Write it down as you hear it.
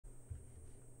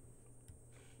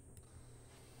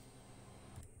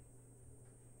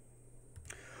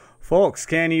Folks,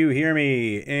 can you hear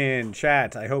me in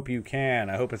chat? I hope you can.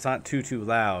 I hope it's not too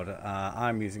loud.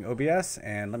 I'm using OBS,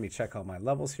 and let me check all my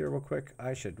levels here real quick.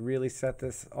 I should really set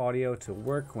this audio to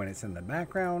work when it's in the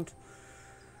background.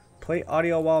 Play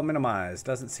audio while minimized.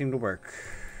 Doesn't seem to work.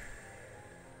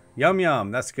 Yum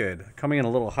yum, that's good. Coming in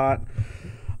a little hot.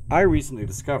 I recently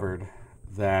discovered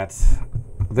that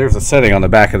there's a setting on the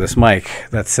back of this mic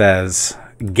that says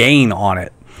gain on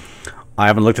it. I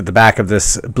haven't looked at the back of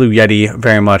this Blue Yeti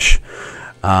very much,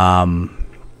 but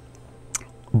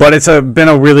it's been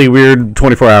a really weird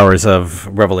 24 hours of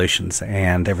revelations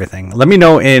and everything. Let me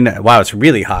know in... Wow, it's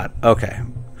really hot. Okay.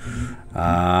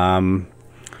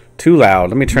 Too loud.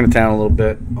 Let me turn it down a little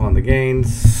bit on the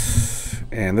gains,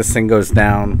 and this thing goes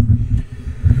down.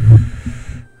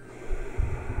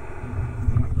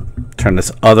 Turn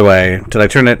this other way. Did I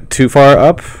turn it too far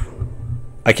up?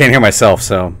 I can't hear myself,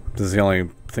 so this is the only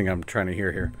thing I'm trying to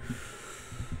hear here.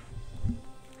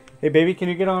 Hey, baby, can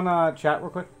you get on chat real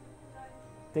quick?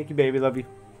 Thank you, baby. Love you.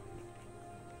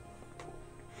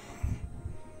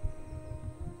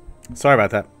 Sorry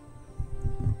about that.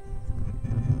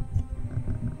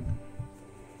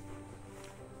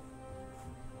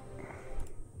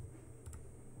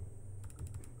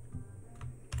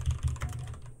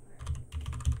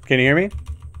 Can you hear me?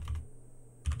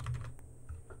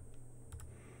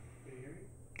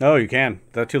 Oh, you can. Is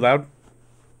that too loud?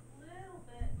 A little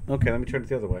bit. Okay, let me turn it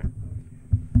the other way.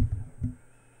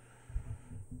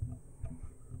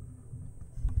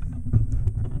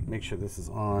 Make sure this is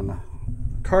on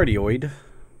cardioid.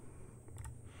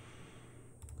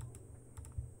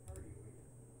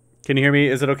 Can you hear me?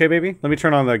 Is it okay, baby? Let me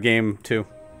turn on the game, too.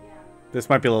 Yeah. This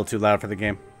might be a little too loud for the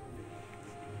game.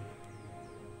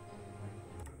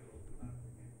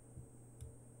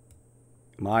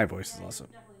 My voice is also...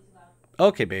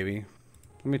 Okay, baby.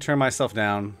 Let me turn myself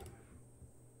down.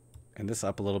 And this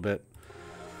up a little bit.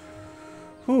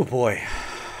 Oh, boy.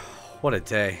 What a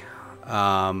day.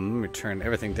 Let me turn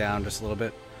everything down just a little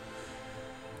bit.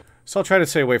 So I'll try to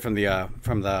stay away from the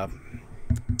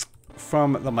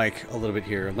mic a little bit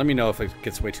here. Let me know if it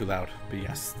gets way too loud. But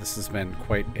yes, this has been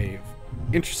quite a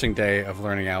interesting day of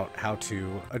learning out how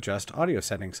to adjust audio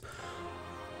settings.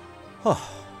 Oh.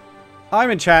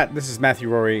 I'm in chat. This is Matthew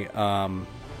Rorie.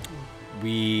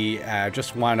 We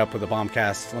just wound up with a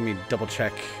bombcast. Let me double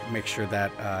check, make sure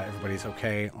that everybody's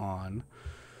okay on...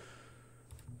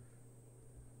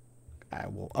 I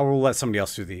will let somebody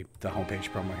else do the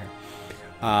homepage promo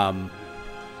here.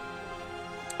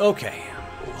 Okay.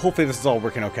 Hopefully this is all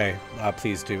working okay.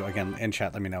 Please do, again, in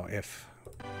chat, let me know if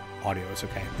audio is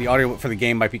okay. The audio for the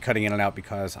game might be cutting in and out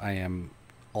because I am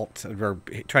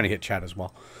trying to hit chat as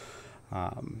well.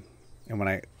 And when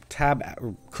I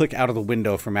click out of the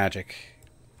window for Magic,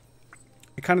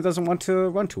 it kind of doesn't want to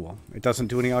run too well. It doesn't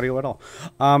do any audio at all.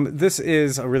 This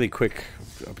is a really quick...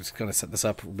 I'm just going to set this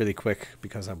up really quick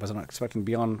because I wasn't expecting to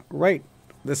be on right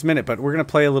this minute. But we're going to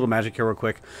play a little Magic here real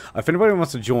quick. If anybody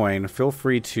wants to join, feel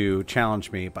free to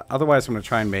challenge me. But otherwise, I'm going to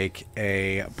try and make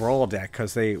a Brawl deck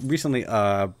because they recently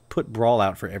put Brawl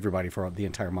out for everybody for the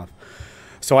entire month.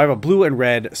 So I have a blue and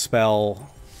red spell...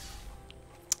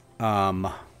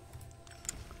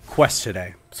 quest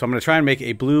today. So I'm going to try and make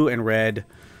a blue and red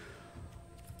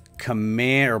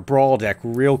command or brawl deck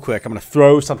real quick. I'm going to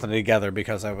throw something together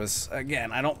because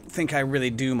again, I don't think I really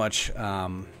do much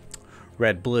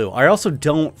red blue. I also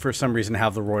don't, for some reason,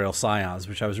 have the Royal Scions,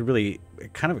 which I was really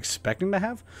kind of expecting to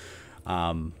have.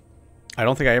 I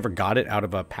don't think I ever got it out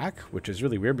of a pack, which is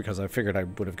really weird because I figured I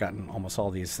would have gotten almost all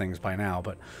these things by now.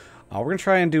 But we're going to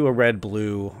try and do a red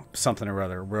blue something or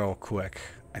other real quick.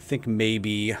 I think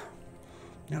maybe...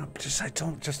 No, I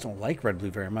don't like red blue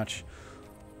very much.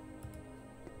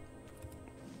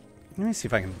 Let me see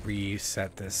if I can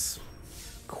reset this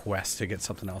quest to get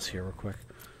something else here real quick.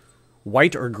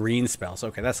 White or green spells.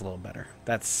 Okay, that's a little better.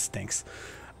 That stinks.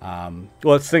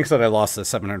 Well, it stinks that I lost the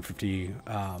 750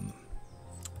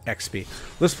 XP.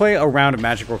 Let's play a round of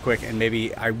Magic real quick, and maybe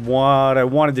what I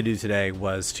wanted to do today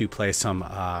was to play some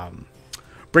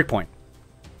Breakpoint,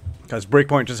 because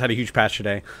Breakpoint just had a huge patch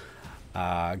today.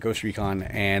 Ghost Recon,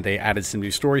 and they added some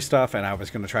new story stuff, and I was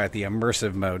going to try out the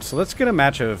immersive mode. So let's get a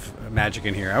match of Magic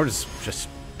in here. I was just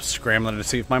scrambling to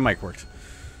see if my mic worked.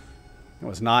 It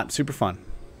was not super fun.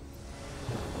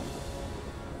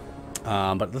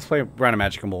 But let's play a round of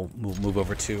Magic, and we'll move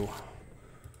over to...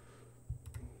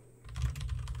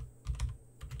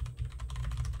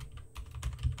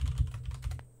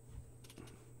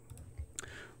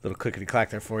 Little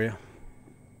clickety-clack there for you.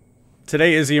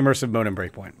 Today is the immersive mode in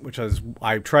Breakpoint, which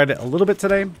I tried it a little bit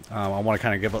today. I want to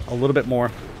kind of give a little bit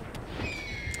more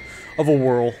of a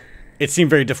whirl. It seemed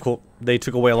very difficult. They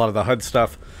took away a lot of the HUD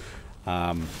stuff.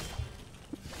 But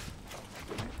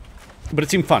it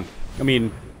seemed fun. I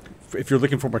mean, if you're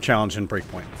looking for more challenge in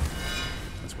Breakpoint,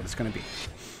 that's what it's going to be.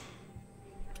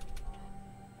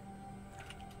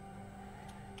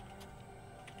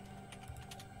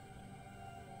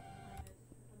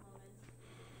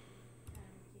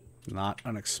 Not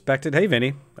unexpected. Hey,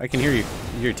 Vinny. I can hear you.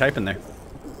 You're typing there.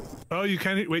 Oh, you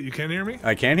can wait. You can hear me?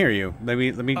 I can hear you. Let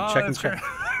me check and check.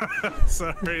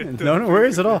 Sorry. No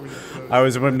worries at all. I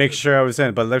was going to make sure I was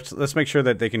in, but let's make sure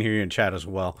that they can hear you in chat as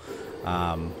well.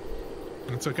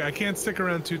 It's okay. I can't stick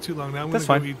around too long. Now I'm going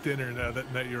to go eat dinner now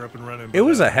that you're up and running. It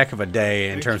was a heck of a day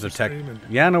in terms of tech.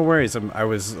 Yeah, no worries. I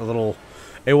was a little.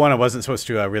 I wasn't supposed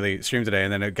to really stream today,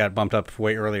 and then it got bumped up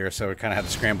way earlier, so it kind of had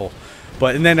to scramble.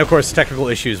 And then of course technical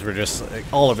issues were just like,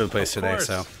 all over the place today.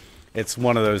 So it's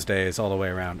one of those days all the way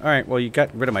around. All right, well you got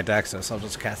rid of my Daxos, so I'll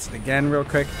just cast it again real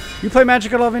quick. You play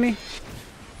Magic at all, Vinny?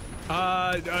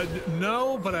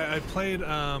 No, but I played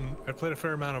a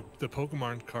fair amount of the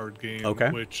Pokemon card game. Okay.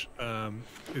 Which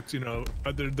it's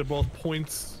they're both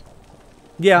points.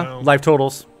 Yeah, life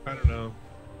totals. I don't know.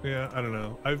 Yeah, I don't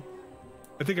know. I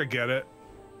think I get it.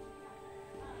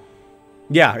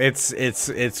 Yeah,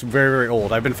 it's very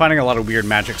old. I've been finding a lot of weird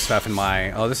Magic stuff in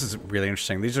my. Oh, this is really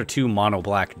interesting. These are two mono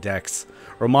black decks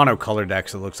or mono color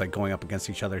decks. It looks like going up against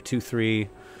each other. 2/3.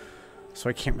 So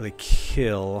I can't really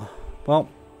kill. Well,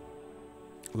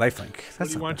 lifelink.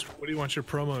 That's what do you want your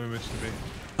promo image to be?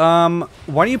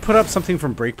 Why don't you put up something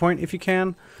from Breakpoint if you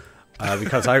can?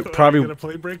 Because I probably Are you gonna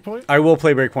play Breakpoint? I will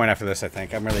play Breakpoint after this. I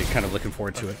think I'm really kind of looking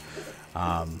forward to it.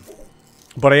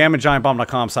 But I am at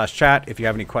giantbomb.com/chat if you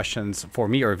have any questions for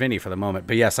me or Vinny for the moment.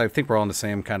 But yes, I think we're all in the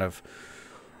same kind of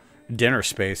dinner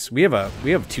space. We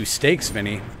have two steaks,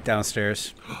 Vinny,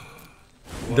 downstairs.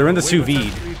 Whoa, they're in the sous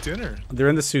vide. Dinner. They're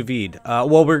in the sous vide.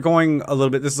 Well, we're going a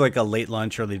little bit. This is like a late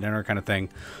lunch, early dinner kind of thing,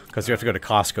 because we have to go to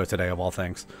Costco today, of all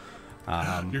things.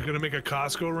 You're gonna make a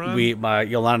Costco run?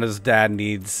 Yolanda's dad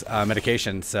needs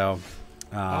medication, so.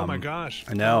 Oh my gosh!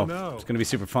 I know. Oh, no. It's gonna be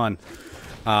super fun.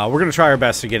 We're gonna try our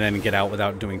best to get in and get out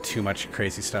without doing too much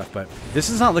crazy stuff, but this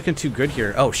is not looking too good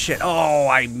here. Oh shit! Oh,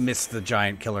 I missed the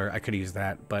giant killer. I could use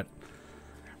that, but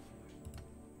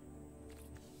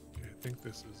Okay, I think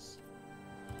this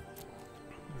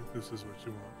is what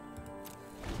you want.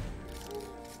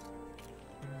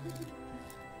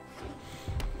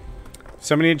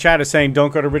 Somebody in chat is saying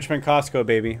don't go to Richmond Costco,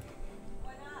 baby.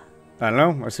 Why not? I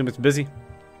don't know. I assume it's busy.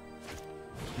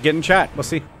 Get in chat. We'll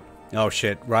see. Oh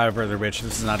shit, Rival the Rich.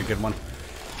 This is not a good one.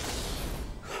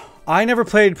 I never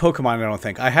played Pokemon, I don't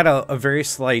think. I had a very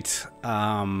slight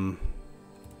kind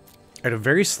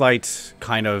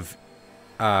of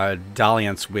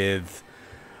dalliance with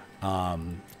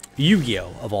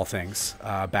Yu-Gi-Oh! Of all things,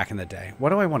 back in the day.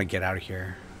 What do I want to get out of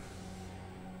here?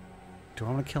 Do I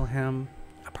want to kill him?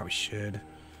 I probably should.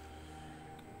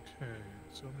 Okay,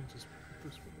 so let me just put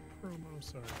this for the promo.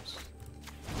 Sorry.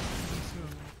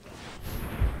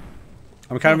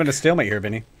 I'm kind of in a stalemate here,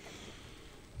 Vinny.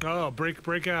 Oh,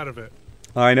 break out of it.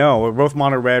 I know. We're both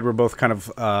mono red. We're both kind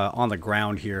of on the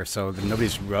ground here, so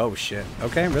nobody's. Oh shit.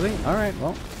 Okay, really? All right.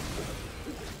 Well,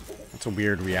 that's a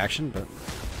weird reaction, but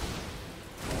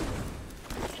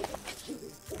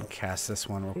I'll cast this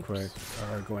one real quick.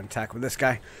 Or go and attack with this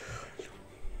guy.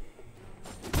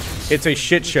 It's a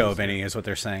shit show, Vinny, is what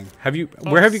they're saying. Have you?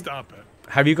 Where have you? Stop it.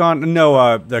 Have you gone?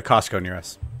 No, the Costco near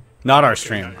us. Not our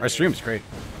stream. Our stream's great.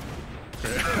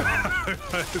 I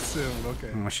assume. Okay.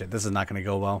 Oh shit, this is not going to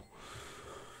go well.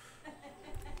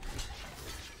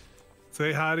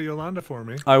 Say hi to Yolanda for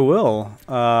me. I will.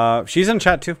 She's in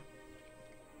chat too.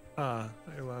 Hi,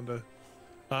 Yolanda.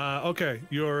 Okay,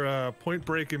 your Point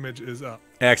Break image is up.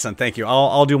 Excellent, thank you.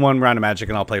 I'll do one round of Magic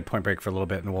and I'll play Point Break for a little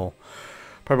bit, and we'll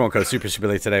probably won't go super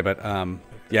late today, but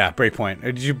yeah, Breakpoint.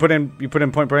 Did you put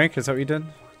in Point Break? Is that what you did?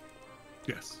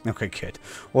 Yes. Okay, good.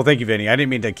 Well, thank you, Vinny. I didn't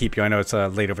mean to keep you. I know it's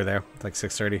late over there. It's like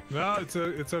 6:30. No, it's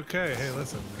okay. Hey,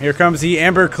 listen. Here comes the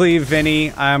Amber Cleave,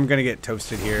 Vinny. I'm gonna get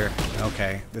toasted here.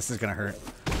 Okay, this is gonna hurt.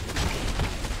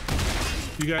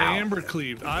 You got Amber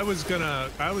cleaved.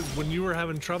 When you were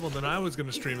having trouble, then I was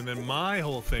gonna stream, and then my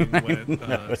whole thing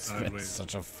went sideways.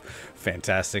 Such a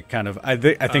fantastic kind of. I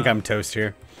think I'm toast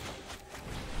here.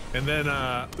 And then,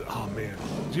 oh man,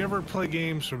 did you ever play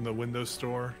games from the Windows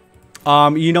Store?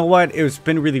 You know what? It's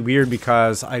been really weird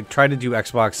because I tried to do the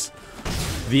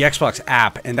Xbox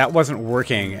app, and that wasn't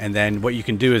working. And then what you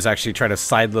can do is actually try to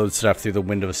sideload stuff through the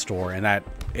Windows Store, and that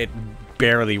it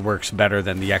barely works better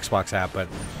than the Xbox app. But,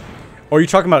 are you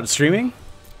talking about streaming?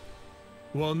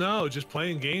 Well, no, just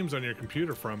playing games on your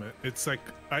computer from it. It's like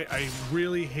I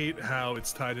really hate how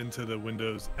it's tied into the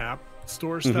Windows App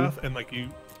Store stuff, and like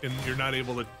you're not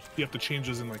able to. You have to change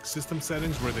those in like system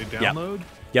settings where they download.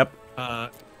 Yep.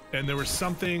 And there was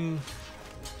something.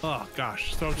 Oh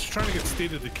gosh! So I was trying to get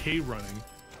State of Decay running,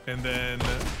 and then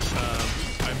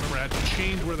I remember I had to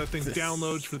change where that thing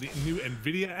downloads for the new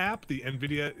NVIDIA app. The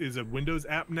NVIDIA is a Windows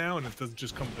app now, and it doesn't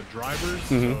just come with the drivers.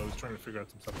 So I was trying to figure out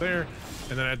some stuff there,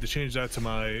 and then I had to change that to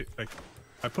my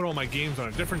I put all my games on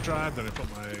a different drive, then I put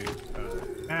my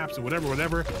apps and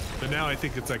whatever. But now I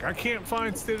think it's like I can't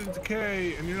find State of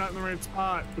Decay, and you're not in the right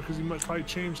spot because you must probably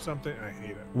change something. I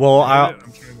hate it. Well, I'm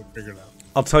trying to figure it out.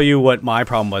 I'll tell you what my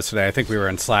problem was today. I think we were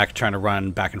in Slack trying to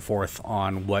run back and forth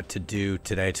on what to do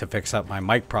today to fix up my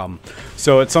mic problem.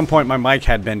 So at some point, my mic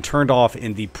had been turned off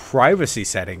in the privacy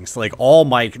settings. Like all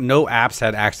mic, no apps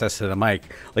had access to the mic.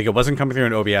 Like it wasn't coming through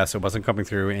in OBS. It wasn't coming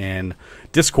through in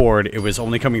Discord. It was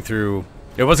only coming through.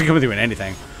 It wasn't coming through in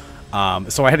anything.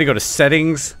 So I had to go to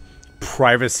settings,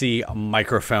 privacy,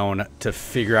 microphone to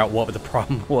figure out what the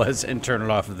problem was and turn it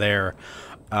off there.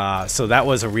 So that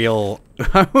was a real,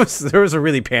 there was a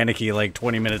really panicky like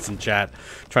 20 minutes in chat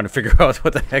trying to figure out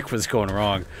what the heck was going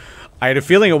wrong. I had a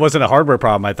feeling it wasn't a hardware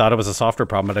problem. I thought it was a software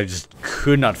problem, but I just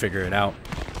could not figure it out.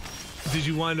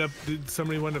 Did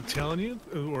somebody wind up telling you,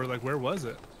 or like where was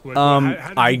it?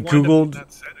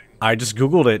 I just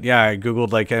Googled it. Yeah, I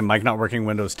Googled like a mic not working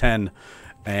Windows 10.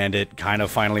 And it kind of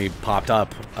finally popped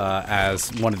up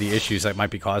as one of the issues that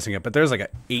might be causing it. But there's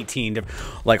like 18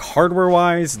 different, like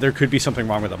hardware-wise, there could be something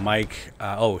wrong with the mic.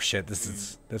 Oh shit, this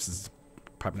is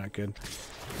probably not good.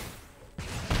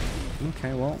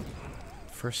 Okay, well,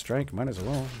 first strike, might as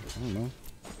well. I don't know.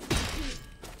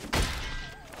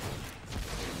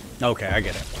 Okay, I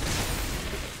get it.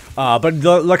 But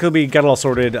luckily we got it all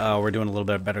sorted. We're doing a little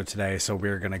bit better today, so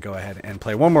we're gonna go ahead and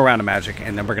play one more round of Magic,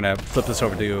 and then we're gonna flip this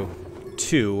over to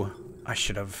 2. I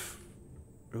should have.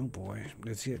 Oh boy,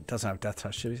 it doesn't have death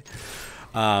touch. Should we?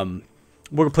 We're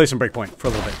gonna play some Breakpoint for a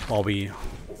little bit while we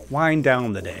wind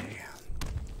down the day.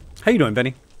 How you doing,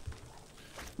 Benny?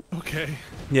 Okay.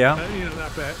 Yeah. You know,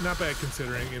 not bad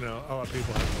considering. You know, a lot of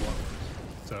people have it a lot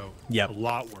worse. So yeah, a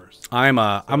lot worse. I'm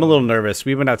a little nervous.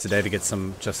 We went out today to get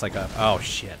some, just like a. Oh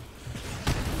shit.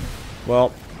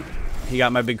 Well, he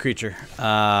got my big creature.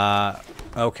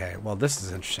 Okay. Well, this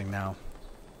is interesting now.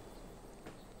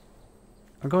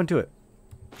 I'm going to it.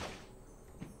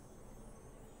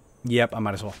 Yep, I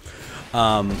might as well.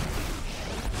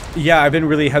 Yeah, I've been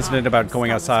really hesitant about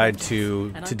going outside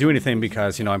to do anything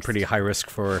because, you know, I'm pretty high risk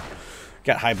for,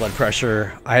 got high blood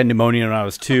pressure. I had pneumonia when I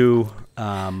was 2.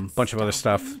 Bunch of other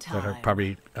stuff that are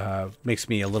probably makes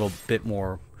me a little bit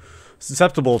more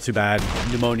susceptible to bad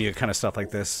pneumonia kind of stuff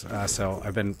like this. So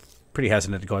I've been pretty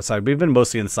hesitant to go outside. We've been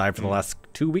mostly inside for the last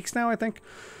 2 weeks now, I think.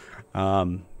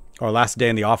 Our last day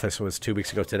in the office was 2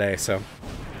 weeks ago today, so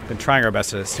been trying our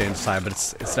best to stay inside, but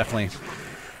it's definitely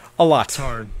a lot. It's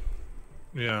hard.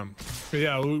 Yeah, but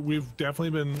yeah, we've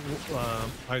definitely been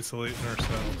isolating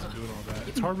ourselves and doing all that.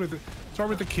 It's hard with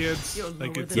the kids.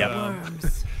 Like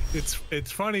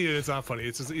it's funny and it's not funny.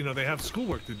 It's just, you know, they have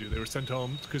schoolwork to do. They were sent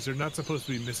home because they're not supposed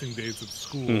to be missing days of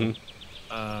school.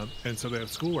 And so they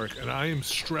have schoolwork, and I am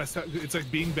stressed out. It's like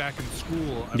being back in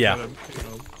school. I've got to, you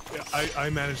know, I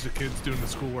manage the kids doing the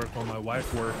schoolwork while my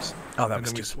wife works. Oh, that and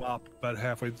then we swap about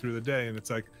halfway through the day, and it's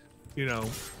like, you know,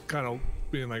 kind of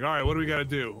being like, all right, what do we got to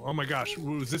do? Oh my gosh,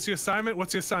 was this the assignment?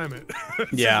 What's the assignment?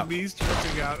 Yeah. Me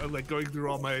stressing out and like going through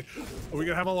all my. Are we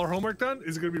gonna have all our homework done?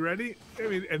 Is it gonna be ready? I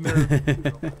mean, and they're you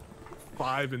know,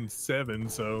 5 and 7,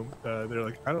 so they're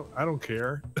like, I don't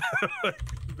care.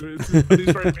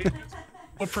 These right pages.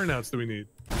 What printouts do we need?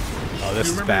 Oh, this do you is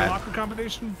remember bad. Your locker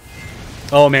combination?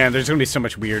 Oh man, there's gonna be so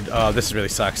much weird. This really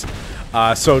sucks.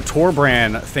 So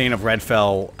Torbran, Thane of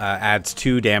Redfell, adds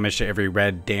 2 damage to every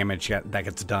red damage that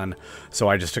gets done. So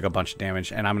I just took a bunch of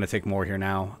damage, and I'm gonna take more here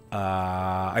now.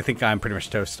 I think I'm pretty much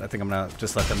toast. I think I'm gonna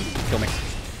just let them kill me.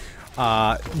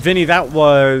 Vinny, that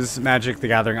was Magic the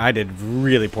Gathering. I did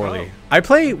really poorly.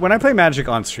 Oh. When I play Magic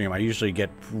on stream, I usually get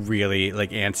really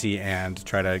like antsy and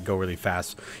try to go really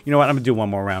fast. You know what? I'm gonna do one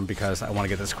more round because I want to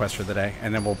get this quest for the day,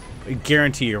 and then we'll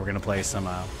guarantee you we're gonna play some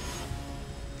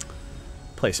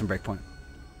Breakpoint.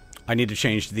 I need to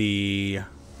change the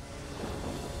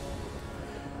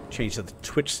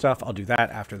Twitch stuff. I'll do that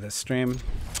after this stream.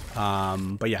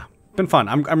 But yeah, been fun.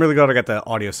 I'm really glad I got the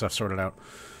audio stuff sorted out.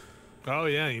 Oh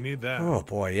yeah, you need that. Oh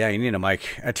boy, yeah, you need a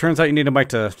mic. It turns out you need a mic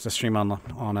to stream on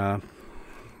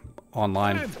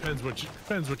online. Yeah, it depends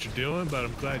what you're doing, but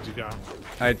I'm glad you got one.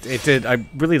 It did. I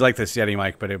really like this Yeti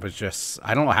mic, but it was just,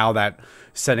 I don't know how that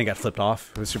setting got flipped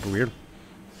off. It was super weird.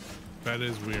 That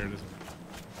is weird, isn't it?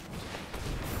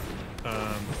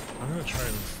 I'm gonna try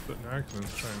and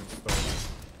install,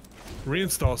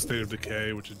 reinstall State of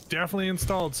Decay, which is definitely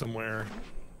installed somewhere.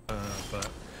 But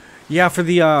yeah, for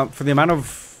the amount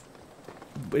of,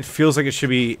 it feels like it should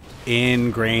be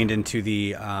ingrained into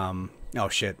the oh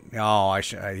shit. Oh,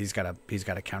 he's got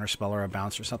a counter spell or a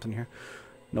bounce or something here.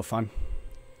 No fun.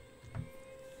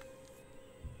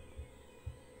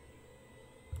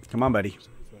 Come on, buddy.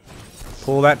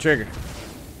 Pull that trigger.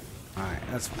 Alright,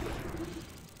 that's fine.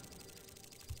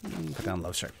 Put down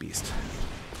Love Shark Beast.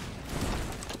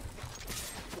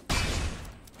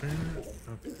 Okay.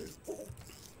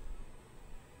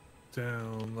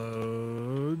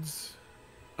 Downloads.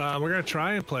 We're gonna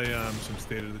try and play some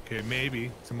State of Decay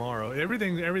maybe tomorrow.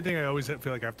 Everything I always feel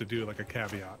like I have to do like a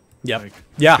caveat. Yep. Like,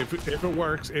 Yeah. If it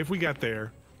works, if we get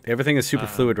there. Everything is super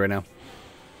fluid right now.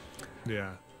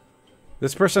 Yeah.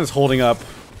 This person is holding up.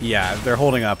 Yeah, they're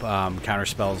holding up counter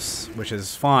spells, which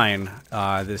is fine.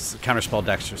 This counter spell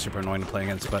decks are super annoying to play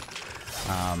against, but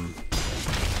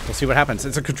we'll see what happens.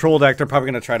 It's a control deck. They're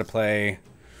probably going to try to play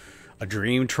a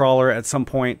Dream Trawler at some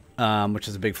point, which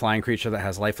is a big flying creature that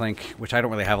has lifelink, which I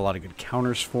don't really have a lot of good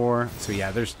counters for. So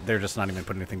yeah, they're just not even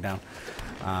putting anything down.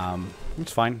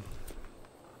 It's fine.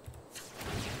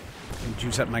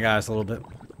 Juice up my guys a little bit.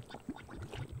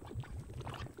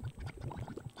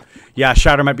 Yeah,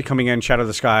 Shatter might be coming in. Shadow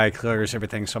the Sky clears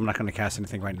everything, so I'm not going to cast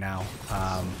anything right now.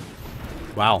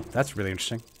 Wow, that's really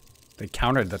interesting. They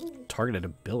countered the targeted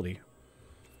ability.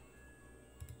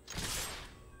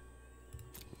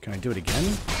 Can I do it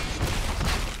again?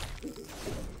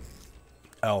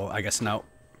 Oh, I guess no.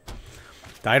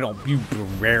 You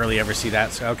rarely ever see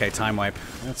that. So, okay, time wipe.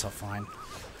 That's all fine.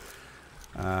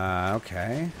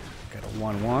 Okay. Got a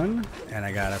 1-1, and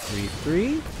I got a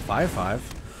 3-3, 5-5.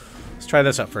 Let's try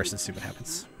this up first and see what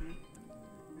happens.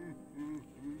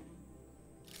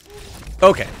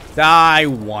 Okay, I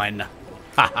won.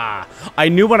 Haha. I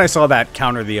knew when I saw that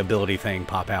counter the ability thing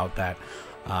pop out that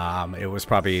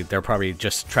they're probably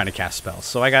just trying to cast spells.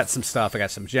 So I got some stuff. I got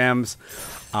some gems.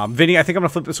 Vinny, I think I'm gonna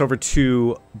flip this over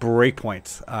to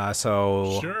Breakpoint.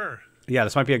 So Sure. Yeah,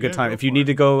 this might be a good time. If you need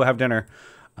to go have dinner,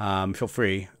 feel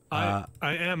free. I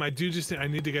am. I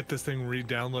need to get this thing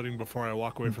re-downloading before I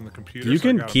walk away from the computer. You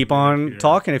can keep on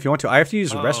talking if you want to. I have to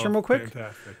use the restroom real quick.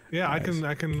 Fantastic. Yeah, nice.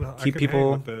 I can keep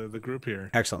people with the group here.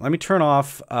 Excellent. Let me turn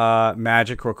off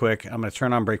magic real quick. I'm going to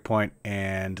turn on Breakpoint,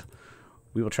 and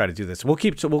we will try to do this. We'll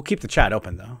keep the chat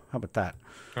open though. How about that?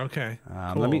 Okay.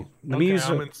 Cool. Let me use.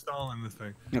 I'm installing this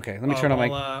thing. Okay. Let me turn on my.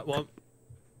 Well,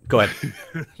 go ahead.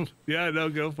 Yeah. No.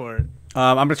 Go for it.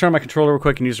 I'm going to turn on my controller real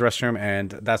quick and use the restroom,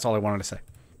 and that's all I wanted to say.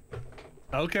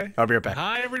 Okay. I'll be right back.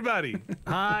 Hi, everybody.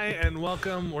 Hi, and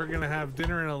welcome. We're going to have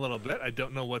dinner in a little bit. I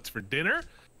don't know what's for dinner.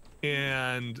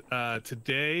 And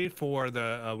today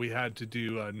we had to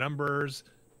do numbers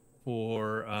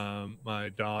for my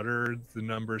daughter. The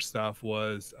number stuff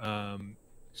was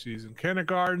she's in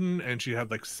kindergarten, and she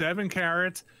had like 7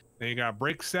 carrots. And you got to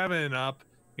break 7 up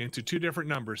into 2 different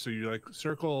numbers. So you like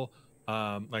circle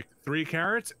like 3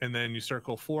 carrots, and then you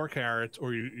circle 4 carrots,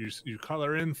 or you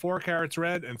color in 4 carrots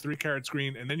red and 3 carrots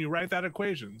green, and then you write that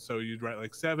equation. So you'd write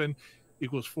like 7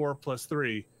 equals 4 plus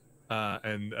 3,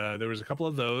 and there was a couple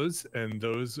of those, and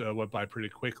those went by pretty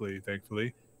quickly,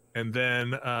 thankfully. And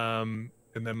then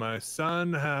my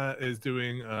son is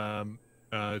doing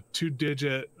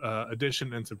 2-digit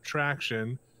addition and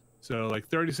subtraction. So like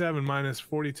 37 minus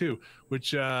 42,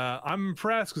 which I'm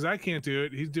impressed because I can't do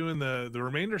it. He's doing the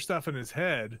remainder stuff in his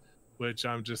head, which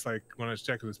I'm just like, when I was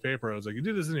checking his paper, I was like, you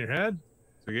do this in your head?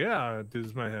 He's like, yeah, I do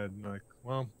this in my head. And I'm like,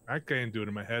 well, I can't do it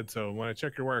in my head. So when I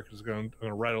check your work, I'm going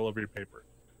to write all over your paper.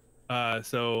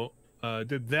 So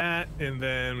did that. And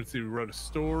then let's see, we wrote a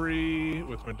story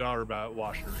with my daughter about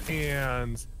washing her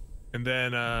hands. And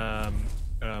then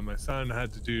my son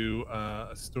had to do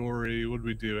a story. What did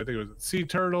we do? I think it was sea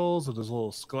turtles with those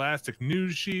little scholastic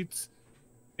news sheets.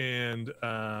 And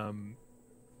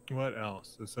what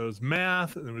else? So it was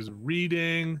math. There was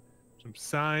reading, some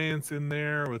science in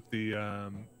there with the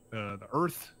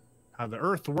Earth, how the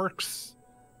Earth works.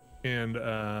 And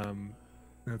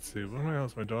let's see, what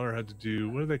else my daughter had to do?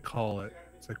 What do they call it?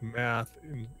 It's like math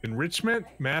enrichment,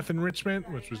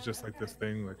 which was just like this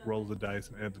thing, like roll the dice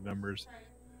and add the numbers.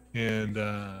 And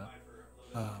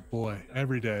boy,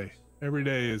 every day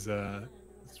is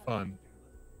it's fun.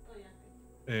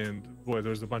 And boy,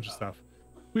 there's a bunch of stuff.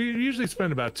 We usually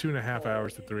spend about 2.5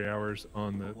 hours to 3 hours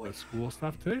on the school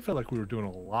stuff. Today I felt like we were doing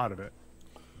a lot of it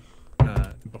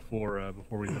before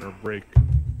we hit our break.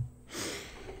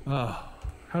 Oh,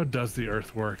 how does the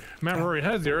Earth work? Matt, Rorie,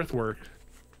 how does the Earth work?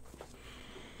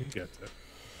 He gets it.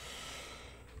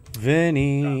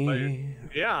 Vinny.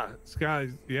 Yeah, this guy.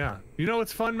 Yeah, you know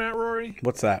what's fun, Matt Rorie?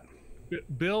 What's that?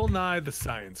 Bill Nye the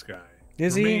Science Guy.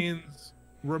 Is he?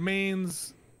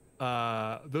 Remains.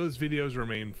 Those videos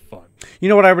remain fun. You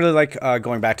know what I really like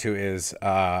going back to is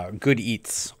Good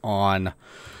Eats on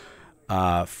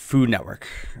Food Network.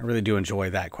 I really do enjoy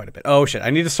that quite a bit. Oh shit! I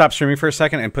need to stop streaming for a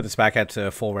second and put this back at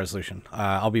full resolution.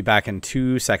 I'll be back in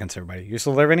 2 seconds, everybody. You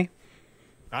still there, Vinny?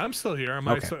 I'm still here. Are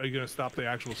you going to stop the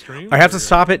actual stream? I have to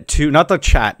stop it to, not the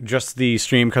chat, just the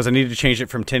stream, because I need to change it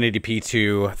from 1080p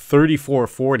to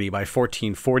 3440 by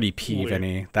 1440p,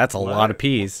 Vinny. That's a lot of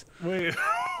P's. Wait,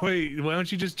 why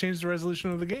don't you just change the resolution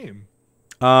of the game?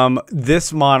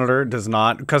 This monitor does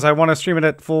not, because I want to stream it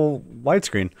at full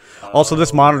widescreen. Also,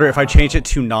 this monitor, if I change it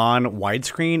to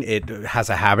non-widescreen, it has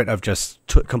a habit of just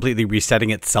completely resetting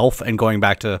itself and going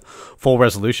back to full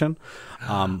resolution.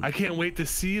 I can't wait to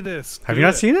see this. Have you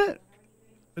not seen it?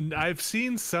 I've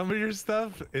seen some of your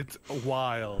stuff. It's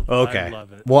wild. Okay. I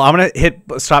love it. Well, I'm going to hit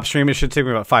stop stream. It should take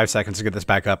me about 5 seconds to get this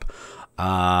back up.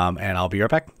 And I'll be right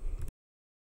back.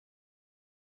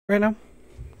 Right now.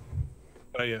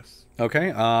 Yes.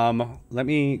 Okay, let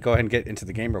me go ahead and get into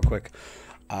the game real quick.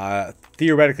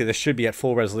 Theoretically, this should be at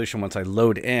full resolution once I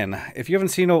load in. If you haven't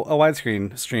seen a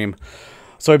widescreen stream,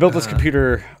 so I built this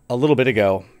computer a little bit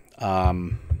ago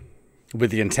with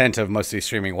the intent of mostly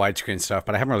streaming widescreen stuff,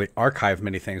 but I haven't really archived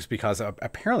many things because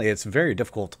apparently it's very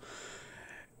difficult.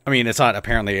 I mean, it's not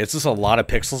apparently, it's just a lot of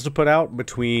pixels to put out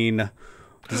between...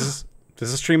 Does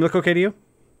this stream look okay to you?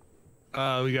 We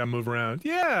gotta move around.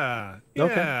 Yeah.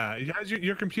 Okay.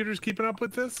 Your computer's keeping up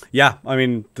with this? Yeah. I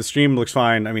mean, the stream looks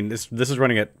fine. I mean, this is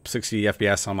running at 60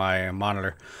 FPS on my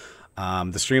monitor.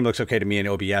 The stream looks okay to me in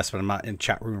OBS, but I'm not in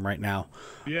chat room right now.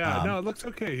 Yeah. No, it looks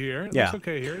okay here. It looks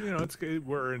okay here. You know,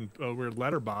 we're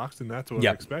letterboxed, and that's what we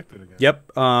expected again.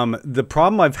 Yep. The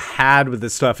problem I've had with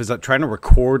this stuff is that trying to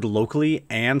record locally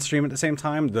and stream at the same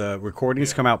time, the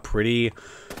recordings come out pretty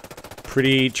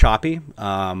choppy.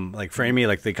 Like for Amy,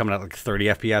 like they come out like 30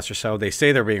 FPS or so. They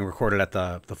say they're being recorded at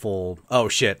the full. Oh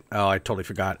shit! Oh, I totally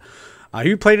forgot. Have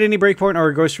you played any Breakpoint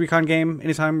or Ghost Recon game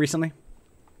anytime recently?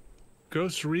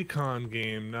 Ghost Recon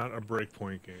game, not a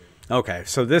Breakpoint game. Okay,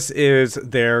 so this is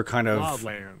their kind of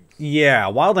Wildlands. Yeah,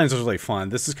 Wildlands was really fun.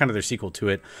 This is kind of their sequel to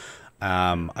it.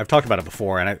 I've talked about it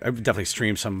before, and I've definitely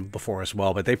streamed some before as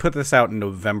well. But they put this out in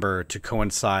November to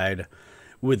coincide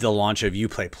with the launch of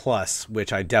Uplay Plus,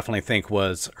 which I definitely think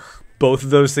was both of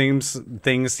those things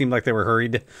seemed like they were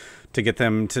hurried to get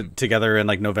them together in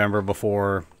like November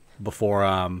before before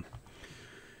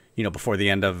the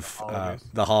end of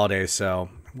the holidays. So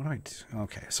what do I do?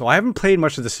 Okay, so I haven't played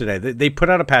much of this today. They put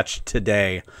out a patch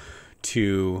today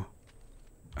to.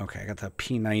 Okay, I got the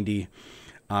P90.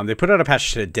 They put out a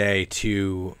patch today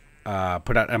to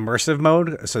put out immersive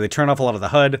mode. So they turn off a lot of the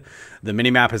HUD. The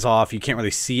minimap is off. You can't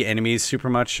really see enemies super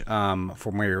much from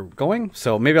where you're going.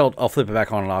 So maybe I'll flip it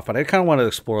back on and off. But I kind of want to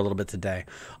explore a little bit today,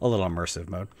 a little immersive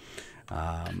mode.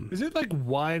 Is it like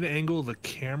wide angle the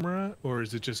camera, or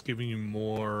is it just giving you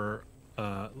more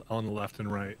on the left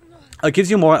and right? It gives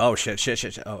you more. Oh shit!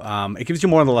 Oh, it gives you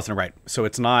more on the left and right. So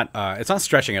it's not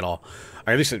stretching at all.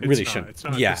 Or at least it really shouldn't. It's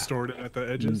not distorted at the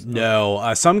edges.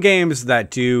 No, some games that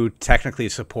do technically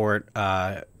support,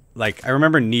 like I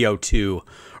remember Neo 2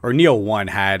 or Neo 1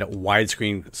 had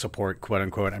widescreen support, quote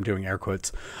unquote. I'm doing air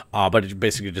quotes, but it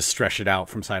basically just stretched it out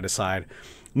from side to side.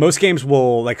 Most games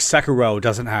will, like Sekiro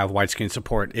doesn't have widescreen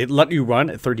support. It let you run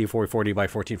at 3440 by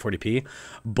 1440p,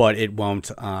 but it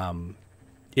won't.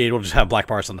 It'll just have black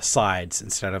bars on the sides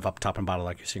instead of up top and bottom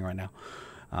like you're seeing right now.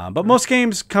 But most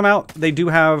games come out. They do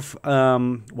have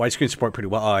widescreen support pretty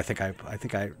well. Oh, I think I.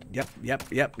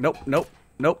 Yep.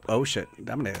 Nope. Oh shit!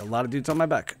 I'm gonna a lot of dudes on my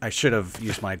back. I should have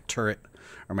used my turret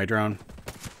or my drone.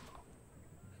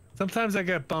 Sometimes I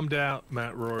get bummed out,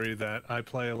 Matt Rorie, that I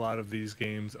play a lot of these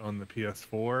games on the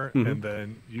PS4, and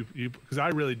then you because I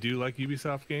really do like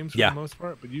Ubisoft games for the most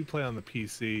part, but you play on the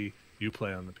PC. You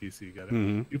play on the PC, got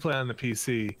it? You play on the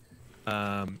PC,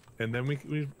 and then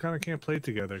we kind of can't play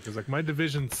together because like my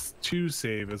Division 2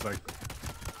 save is like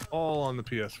all on the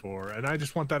PS4, and I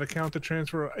just want that account to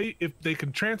transfer. If they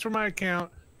can transfer my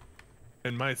account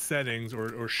and my settings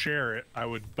or share it, I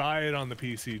would buy it on the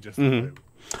PC just to play.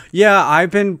 Yeah, I've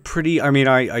been pretty. I mean,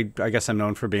 I guess I'm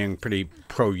known for being pretty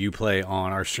pro Uplay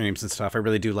on our streams and stuff. I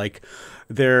really do like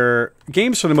their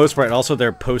games for the most part. Also,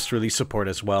 their post-release support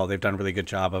as well. They've done a really good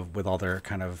job with all their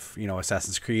kind of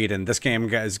Assassin's Creed, and this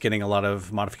game is getting a lot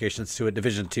of modifications to it.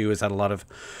 Division 2 has had a lot of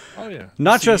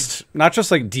not just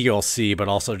like DLC, but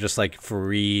also just like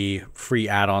free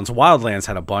add-ons. Wildlands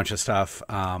had a bunch of stuff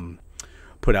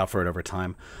put out for it over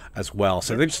time as well.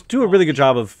 So they just do a really good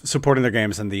job of supporting their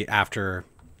games in the after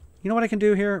You know what I can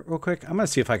do here real quick? I'm going to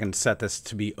see if I can set this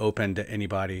to be open to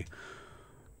anybody.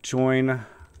 Join.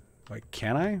 Wait,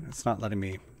 can I? It's not letting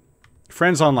me.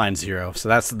 Friends online 0. So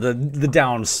that's the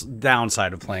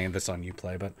downside of playing this on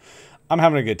Uplay. But I'm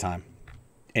having a good time.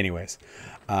 Anyways.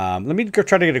 Let me go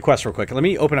try to get a quest real quick. Let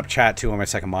me open up chat too on my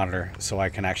second monitor so I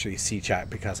can actually see chat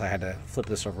because I had to flip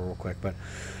this over real quick. But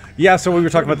yeah, so we were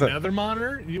talking about another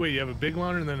monitor. Wait, you have a big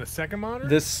monitor and then a second monitor?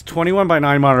 This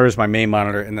 21:9 monitor is my main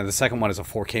monitor, and then the second one is a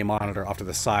 4K monitor off to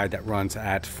the side that runs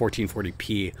at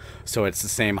 1440p, so it's the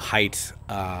same height,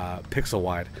 pixel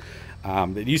wide.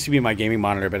 It used to be my gaming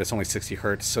monitor, but it's only 60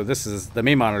 hertz. So this is the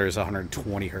main monitor is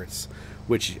 120 hertz,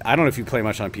 which I don't know if you play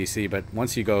much on PC, but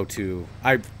once you go to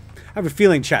I have a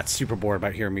feeling chat's super bored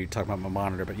about hearing me talk about my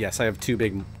monitor, but yes, I have two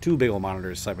big old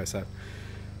monitors side by side.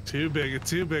 Two big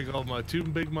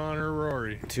monitor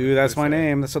Rory. That's my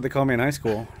name. That's what they call me in high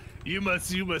school. You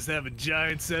must have a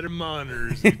giant set of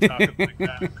monitors. You're talking like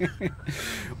that.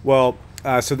 Well,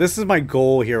 so this is my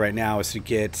goal here right now is to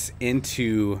get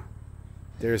into.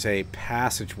 There's a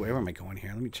passageway. Where am I going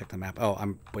here? Let me check the map. Oh,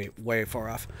 I'm way far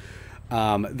off.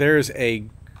 So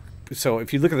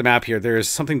if you look at the map here, there's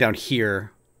something down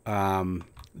here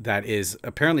that is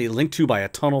apparently linked to by a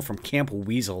tunnel from Camp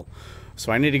Weasel.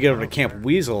 So I need to get over to Camp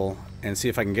Weasel and see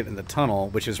if I can get in the tunnel,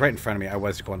 which is right in front of me. I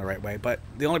was going the right way, but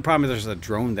the only problem is there's a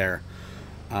drone there.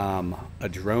 A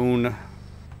drone,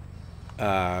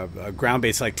 a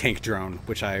ground-based like tank drone,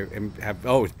 which I have.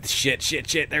 Oh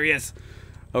shit! There he is.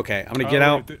 Okay, I'm gonna get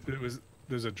out.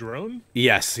 There's a drone?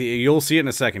 Yes, you'll see it in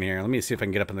a second here. Let me see if I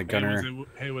can get up in the gunner.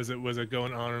 Was it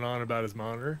going on and on about his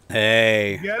monitor?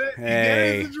 Hey. You get it? Hey. You get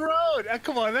it? It's a drone.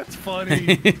 Come on, that's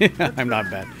funny. I'm not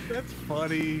bad. That's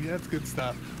funny. That's good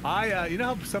stuff. You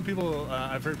know how some people,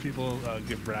 I've heard people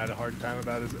give Brad a hard time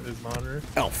about his monitor?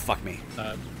 Oh, fuck me.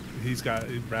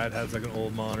 Brad has like an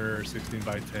old monitor, 16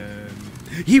 by 10.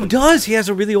 He does. He has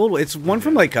a really old one. It's one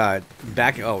from like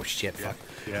back. Oh shit, fuck.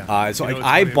 Yeah. So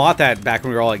I bought that back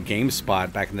when we were all at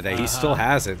GameSpot back in the day. He still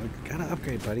has it. Gotta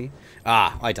upgrade, buddy.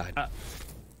 I died.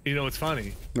 You know what's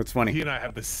funny? What's funny? He and I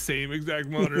have the same exact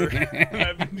monitor.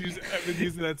 I've been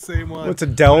using that same one. What's a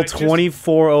Dell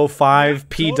 2405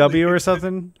 PW or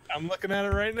something? I'm looking at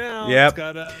it right now. Yep.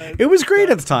 It was great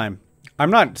at the time.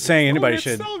 I'm not saying anybody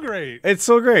should. It's so great. It's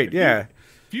so great, yeah.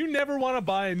 If you never want to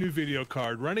buy a new video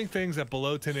card, running things at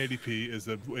below 1080p is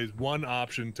one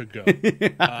option to go.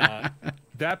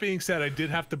 That being said, I did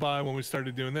have to buy, when we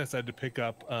started doing this, I had to pick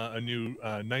up a new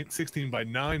 16 by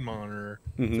 9 monitor,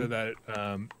 so that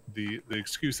the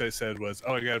excuse I said was,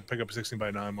 oh, I got to pick up a 16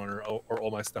 by 9 monitor, or all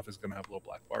my stuff is going to have little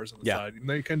black bars on the side. Even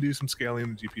though you can do some scaling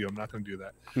in the GPU, I'm not going to do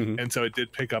that. And so I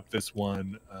did pick up this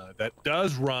one that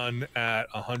does run at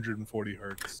 140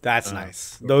 hertz. That's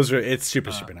nice. It's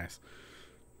super nice.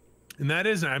 And that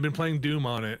is, I've been playing Doom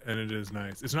on it, and it is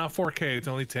nice. It's not 4K, it's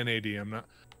only 1080. I'm not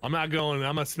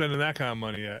spending that kind of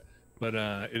money yet, but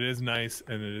it is nice,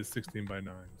 and it is 16 by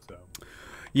 9. So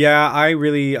yeah, I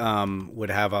really definitely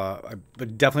would have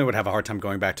a hard time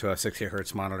going back to a 60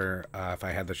 hertz monitor if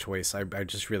I had the choice. I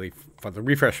just really, the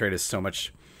refresh rate is so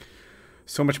much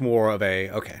more of a.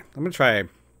 Okay, I'm gonna try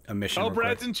a mission. Oh,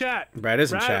 Brad's in chat. Brad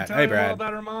is in chat. Tell Hey, me Brad. all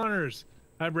about our monitors.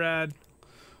 Hi, Brad.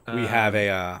 We have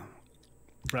a.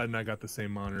 Brad and I got the same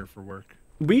monitor for work.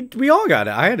 We all got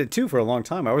it. I had it too for a long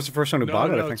time. I was the first one who bought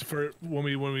it. I think. It's for when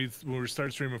we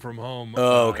started streaming from home.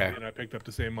 Oh, okay. And I picked up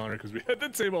the same monitor because we had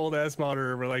that same old ass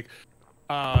monitor. We're like,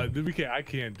 we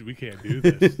can't do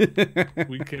this.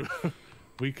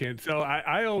 we can't. So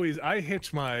I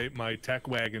hitch my tech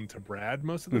wagon to Brad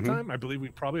most of the time. I believe we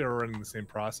probably are running the same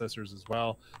processors as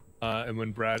well. And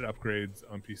when Brad upgrades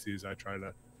on PCs, I try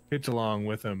to hitch along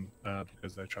with him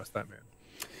because I trust that man.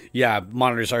 Yeah,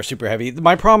 monitors are super heavy.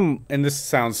 My problem, and this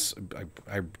sounds,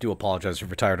 I do apologize if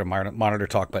we're tired of monitor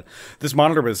talk, but this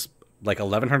monitor was like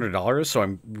 $1,100, so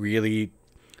I'm really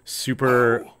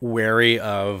super wary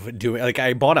of doing, like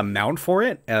I bought a mount for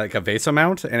it, like a VESA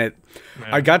mount, and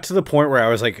I got to the point where I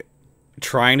was like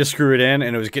trying to screw it in,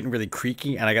 and it was getting really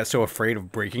creaky, and I got so afraid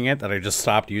of breaking it that I just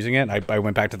stopped using it. I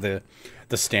went back to the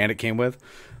stand it came with.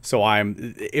 So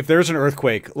if there's an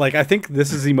earthquake, like I think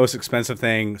this is the most expensive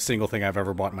single thing I've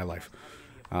ever bought in my life.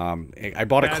 I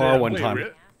bought a car one time.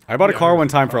 Really? I bought a car one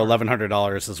time for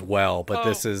 $1,100 as well, but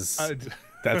this is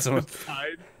that's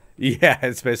tied. Yeah,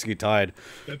 it's basically tied.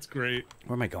 That's great.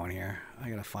 Where am I going here? I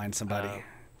gotta find somebody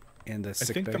in the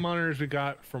sick I think bay. the monitors we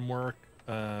got from work,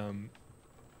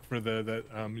 for that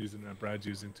I'm using, that Brad's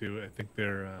using too. I think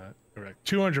they're like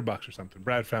 $200 or something.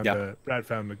 Brad found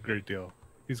a great deal.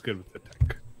 He's good with the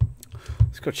tech.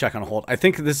 Let's go check on hold. I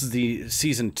think this is the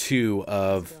season 2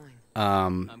 of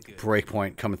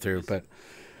Breakpoint coming through, but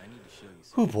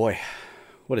oh boy,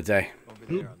 What a day.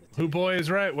 Who boy is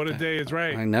right? What a day is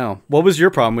right. I know. What was your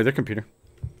problem with your computer?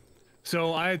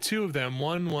 So I had two of them.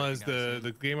 One was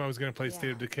the game I was going to play,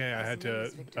 State of Decay. I had to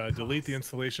delete the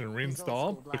installation and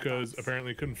reinstall because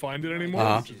apparently couldn't find it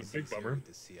anymore, which is a big bummer.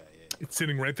 It's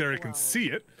sitting right there. I can see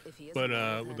it, but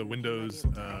with the Windows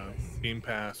Game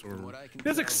Pass, or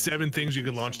there's like 7 things you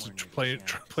can launch to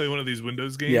play one of these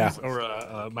Windows games, or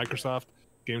Microsoft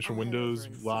games from Windows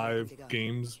Live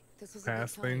Games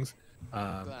Pass things.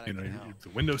 You know, the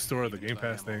Windows Store, the Game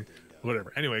Pass thing,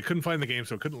 whatever. Anyway, I couldn't find the game,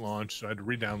 so it couldn't launch. So I had to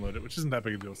re-download it, which isn't that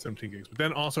big a deal, 17 gigs. But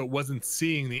then also, it wasn't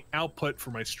seeing the output for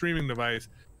my streaming device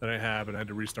that I have, and I had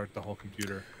to restart the whole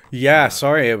computer. Yeah,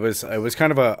 sorry, it was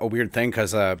kind of a weird thing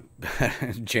because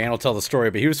Jan will tell the story,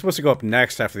 but he was supposed to go up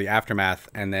next after the aftermath,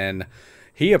 and then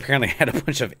he apparently had a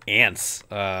bunch of ants,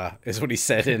 is what he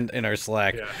said in our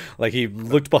Slack. Yeah. Like he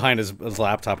looked behind his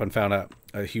laptop and found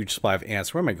a huge supply of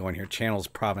ants. Where am I going here? Channels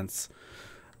Province.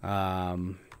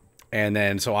 And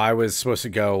then so I was supposed to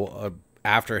go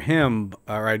after him,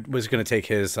 or I was going to take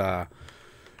his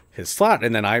slot,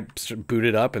 and then I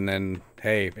booted up, and then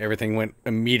hey, everything went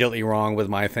immediately wrong with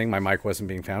my thing. My mic wasn't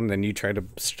being found. And then you tried to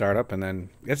start up, and then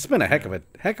it's been a heck of a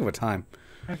time.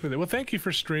 Well, thank you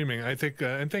for streaming. I think,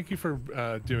 and thank you for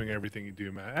doing everything you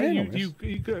do, Matt.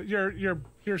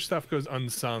 Your stuff goes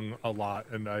unsung a lot,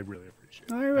 and I really appreciate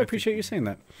it. I really appreciate you saying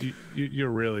that. You're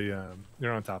really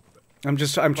you're on top of it. I'm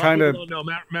trying to. No,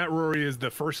 Matt Rorie is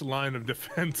the first line of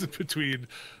defense between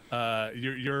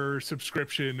your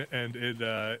subscription and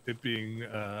it being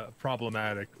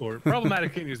problematic, or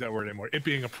problematic, can't use that word anymore. It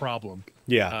being a problem.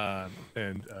 Yeah.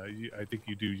 I think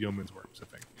you do yeoman's work. So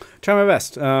thank you. Try my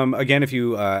best. Again, if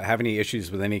you have any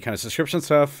issues with any kind of subscription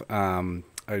stuff,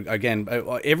 again,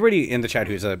 everybody in the chat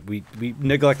who's we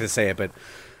neglect to say it, but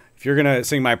if you're gonna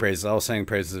sing my praises, I'll sing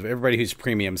praises of everybody who's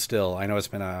premium still. I know it's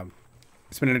been an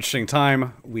interesting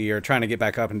time. We are trying to get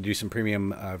back up and do some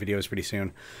premium videos pretty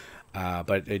soon.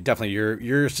 But definitely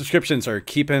your subscriptions are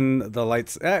keeping the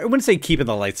lights. I wouldn't say keeping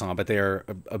the lights on, but they are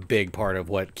a big part of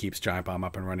what keeps Giant Bomb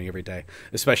up and running every day,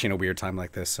 especially in a weird time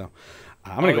like this. So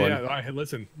I'm going to go ahead. Yeah,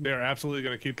 listen, they're absolutely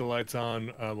going to keep the lights on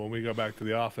when we go back to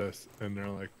the office. And they're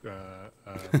like,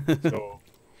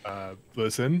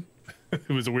 listen, it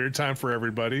was a weird time for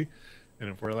everybody. And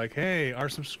if we're like, hey, our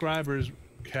subscribers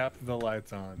kept the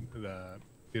lights on,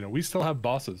 we still have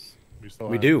bosses.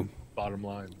 We do. Bottom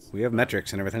lines. We have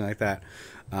metrics and everything like that.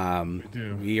 We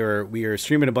do. We are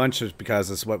streaming a bunch just because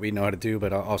it's what we know how to do,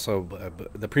 but also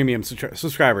the premium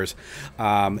subscribers.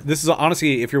 This is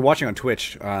honestly, if you're watching on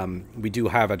Twitch, we do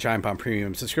have a Giant Bomb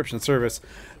premium subscription service.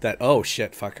 That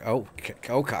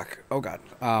cock, oh god.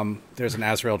 There's an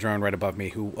Azrael drone right above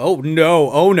me. Oh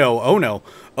no.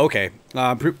 Okay.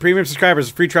 Premium subscribers,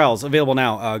 free trials available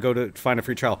now. Go to find a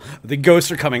free trial. The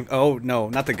ghosts are coming. Oh no,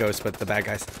 not the ghosts, but the bad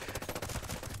guys.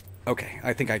 Okay,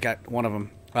 I think I got one of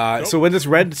them. So when this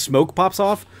red smoke pops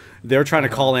off, they're trying to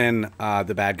call in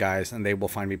the bad guys, and they will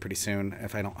find me pretty soon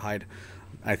if I don't hide.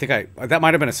 I think that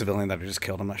might have been a civilian that I just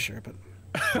killed. I'm not sure, but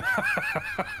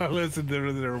listen, there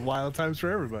are wild times for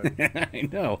everybody. I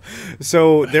know.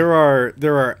 So there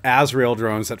are Azrael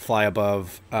drones that fly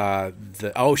above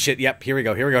the. Oh shit! Yep. Here we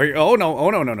go. Oh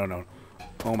no!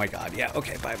 Oh my god! Yeah.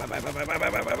 Okay. Bye.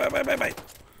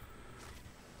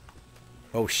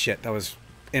 Oh shit! That was.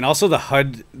 And also the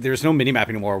HUD, there's no minimap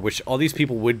anymore, which all these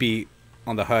people would be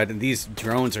on the HUD, and these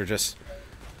drones are just...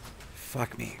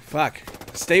 Fuck me. Fuck.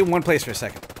 Stay in one place for a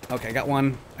second. Okay, I got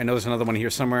one. I know there's another one here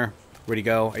somewhere. Where'd he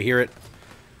go? I hear it.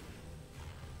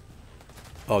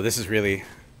 Oh, this is really...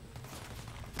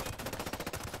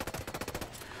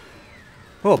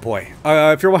 Oh boy.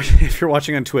 If you're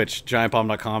watching on Twitch,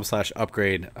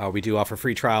 giantbomb.com/upgrade, we do offer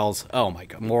free trials. Oh my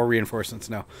god, more reinforcements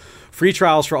now. Free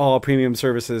trials for all premium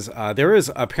services. There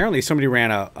is apparently somebody ran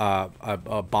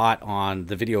a bot on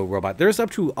the video robot. There's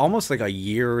up to almost like a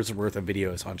year's worth of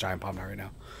videos on Giant Bomb right now.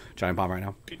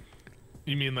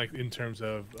 You mean like in terms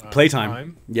of playtime?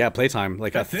 Time? Yeah, playtime.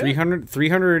 Like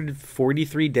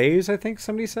 343 days, I think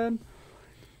somebody said.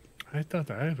 I would have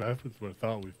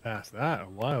thought we passed that a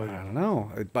while ago. I don't know.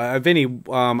 Vinny,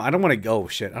 I don't want to go.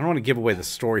 Shit, I don't want to give away the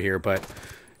story here, but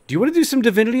do you want to do some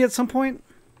Divinity at some point?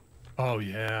 Oh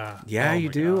yeah. Yeah, you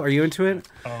do. Gosh. Are you into it?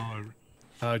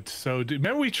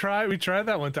 Remember we tried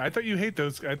that one time. I thought you hate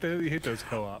those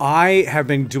co-op. I have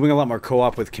been doing a lot more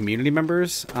co-op with community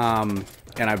members, and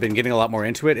I've been getting a lot more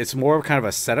into it. It's more of kind of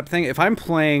a setup thing. If I'm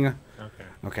playing,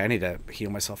 okay, I need to heal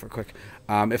myself real quick.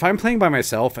 If I'm playing by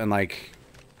myself and like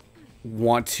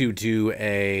want to do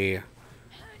if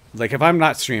I'm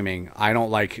not streaming, I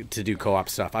don't like to do co-op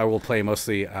stuff. I will play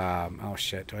mostly. Oh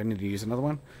shit! Do I need to use another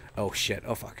one? Oh shit!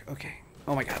 Oh fuck! Okay.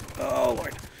 Oh my god! Oh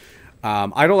lord!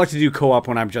 I don't like to do co-op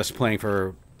when I'm just playing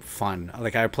for fun.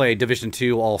 Like I play Division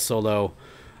 2 all solo.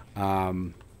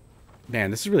 Man,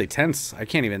 this is really tense. I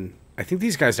can't even... I think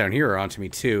these guys down here are onto me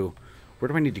too. Where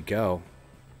do I need to go?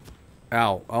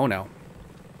 Ow. Oh no.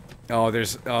 Oh,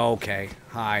 there's... Oh, okay.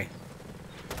 Hi.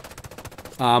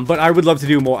 But I would love to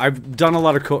do more. I've done a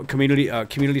lot of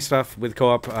community stuff with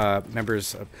co-op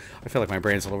members. I feel like my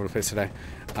brain's all over the place today.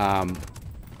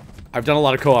 I've done a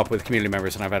lot of co-op with community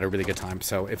members, and I've had a really good time.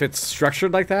 So if it's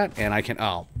structured like that, and I can...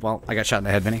 Oh, well, I got shot in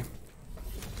the head, Vinny.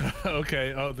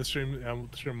 Okay. Oh, the stream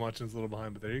watching is a little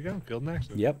behind, but there you go. Guild in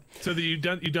action. Yep. So you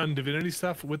done Divinity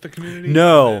stuff with the community?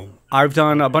 No, I've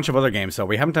done a bunch of other games, so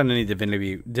we haven't done any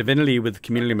Divinity with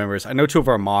community members. I know 2 of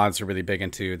our mods are really big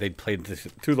into. They played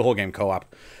through the whole game co-op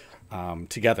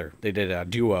together. They did a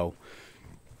duo.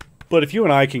 But if you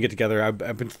and I can get together,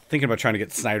 I've been thinking about trying to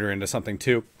get Snyder into something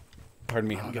too. Pardon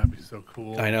me. Oh, that'd be so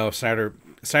cool. I know Snyder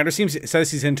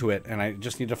says he's into it, and I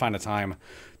just need to find a time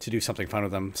to do something fun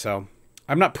with him. So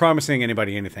I'm not promising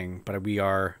anybody anything, but we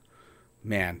are.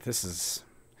 Man, this is.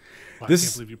 I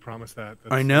can't believe you promised that.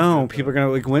 I know people are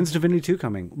gonna like. When's Divinity 2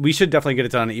 coming? We should definitely get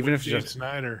it done, even if it's just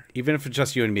Snyder. Even if it's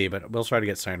just you and me. But we'll try to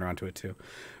get Snyder onto it too.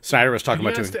 Snyder was talking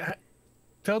about doing.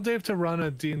 Tell Dave to run a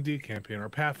D&D campaign or a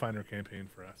Pathfinder campaign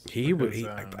for us. He would.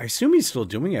 I assume he's still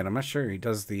doing it. I'm not sure. He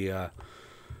does the.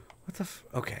 What the?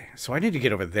 Okay, so I need to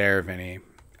get over there, Vinny.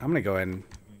 I'm gonna go ahead and.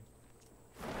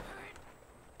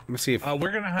 Let me see if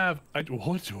we're gonna have.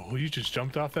 You just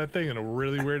jumped off that thing in a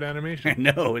really weird animation.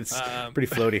 I know it's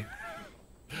pretty floaty.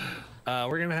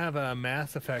 We're gonna have a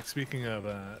Mass Effect. Speaking of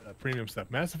premium stuff,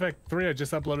 Mass Effect 3. I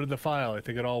just uploaded the file. I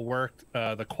think it all worked.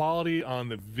 The quality on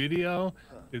the video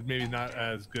is maybe not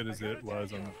as good as it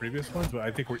was on the previous ones, but I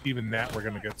think we're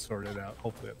gonna get sorted out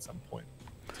hopefully at some point.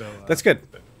 So that's good.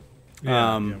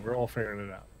 Yeah, we're all figuring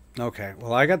it out. Okay,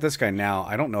 well, I got this guy now.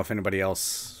 I don't know if anybody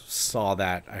else saw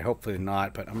that. I hopefully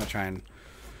not, but I'm gonna try and.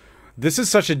 This is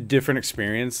such a different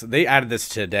experience. They added this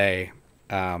today.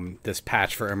 This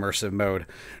patch for immersive mode.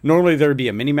 Normally there would be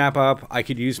a mini map up. I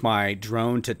could use my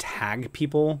drone to tag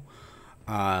people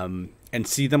and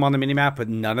see them on the mini map, but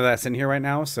none of that's in here right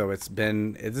now. So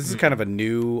this is kind of a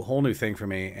whole new thing for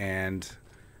me. And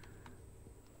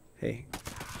hey,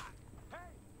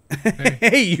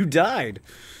 hey, you died.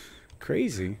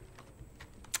 Crazy.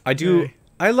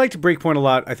 I liked Breakpoint a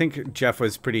lot. I think Jeff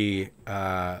was pretty.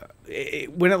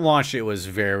 When it launched, it was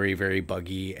very, very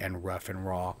buggy and rough and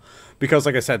raw. Because,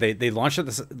 like I said, they launched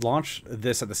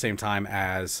this at the same time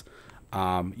as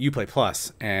Uplay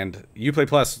Plus, and Uplay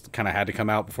Plus kind of had to come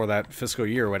out before that fiscal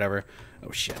year or whatever. Oh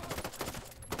shit!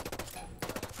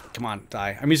 Come on,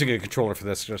 die! I'm using a controller for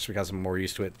this just because I'm more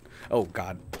used to it. Oh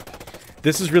god,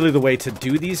 this is really the way to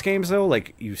do these games, though.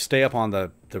 Like you stay up on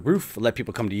the roof, let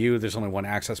people come to you. There's only one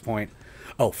access point.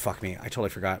 Oh fuck me! I totally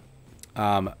forgot.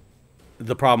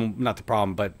 The problem, not the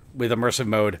problem, but with immersive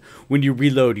mode, when you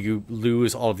reload, you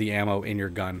lose all of the ammo in your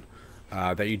gun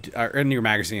that you are in your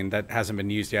magazine that hasn't been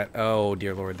used yet. Oh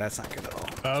dear lord, that's not good at all.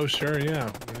 Oh sure,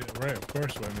 yeah, right, of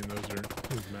course. I mean, those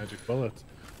magic bullets.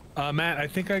 Matt, I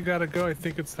think I gotta go. I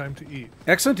think it's time to eat.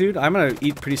 Excellent, dude. I'm gonna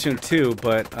eat pretty soon too,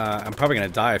 but I'm probably gonna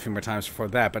die a few more times before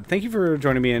that. But thank you for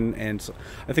joining me, and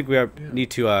I think we need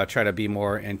to try to be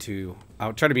more into.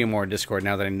 I'll try to be more in Discord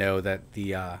now that I know that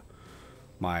the.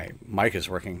 My mic is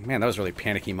working. Man, that was a really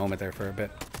panicky moment there for a bit.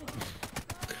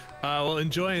 Well,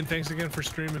 enjoy, and thanks again for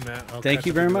streaming, Matt. Thank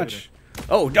you very much.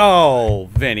 Oh,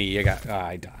 Vinny, you got.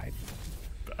 I died.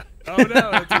 Oh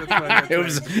no, that's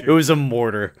it was a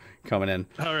mortar coming in.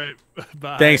 All right,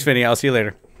 bye. Thanks, Vinny. I'll see you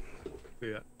later.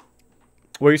 Yeah.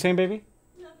 What are you saying, baby?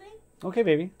 Nothing. Okay,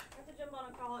 baby. I have to jump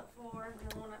on a call at 4 and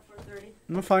then one at 4:30.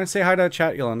 I'm fine. Say hi to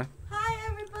chat, Yolanda. Hi,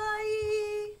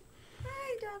 everybody.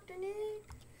 Hi, Dr. Nick.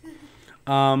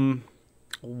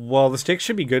 Well, the steaks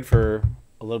should be good for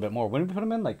a little bit more. When did we put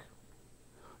them in? Like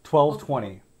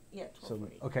 12:20. Yeah, 12:40. So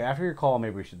okay, after your call,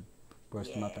 maybe we should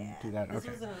roast them up and do that. This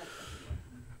Okay. was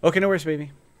Okay, no worries,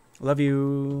 baby. Love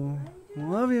you.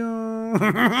 Love you.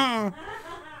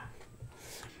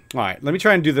 All right, let me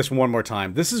try and do this one more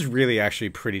time. This is really actually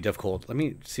pretty difficult. Let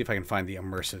me see if I can find the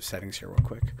immersive settings here real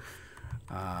quick.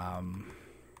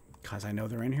 Because I know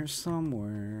they're in here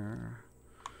somewhere.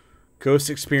 Ghost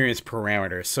experience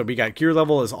parameters. So we got gear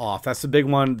level is off. That's the big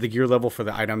one. The gear level for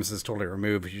the items is totally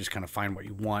removed. You just kind of find what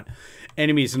you want.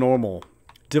 Enemies normal.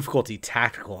 Difficulty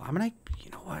tactical.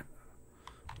 You know what?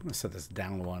 I'm going to set this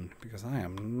down one because I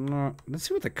am not. Let's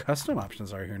see what the custom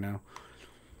options are here now.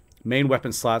 Main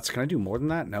weapon slots. Can I do more than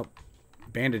that? Nope.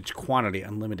 Bandage quantity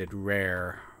unlimited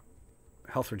rare.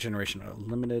 Health regeneration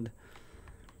unlimited.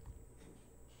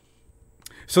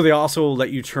 So they also let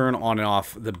you turn on and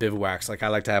off the bivouacs. Like I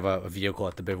like to have a vehicle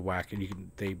at the bivouac,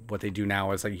 and what they do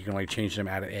now is like you can only change them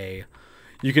at A.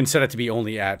 You can set it to be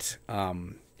only at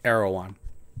arrow on.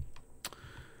 I'm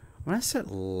gonna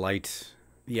set light.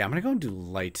 Yeah, I'm gonna go and do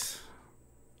light.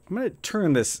 I'm gonna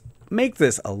make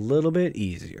this a little bit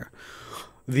easier.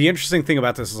 The interesting thing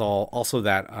about this is also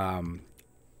that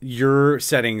your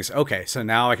settings. Okay, so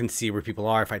now I can see where people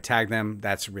are if I tag them.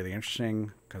 That's really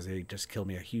interesting because they just killed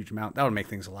me a huge amount. That would make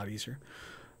things a lot easier.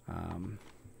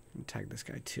 Tag this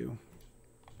guy too.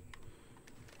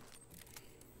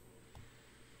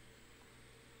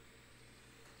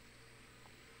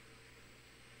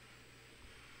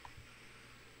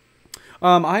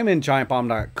 I'm in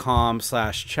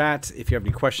giantbomb.com/chat. If you have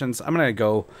any questions, I'm going to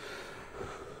go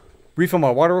refill my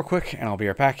water real quick, and I'll be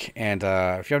right back. And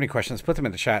if you have any questions, put them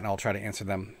in the chat, and I'll try to answer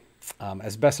them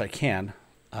as best I can.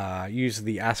 Use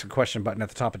the Ask a Question button at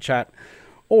the top of chat,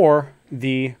 or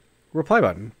the reply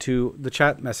button to the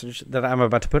chat message that I'm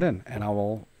about to put in, and I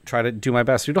will try to do my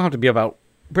best. You don't have to be about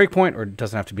Breakpoint, or it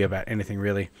doesn't have to be about anything,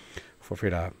 really. Feel free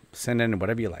to send in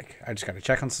whatever you like. I just got to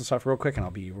check on some stuff real quick, and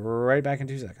I'll be right back in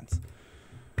 2 seconds.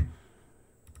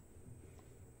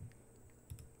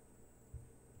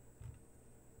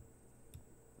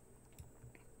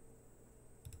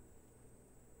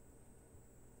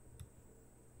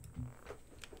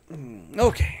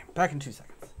 Okay, back in 2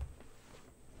 seconds.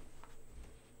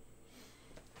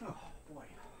 Oh boy. I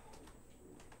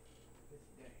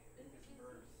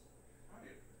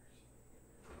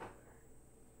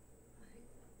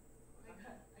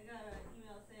got an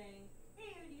email saying,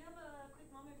 "Hey, do you have a quick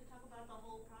moment to talk about the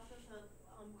whole process of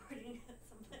onboarding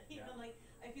somebody?" Yeah. I'm like,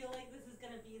 I feel like this is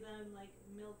gonna be them like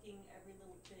milking every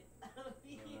little bit out of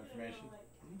me. Information. Like,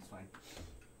 That's fine.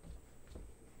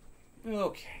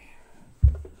 Okay.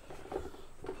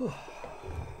 Whew.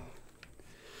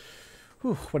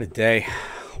 Whew, what a day.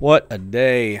 What a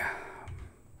day.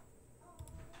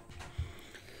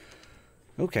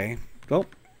 Okay. Well,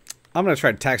 I'm going to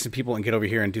try to tag some people and get over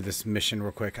here and do this mission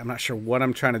real quick. I'm not sure what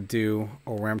I'm trying to do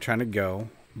or where I'm trying to go,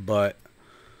 but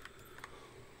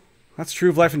that's true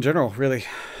of life in general, really.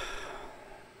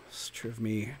 It's true of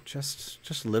me.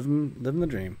 Just living the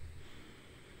dream.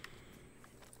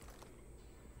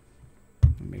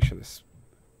 Make sure this...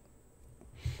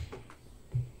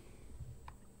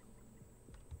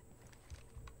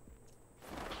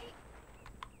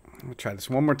 I'll try this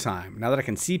one more time. Now that I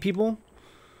can see people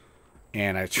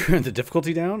and I turn the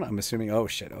difficulty down, I'm assuming... Oh,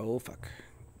 shit. Oh, fuck.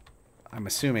 I'm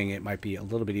assuming it might be a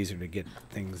little bit easier to get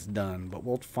things done, but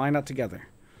we'll find out together.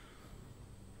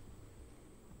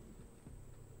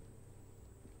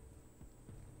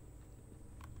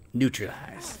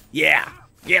 Neutralize. Yeah.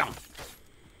 Yeah.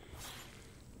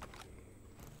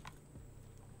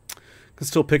 Can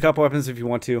still pick up weapons if you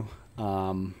want to.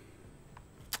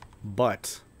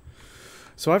 But...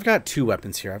 So I've got 2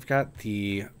 weapons here. I've got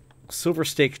the Silver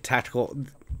Stake Tactical. I'm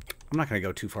not going to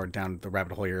go too far down the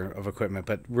rabbit hole here of equipment,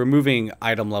 but removing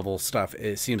item level stuff,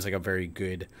 it seems like a very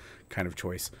good kind of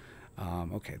choice.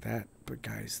 Okay, that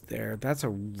guy's there. That's a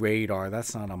radar.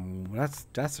 That's not a. That's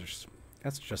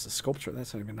just a sculpture.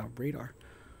 That's not even a radar.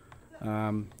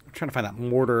 I'm trying to find that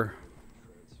mortar.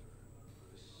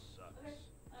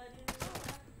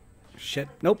 Shit.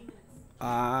 Nope.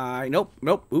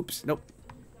 Nope. Oops. Nope.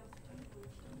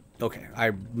 Okay, I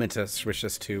meant to switch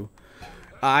this to...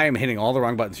 I am hitting all the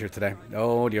wrong buttons here today.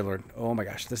 Oh, dear Lord. Oh, my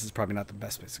gosh. This is probably not the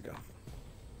best place to go.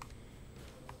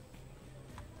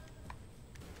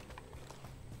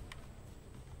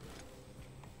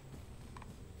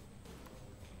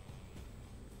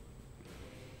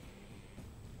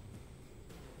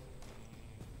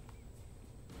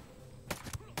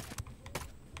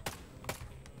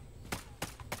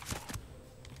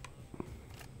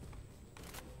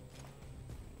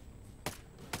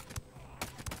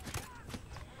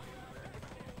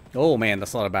 Oh man,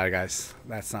 that's a lot of bad guys.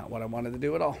 That's not what I wanted to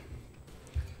do at all.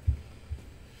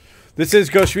 This is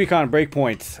Ghost Recon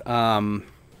Breakpoint.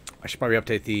 I should probably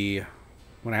update the...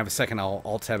 When I have a second, I'll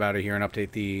alt-tab out of here and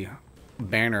update the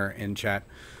banner in chat.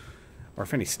 Or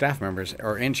if any staff members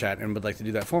are in chat and would like to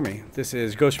do that for me. This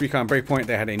is Ghost Recon Breakpoint.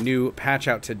 They had a new patch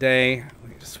out today. Let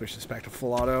me just switch this back to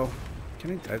full auto.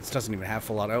 This doesn't even have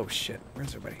full auto. Oh shit,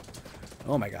 where's everybody?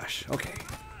 Oh my gosh, okay.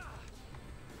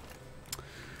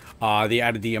 They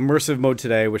added the immersive mode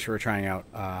today, which we're trying out.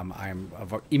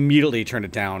 I've immediately turned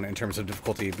it down in terms of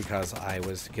difficulty because I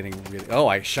was getting really... Oh,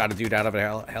 I shot a dude out of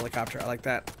a helicopter. I like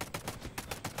that.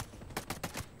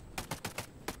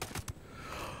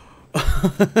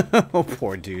 Oh,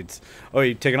 poor dudes. Oh,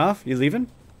 you taking off? You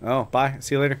leaving? Oh, bye.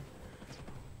 See you later.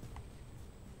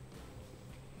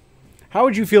 How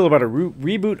would you feel about a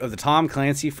reboot of the Tom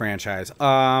Clancy franchise?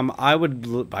 I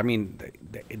would. I mean,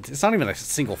 it's not even a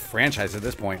single franchise at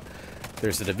this point.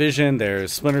 There's The Division.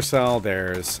 There's Splinter Cell.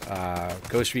 There's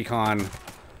Ghost Recon. I'm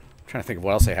trying to think of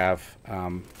what else they have.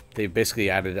 They've basically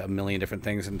added a million different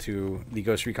things into the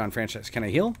Ghost Recon franchise. Can I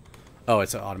heal? Oh,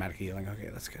 it's automatic healing. Okay,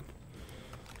 that's good.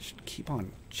 Should keep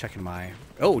on checking my...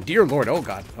 Oh, dear Lord. Oh,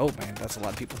 God. Oh, man. That's a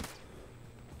lot of people.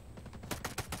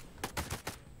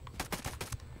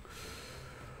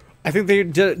 I think they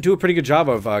do a pretty good job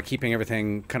of keeping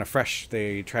everything kind of fresh.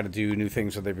 They try to do new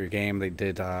things with every game. They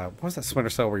did... what was that Splinter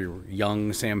Cell where you were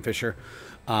young Sam Fisher?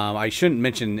 I shouldn't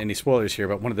mention any spoilers here,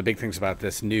 but one of the big things about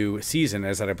this new season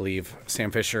is that I believe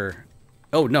Sam Fisher...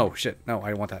 Oh, no. Shit. No, I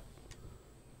don't want that.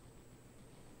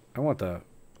 I want the...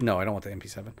 No, I don't want the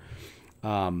MP7.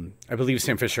 I believe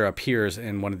Sam Fisher appears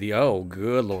in one of the... Oh,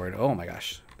 good Lord. Oh, my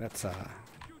gosh. That's...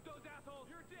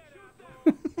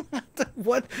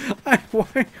 What?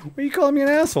 Why are you calling me an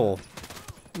asshole?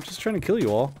 I'm just trying to kill you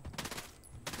all.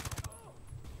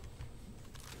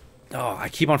 Oh, I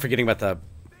keep on forgetting about the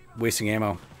wasting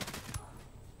ammo.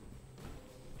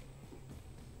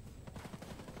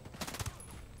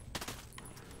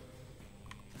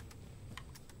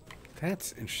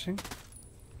 That's interesting.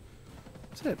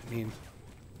 What's that mean?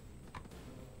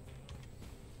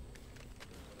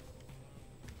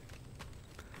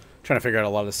 Trying to figure out a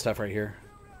lot of this stuff right here.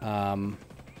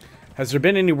 Has there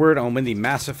been any word on when the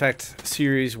Mass Effect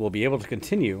series will be able to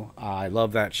continue? I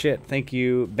love that shit. Thank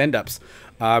you, Bendups.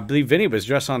 I believe Vinny was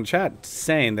just on chat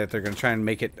saying that they're going to try and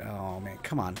make it... Oh, man.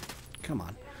 Come on. Come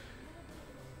on.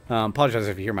 Apologize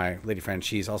if you hear my lady friend.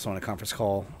 She's also on a conference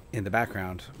call in the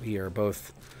background. We are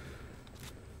both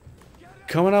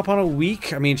coming up on a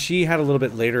week. I mean, she had a little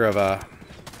bit later of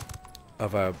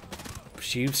a...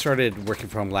 She started working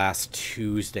from last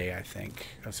Tuesday, I think.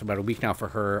 So about a week now for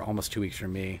her, almost 2 weeks for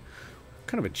me.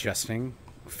 Kind of adjusting,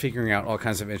 figuring out all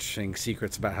kinds of interesting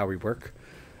secrets about how we work.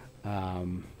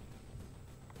 Doing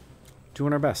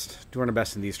our best. Doing our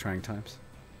best in these trying times.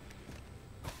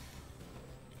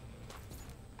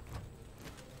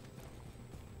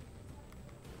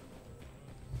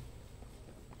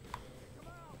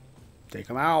 Take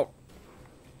them out.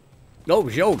 Oh,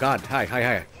 yo, God. Hi, hi,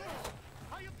 hi.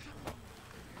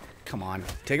 Come on.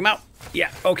 Take him out.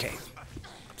 Yeah, okay.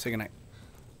 Say goodnight.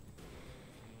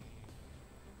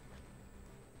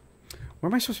 Where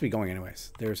am I supposed to be going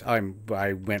anyways? I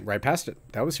went right past it.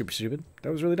 That was super stupid. That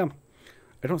was really dumb.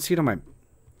 I don't see it on my...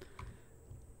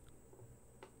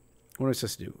 What am I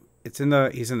supposed to do?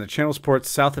 He's in the Channels Port,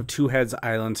 south of Two Heads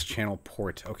Islands Channel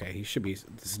Port. Okay, he should be...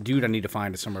 This dude I need to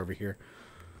find is somewhere over here.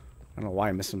 I don't know why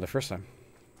I missed him the first time.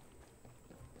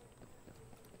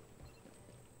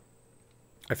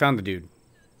 I found the dude.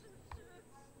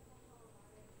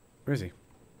 Where is he?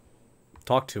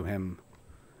 Talk to him.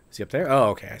 Is he up there? Oh,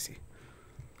 okay, I see.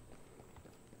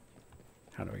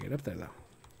 How do I get up there, though?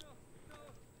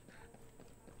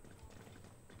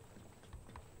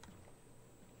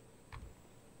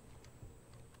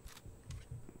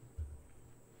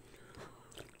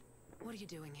 What are you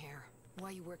doing here? Why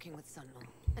are you working with Sentinel?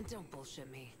 And don't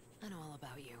bullshit me. I know all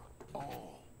about you.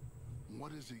 Oh,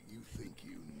 what is it you think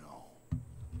you know?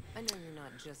 I know you're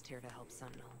not just here to help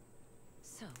Sentinel.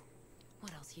 So,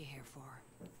 what else are you here for?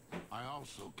 I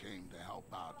also came to help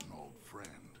out an old friend.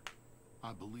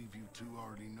 I believe you two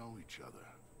already know each other.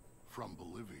 From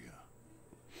Bolivia.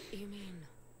 You mean...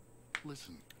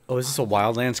 Listen. Oh, is this a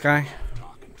Wildlands guy?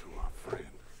 Talking to our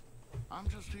friend. I'm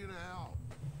just here to help.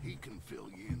 He can fill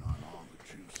you in on all the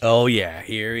juice. Oh, yeah.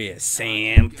 Here he is.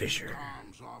 Sam Fisher.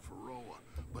 Tom's off Aroa,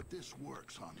 but this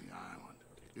works on the island.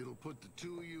 It'll put the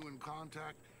two of you in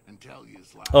contact and tell you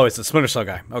his last. Oh, it's the Splinter Cell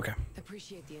guy. Okay.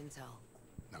 Appreciate the intel.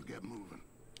 Now get moving.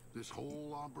 This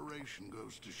whole operation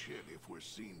goes to shit if we're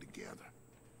seen together.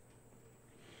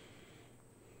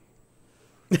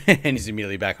 And he's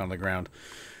immediately back on the ground.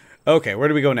 Okay, where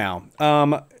do we go now?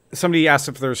 Somebody asked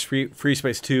if there's Free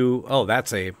Space 2. Oh,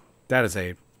 that is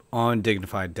a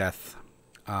undignified death.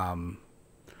 Oh,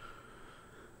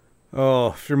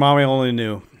 if your mommy only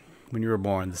knew when you were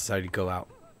born, this is how you'd go out.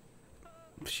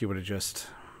 She would have just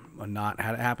not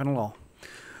had it happen at all.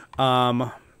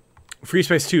 Free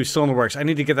Space 2 still in the works. I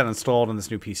need to get that installed on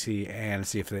this new PC and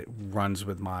see if it runs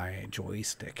with my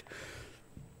joystick.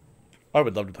 I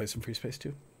would love to play some Free Space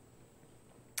 2.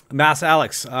 Mass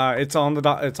Alex, it's on the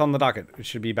docket. It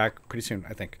should be back pretty soon,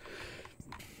 I think.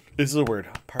 This is a word.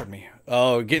 Pardon me.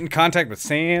 Oh, get in contact with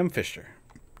Sam Fisher.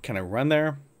 Can I run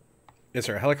there? Is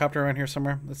there a helicopter around here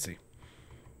somewhere? Let's see.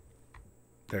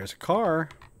 There's a car.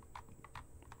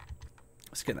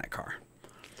 Let's get in that car.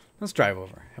 Let's drive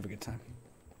over. Have a good time.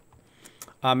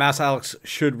 Mass Alex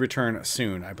should return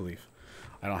soon, I believe.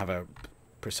 I don't have a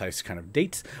precise kind of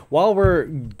date. While we're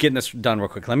getting this done real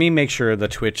quick, let me make sure the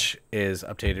Twitch is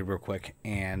updated real quick,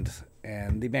 and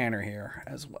the banner here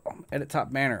as well. Edit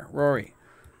top banner, Rory.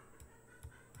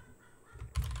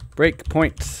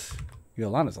 Breakpoint.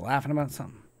 Yolanda's laughing about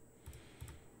something.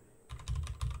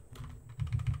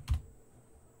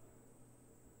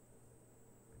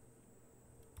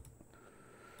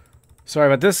 Sorry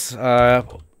about this.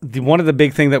 One of the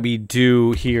big thing that we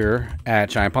do here at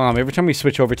Giant Bomb, every time we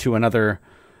switch over to another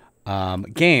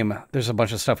game, there's a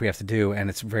bunch of stuff we have to do, and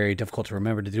it's very difficult to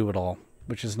remember to do it all,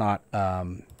 which is not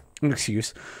an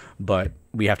excuse, but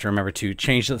we have to remember to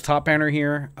change the top banner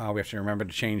here. We have to remember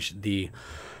to change the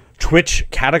Twitch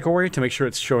category to make sure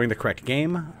it's showing the correct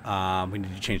game. We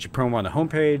need to change the promo on the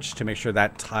homepage to make sure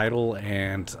that title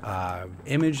and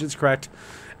image is correct.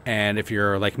 And if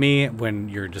you're like me, when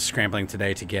you're just scrambling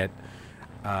today to get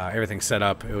everything set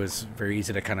up, it was very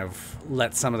easy to kind of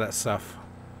let some of that stuff,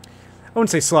 I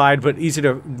wouldn't say slide, but easy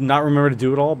to not remember to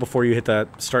do it all before you hit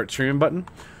that start streaming button.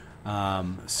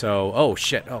 Oh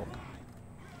shit, oh.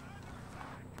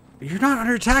 You're not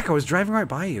under attack, I was driving right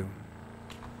by you.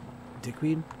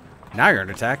 Dickweed. Now you're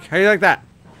under attack. How do you like that?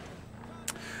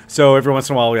 So every once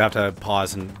in a while we have to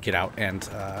pause and get out and,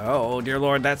 oh dear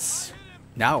lord, that's...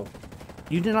 No.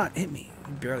 You did not hit me.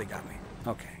 You barely got me.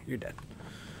 Okay, you're dead.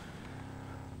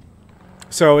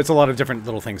 So it's a lot of different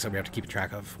little things that we have to keep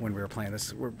track of when we were playing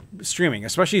this. We're streaming,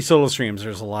 especially solo streams.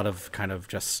 There's a lot of kind of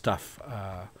just stuff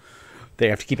they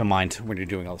have to keep in mind when you're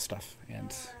doing all this stuff.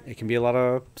 And it can be a lot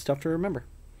of stuff to remember.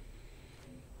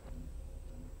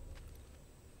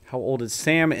 How old is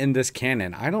Sam in this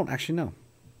canon? I don't actually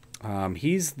know.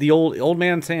 He's the old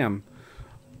man Sam.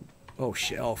 Oh,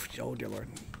 shit. Oh, dear lord.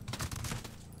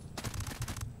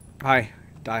 Hi.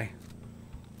 Die.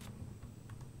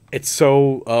 It's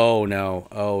so... Oh, no.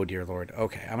 Oh, dear lord.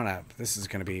 Okay, I'm gonna... This is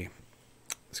gonna be...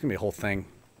 It's gonna be a whole thing.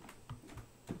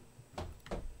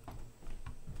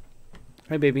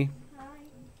 Hi, baby. Hi.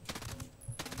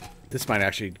 This might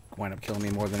actually wind up killing me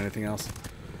more than anything else.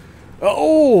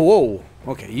 Oh, whoa.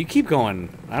 Okay, you keep going.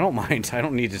 I don't mind. I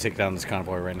don't need to take down this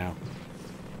convoy right now.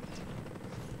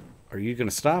 Are you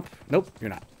gonna stop? Nope, you're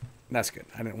not. That's good.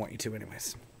 I didn't want you to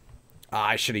anyways.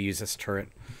 I should have used this turret.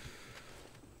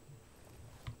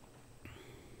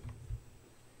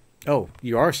 Oh,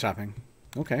 you are stopping.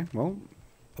 Okay, well,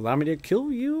 allow me to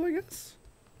kill you, I guess.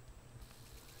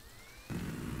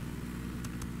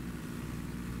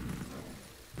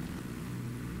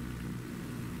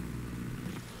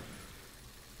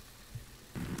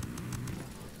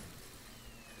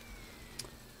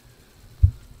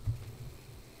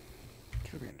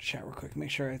 Get over here and chat real quick.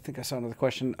 Make sure. I think I saw another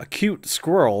question. A cute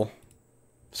squirrel.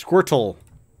 Squirtle.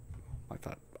 I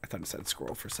thought it said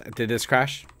squirrel for a second. Did this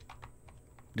crash?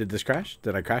 Did this crash?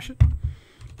 Did I crash it?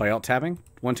 By alt tabbing?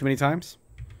 One too many times?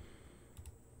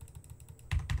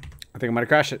 I think I might have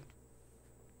crashed it.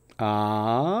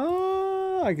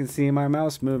 I can see my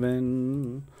mouse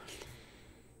moving.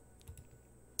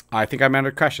 I think I might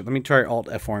have crashed it. Let me try alt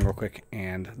F4 real quick.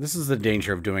 And this is the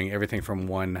danger of doing everything from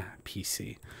one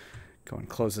PC. Go and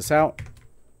close this out.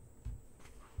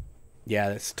 Yeah,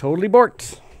 that's totally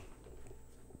borked.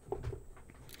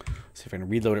 See if I can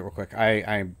reload it real quick.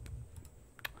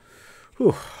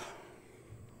 Whew.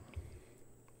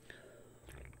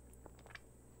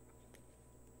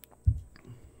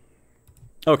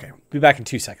 Okay, be back in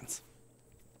 2 seconds.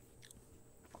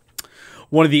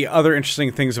 One of the other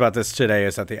interesting things about this today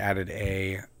is that they added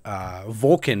a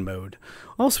Vulkan mode.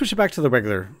 I'll switch it back to the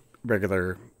regular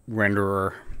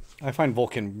renderer. I find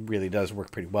Vulkan really does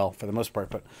work pretty well for the most part,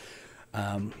 but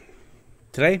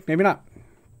today, maybe not.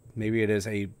 Maybe it is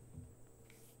a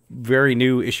very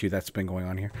new issue that's been going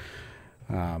on here.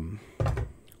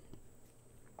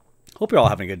 Hope you're all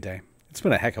having a good day. It's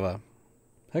been a heck of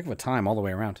a time all the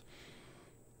way around.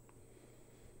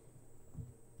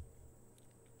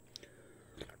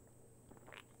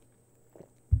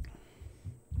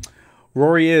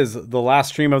 Rory is the last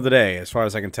stream of the day, as far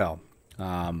as I can tell.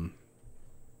 I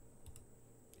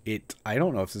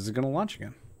don't know if this is going to launch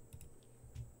again.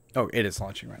 Oh, it is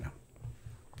launching right now.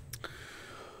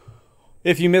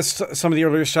 If you missed some of the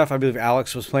earlier stuff, I believe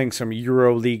Alex was playing some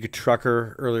EuroLeague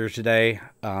Trucker earlier today.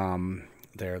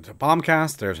 There's a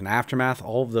Bombcast. There's an Aftermath.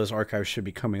 All of those archives should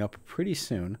be coming up pretty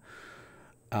soon.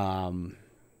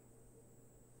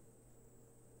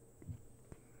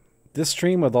 This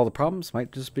stream with all the problems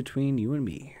might just be between you and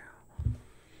me.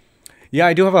 Yeah,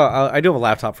 I do have a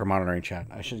laptop for monitoring chat.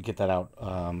 I should get that out.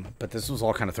 But this was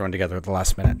all kind of thrown together at the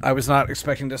last minute. I was not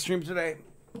expecting to stream today.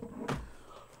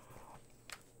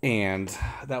 And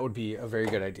that would be a very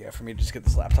good idea for me to just get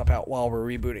this laptop out while we're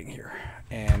rebooting here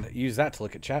and use that to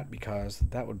look at chat, because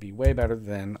that would be way better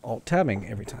than alt-tabbing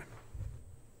every time.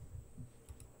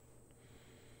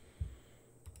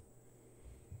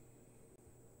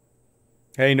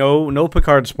 Hey, no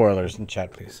Picard spoilers in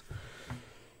chat, please.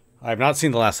 I have not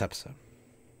seen the last episode.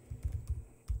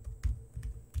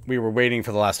 We were waiting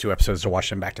for the last 2 episodes to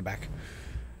watch them back to back.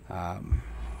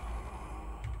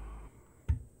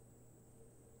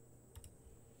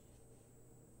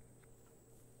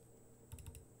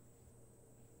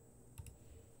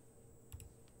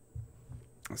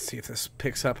 Let's see if this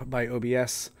picks up by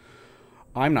OBS.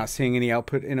 I'm not seeing any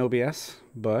output in OBS,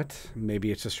 but maybe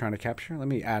it's just trying to capture. Let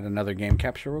me add another game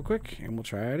capture real quick, and we'll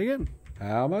try it again.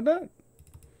 How about that?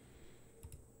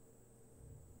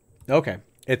 Okay.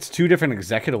 It's 2 different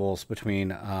executables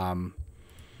between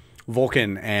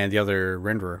Vulkan and the other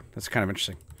renderer. That's kind of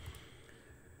interesting.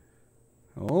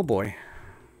 Oh, boy.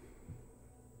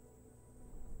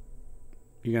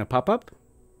 You going to pop up?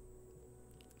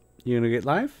 You going to get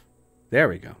live? There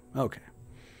we go. Okay.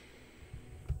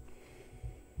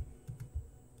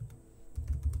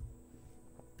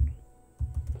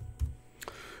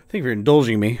 Thank you for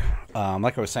indulging me.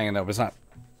 Like I was saying, I was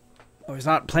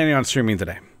not planning on streaming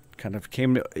today. Kind of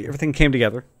everything came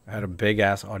together. I had a big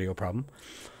ass audio problem.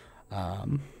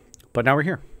 But now we're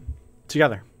here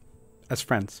together as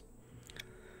friends.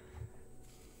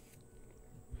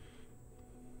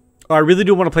 I really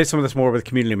do want to play some of this more with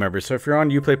community members. So if you're on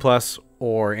Uplay Plus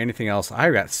or anything else,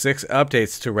 I've got 6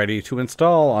 updates ready to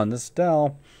install on this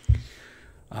Dell.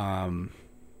 Are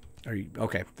you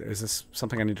okay? Is this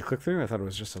something I need to click through? I thought it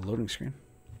was just a loading screen.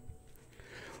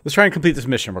 Let's try and complete this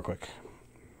mission real quick.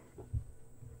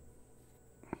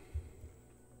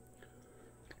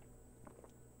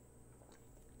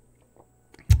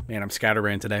 Man, I'm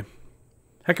scatterbrained today.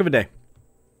 Heck of a day.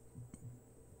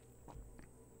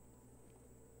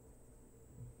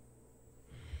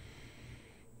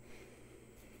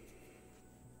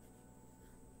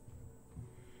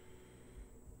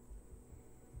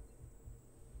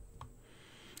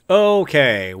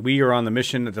 Okay, we are on the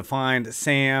mission to find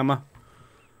Sam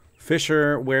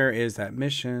Fisher. Where is that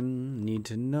mission? Need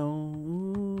to know.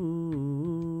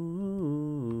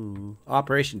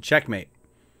 Operation Checkmate.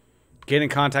 Get in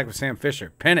contact with Sam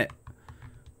Fisher. Pin it.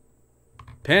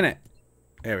 Pin it.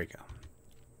 There we go.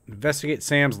 Investigate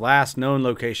Sam's last known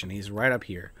location. He's right up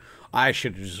here. I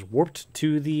should have just warped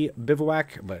to the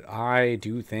bivouac, but I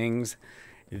do things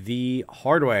the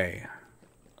hard way.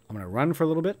 I'm going to run for a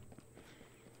little bit.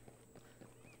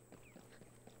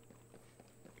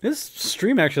 This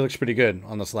stream actually looks pretty good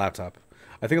on this laptop.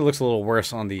 I think it looks a little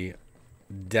worse on the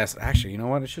desk. Actually, you know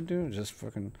what I should do? Just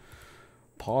fucking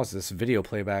pause this video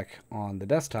playback on the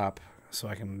desktop so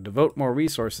I can devote more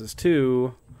resources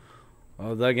to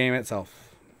the game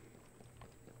itself.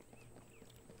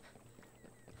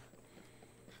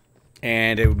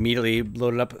 And it immediately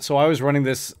loaded up. So I was running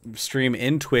this stream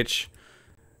in Twitch,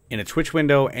 in a Twitch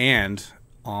window, and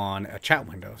on a chat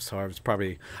window. So I was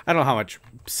probably, I don't know how much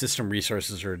system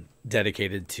resources are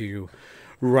dedicated to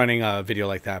running a video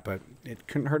like that, but it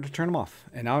couldn't hurt to turn them off.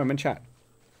 And now I'm in chat.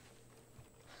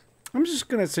 I'm just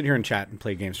going to sit here and chat and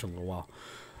play games for a little while.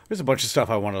 There's a bunch of stuff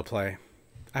I wanted to play.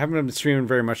 I haven't been streaming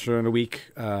very much during the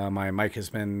week. My mic has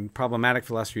been problematic for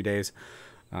the last few days,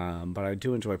 but I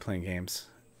do enjoy playing games,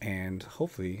 and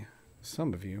hopefully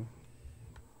some of you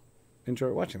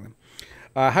enjoy watching them.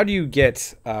 How do you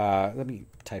get... let me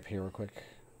type here real quick.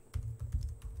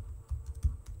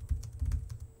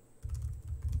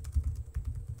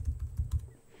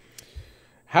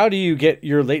 How do you get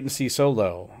your latency so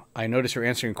low? I notice you're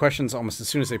answering questions almost as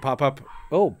soon as they pop up.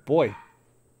 Oh, boy.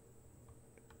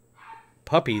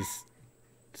 Puppies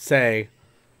say,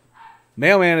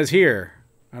 mailman is here.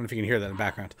 I don't know if you can hear that in the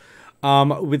background.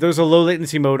 There's a low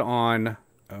latency mode on...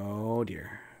 Oh,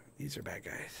 dear. These are bad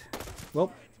guys.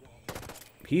 Well,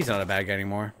 he's not a bad guy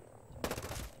anymore.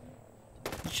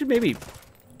 You should maybe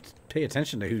pay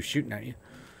attention to who's shooting at you.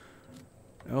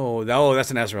 Oh,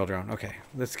 that's an Azrael drone. Okay,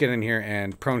 let's get in here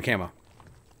and prone camo.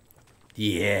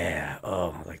 Yeah.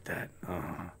 Oh, I like that.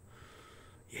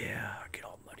 Yeah, get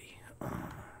all muddy.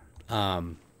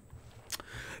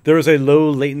 There is a low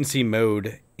latency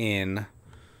mode in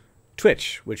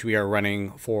Twitch, which we are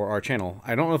running for our channel.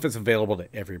 I don't know if it's available to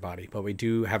everybody, but we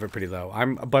do have it pretty low.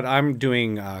 I'm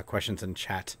doing questions in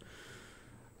chat,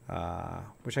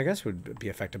 which I guess would be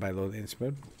affected by low latency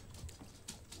mode.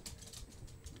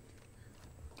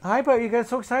 Hi, but you got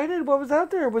so excited. What was out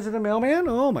there? Was it a mailman?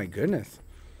 Oh my goodness.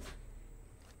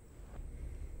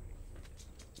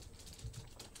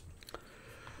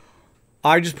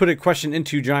 I just put a question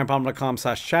into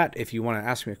giantbomb.com/chat. If you want to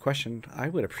ask me a question, I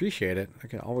would appreciate it. I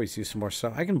can always use some more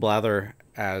stuff. I can blather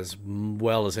as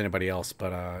well as anybody else,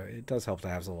 but it does help to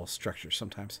have a little structure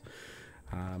sometimes.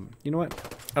 You know what?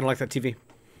 I don't like that TV.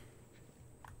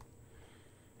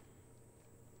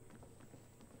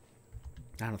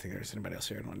 I don't think there's anybody else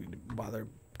here. I don't need to bother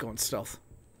going stealth.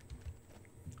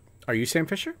 Are you Sam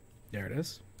Fisher? There it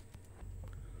is.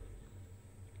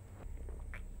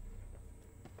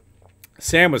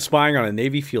 Sam was spying on a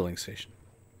Navy fueling station.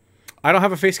 I don't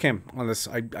have a face cam on this.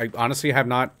 I honestly have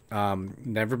not,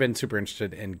 never been super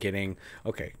interested in getting,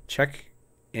 okay, check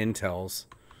Intels.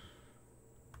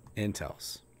 Unread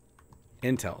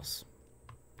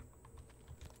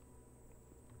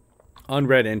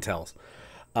Intels.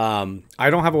 I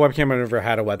don't have a webcam. I've never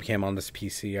had a webcam on this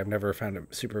PC. I've never found it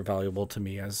super valuable to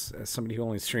me as somebody who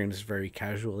only streams very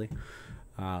casually.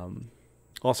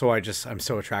 Also, I'm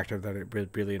so attractive that it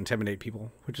would really intimidate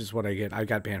people, which is what I get. I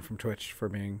got banned from Twitch for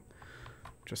being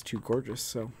just too gorgeous.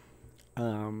 So,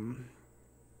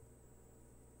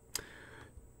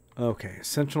 okay,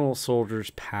 Sentinel Soldiers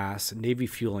Pass, Navy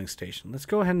Fueling Station. Let's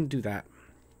go ahead and do that.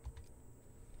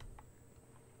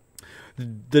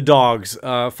 The dogs.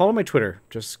 Follow my Twitter.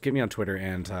 Just get me on Twitter,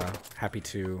 and happy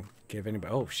to give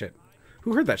anybody. Oh shit!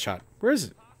 Who heard that shot? Where is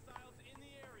it?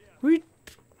 What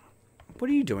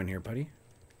are you doing here, buddy?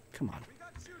 Come on.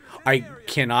 I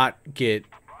cannot get...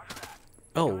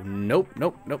 Oh, nope.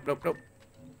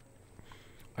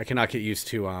 I cannot get used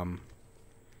to,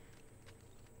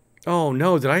 Oh,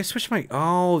 no. Did I switch my...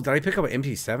 Oh, did I pick up an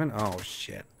MP7? Oh,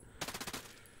 shit.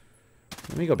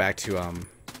 Let me go back to,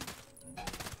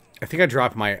 I think I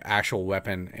dropped my actual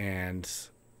weapon and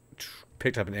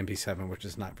picked up an MP7, which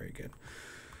is not very good.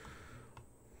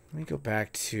 Let me go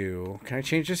back to... Can I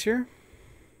change this here?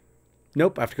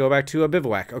 Nope, I have to go back to a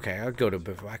bivouac. Okay, I'll go to a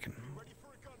bivouac.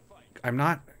 I'm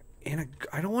not in a...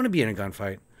 I don't want to be in a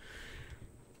gunfight.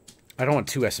 I don't want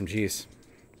 2 SMGs.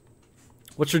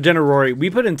 What's for dinner, Rory? We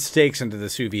put in steaks into the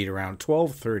sous vide around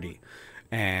 12:30.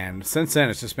 And since then,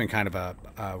 it's just been kind of a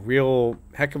real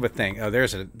heck of a thing. Oh,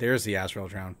 there's the Azrael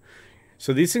drone.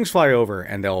 So these things fly over,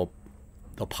 and they'll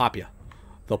pop you.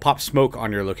 They'll pop smoke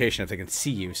on your location if they can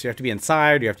see you. So you have to be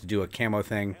inside. You have to do a camo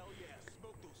thing.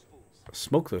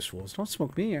 Smoke those fools. Don't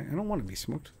smoke me. I don't want to be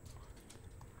smoked.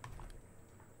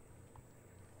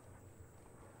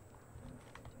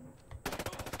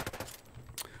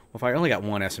 Well, if I only got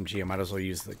one SMG, I might as well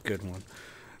use the good one.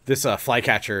 This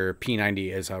Flycatcher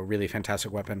P90 is a really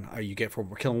fantastic weapon you get for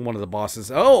killing one of the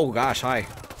bosses. Oh, gosh, hi.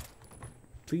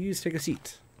 Please take a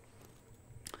seat.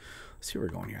 Let's see where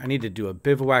we're going here. I need to do a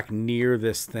bivouac near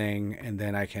this thing, and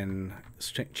then I can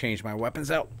change my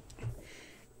weapons out.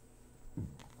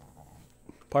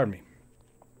 Pardon me.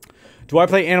 Do I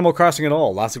play Animal Crossing at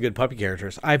all? Lots of good puppy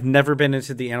characters. I've never been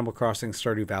into the Animal Crossing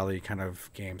Stardew Valley kind of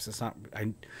games. It's not...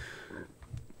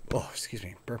 Oh, excuse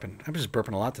me. Burping. I'm just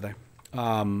burping a lot today.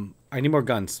 I need more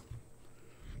guns.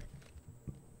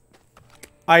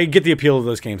 I get the appeal of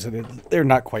those games. They're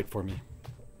not quite for me.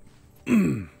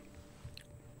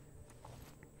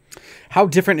 How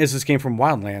different is this game from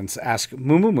Wildlands? Ask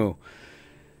Moo.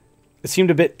 It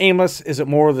seemed a bit aimless. Is it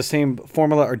more of the same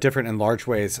formula or different in large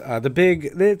ways?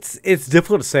 It's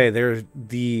difficult to say. There's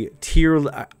the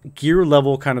gear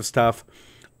level kind of stuff,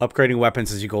 upgrading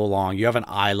weapons as you go along. You have an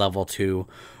eye level too,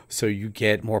 so you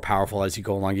get more powerful as you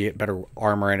go along. You get better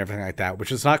armor and everything like that,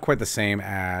 which is not quite the same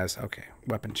as, okay,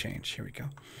 weapon change. Here we go.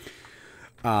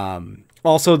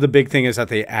 Also, the big thing is that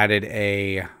they added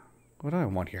a, what do I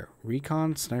want here?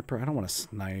 Recon, sniper? I don't want a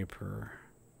sniper.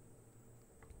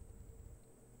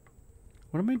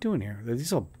 What am I doing here?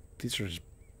 These are just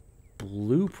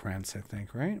blueprints, I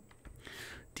think, right?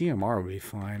 DMR would be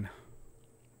fine.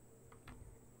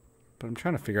 But I'm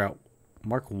trying to figure out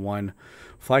Mark 1,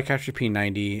 Flycatcher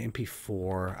P90,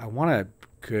 MP4. I want a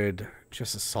good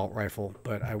just assault rifle,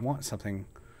 but I want something.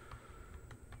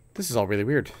 This is all really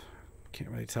weird. Can't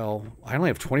really tell. I only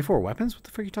have 24 weapons? What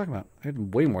the frick are you talking about? I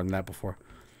had way more than that before.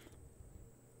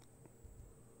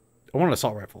 I want an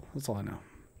assault rifle. That's all I know.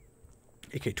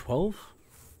 AK-12?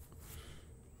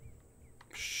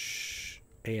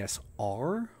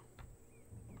 ASR?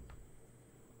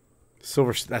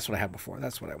 Silver, that's what I had before.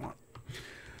 That's what I want.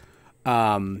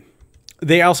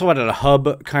 They also added a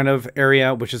hub kind of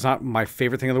area, which is not my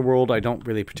favorite thing in the world. I don't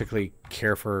really particularly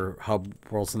care for hub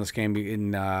worlds in this game.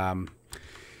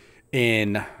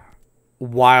 In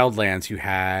Wildlands, you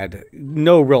had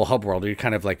no real hub world. You're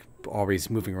kind of like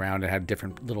always moving around and had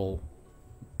different little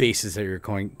bases that you're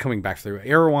coming back through.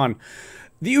 Erewhon,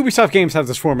 the Ubisoft games have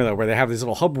this formula where they have these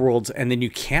little hub worlds, and then you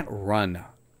can't run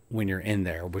when you're in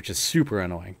there, which is super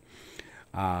annoying.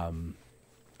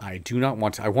 I do not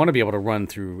want to. I want to be able to run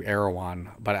through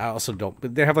Erewhon, but I also don't.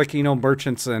 But they have like, you know,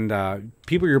 merchants and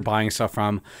people you're buying stuff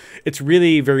from. It's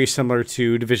really very similar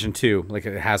to Division 2. Like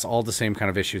it has all the same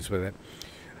kind of issues with it.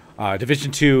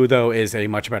 Division 2 though is a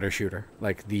much better shooter.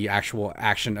 Like the actual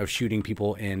action of shooting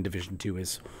people in Division 2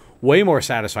 is way more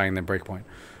satisfying than Breakpoint.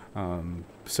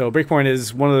 So Breakpoint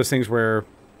is one of those things where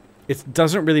it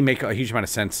doesn't really make a huge amount of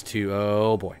sense to.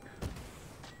 Oh boy.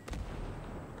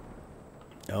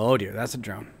 Oh dear, that's a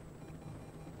drone.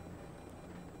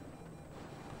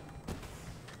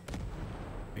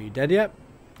 Are you dead yet?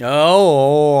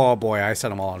 Oh boy, I set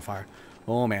them all on fire.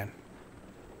 Oh man.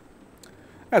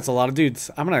 That's a lot of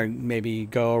dudes. I'm gonna maybe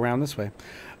go around this way.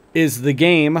 Is the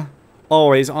game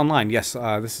always online? Yes,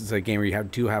 this is a game where you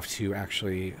do have to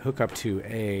actually hook up to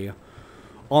a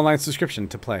online subscription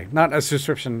to play. Not a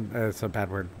subscription, it's a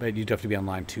bad word, but you do have to be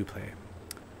online to play.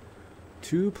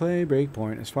 To play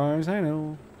Breakpoint, as far as I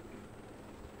know.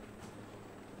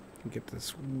 Get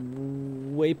this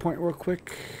waypoint real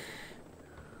quick.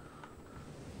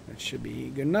 That should be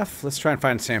good enough. Let's try and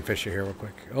find Sam Fisher here real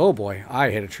quick. Oh boy, I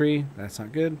hit a tree. That's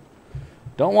not good.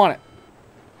 Don't want it.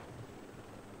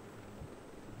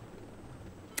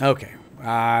 Okay,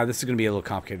 this is going to be a little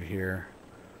complicated here.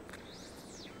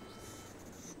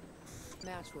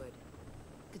 Matchwood.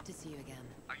 Good to see you again.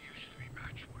 I used to be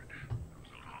Matchwood. It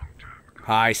was a long time ago.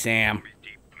 Hi, Sam.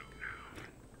 Deep blue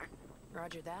now.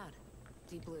 Roger that.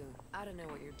 Deep Blue, I don't know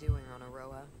what you're doing on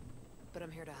Aroa, but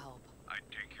I'm here to help. I'd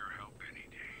take your help any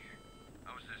day.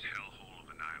 How's this hellhole of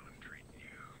an island treating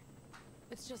you?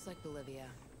 It's just like Bolivia,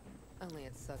 only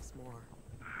it sucks more.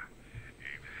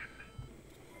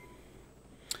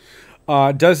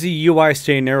 Does the UI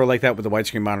stay narrow like that with the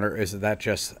widescreen monitor? Or is that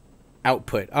just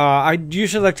output? I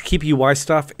usually like to keep UI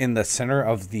stuff in the center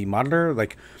of the monitor.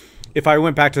 Like, if I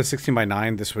went back to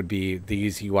 16:9, this would be,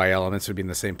 these UI elements would be in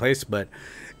the same place. But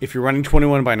if you're running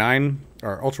 21:9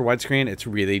 or ultra widescreen, it's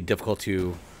really difficult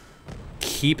to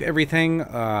keep everything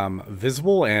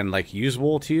visible and like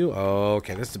usable to you.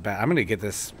 Okay, this is bad. I'm gonna get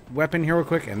this weapon here real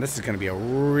quick, and this is gonna be a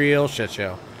real shit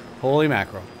show. Holy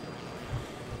mackerel.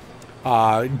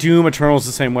 Doom Eternal is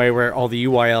the same way, where all the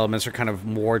UI elements are kind of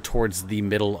more towards the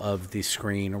middle of the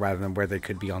screen rather than where they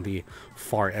could be on the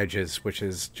far edges, which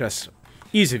is just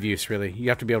ease of use, really. You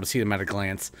have to be able to see them at a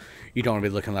glance. You don't want to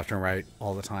be looking left and right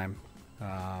all the time,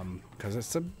 because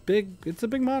it's a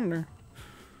big monitor.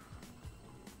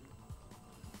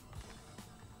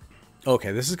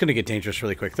 Okay, this is going to get dangerous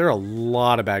really quick. There are a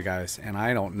lot of bad guys, and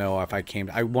I don't know if I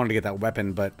wanted to get that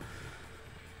weapon, but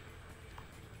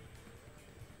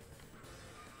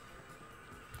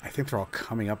I think they're all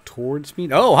coming up towards me.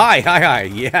 Oh, hi.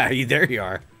 Yeah, there you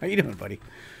are. How you doing, buddy?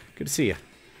 Good to see you.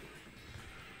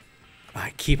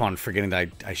 I keep on forgetting that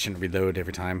I shouldn't reload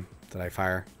every time that I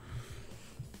fire.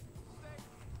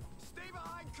 Stay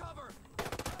behind cover.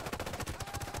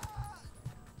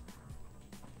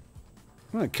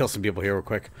 I'm going to kill some people here real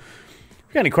quick. If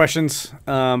you got any questions,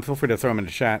 feel free to throw them in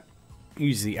the chat.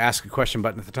 Use the Ask a Question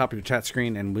button at the top of your chat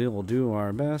screen, and we will do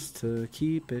our best to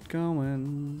keep it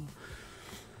going.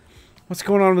 What's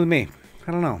going on with me?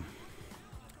 I don't know.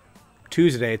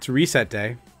 Tuesday, it's reset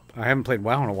day. I haven't played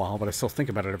WoW in a while, but I still think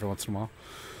about it every once in a while.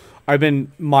 I've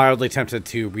been mildly tempted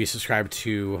to resubscribe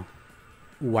to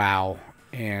WoW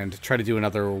and try to do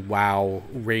another WoW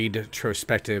raid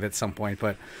retrospective at some point,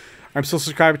 but I'm still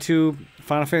subscribed to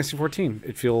Final Fantasy XIV.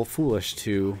 It'd feel foolish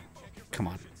to... Come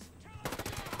on.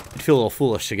 It'd feel a little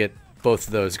foolish to get both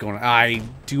of those going. I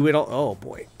do it all... Oh,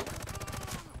 boy.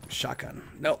 Shotgun.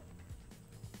 Nope.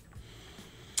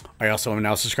 I also am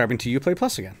now subscribing to Uplay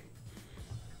Plus again.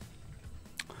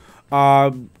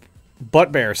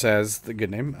 Buttbear says, the good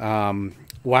name,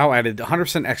 WoW added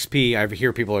 100% XP. I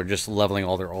hear people are just leveling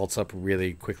all their alts up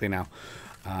really quickly now.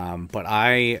 But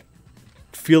I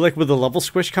feel like with the level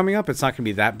squish coming up, it's not going to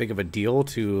be that big of a deal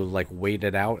to like wait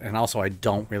it out. And also, I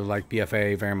don't really like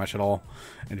BFA very much at all.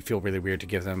 And it'd feel really weird to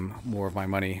give them more of my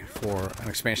money for an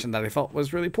expansion that I felt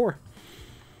was really poor.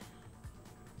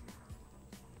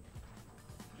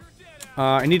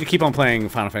 I need to keep on playing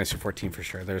Final Fantasy XIV for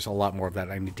sure. There's a lot more of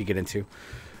that I need to get into.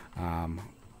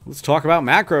 Let's talk about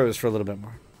macros for a little bit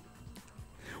more.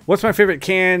 What's my favorite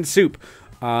canned soup?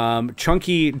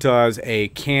 Chunky does a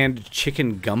canned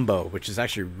chicken gumbo, which is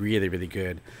actually really, really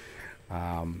good.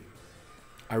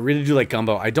 I really do like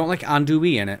gumbo. I don't like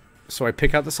andouille in it, so I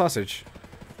pick out the sausage.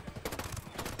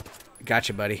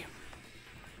 Gotcha, buddy.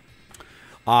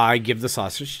 I give the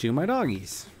sausage to my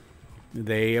doggies.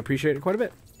 They appreciate it quite a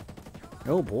bit.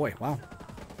 Oh boy, wow.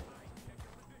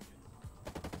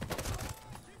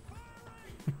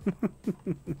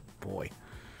 Boy.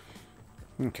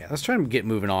 Okay, let's try and get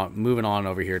moving on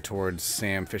over here towards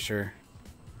Sam Fisher.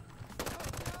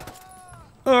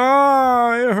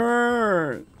 Oh, it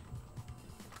hurt.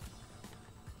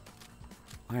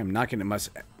 I am not getting much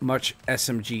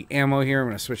SMG ammo here. I'm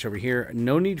going to switch over here.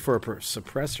 No need for a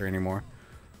suppressor anymore.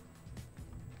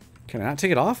 Can I not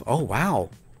take it off? Oh,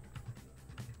 wow.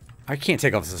 I can't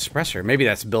take off the suppressor. Maybe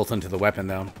that's built into the weapon,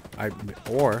 though.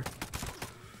 Or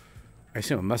I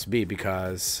assume it must be,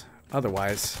 because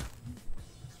otherwise...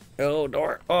 Oh,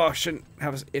 door. Oh, I shouldn't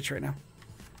have an itch right now.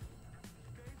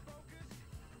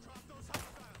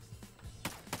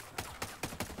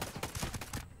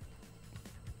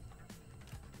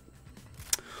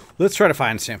 Let's try to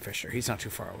find Sam Fisher. He's not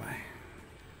too far away.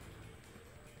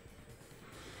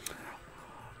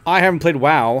 I haven't played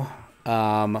WoW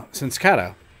since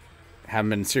Kata.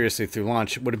 Haven't been seriously through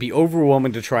launch. Would it be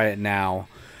overwhelming to try it now?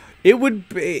 It would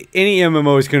be. Any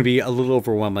MMO is going to be a little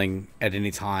overwhelming at any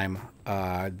time.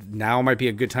 Now might be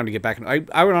a good time to get back.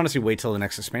 I would honestly wait till the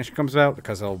next expansion comes out,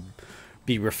 because they'll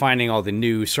be refining all the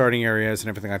new starting areas and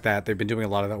everything like that. They've been doing a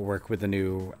lot of that work with the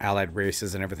new allied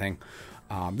races and everything.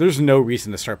 There's no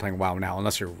reason to start playing WoW now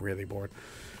unless you're really bored.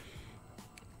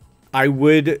 I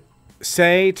would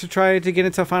say to try to get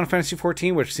into Final Fantasy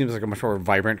XIV, which seems like a much more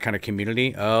vibrant kind of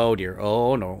community. Oh dear.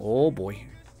 Oh no. Oh boy.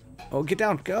 Oh, get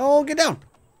down. Go, get down.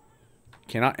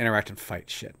 Cannot interact and fight.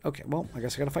 Shit. Okay, well, I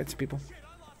guess I gotta fight some people.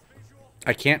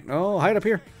 I can't. Oh, hide up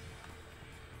here.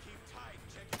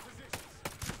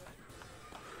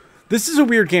 This is a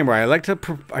weird game where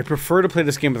I prefer to play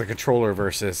this game with a controller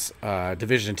versus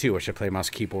Division 2, which I play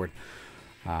mouse keyboard.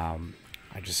 I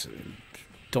just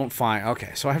don't find...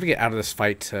 Okay, so I have to get out of this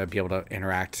fight to be able to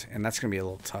interact, and that's going to be a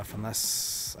little tough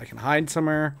unless I can hide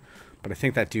somewhere. But I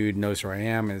think that dude knows where I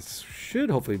am and should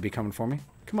hopefully be coming for me.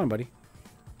 Come on, buddy.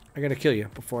 I got to kill you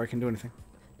before I can do anything.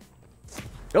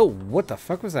 Oh, what the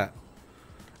fuck was that?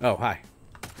 Oh, hi.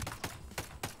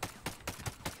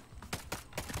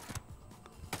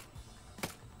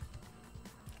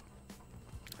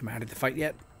 Am I out of the fight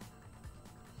yet?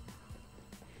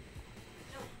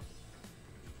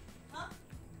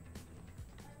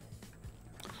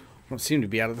 Don't seem to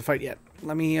be out of the fight yet.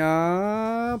 Let me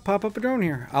pop up a drone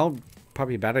here.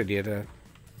 Probably a bad idea to...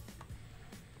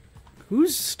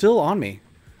 Who's still on me?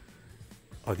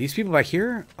 Oh, these people back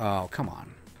here? Oh, come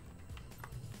on.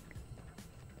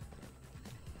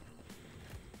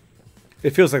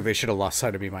 It feels like they should have lost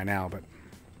sight of me by now, but...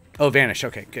 Oh, vanish.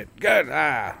 Okay, good. Good.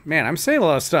 Ah, man, I'm saying a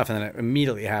lot of stuff, and then it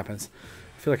immediately happens.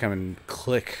 I feel like I'm in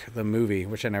Click, the movie,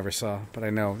 which I never saw, but I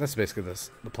know that's basically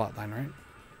the plot line, right?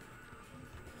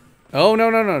 Oh, no,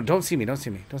 no, no. Don't see me. Don't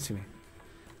see me. Don't see me.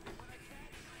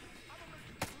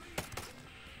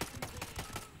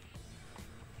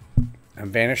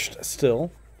 I'm vanished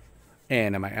still.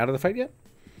 And am I out of the fight yet?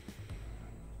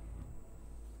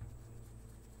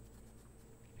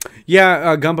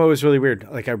 Yeah, gumbo is really weird.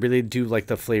 Like, I really do like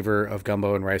the flavor of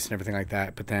gumbo and rice and everything like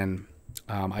that. But then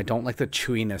I don't like the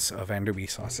chewiness of andouille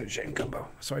sausage and gumbo.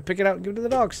 So I pick it out and give it to the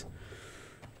dogs.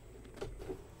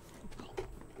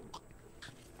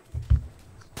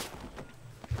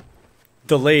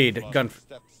 Delayed gun.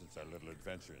 Steps since our little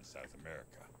adventure in South America.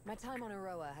 My time on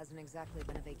Aroa hasn't exactly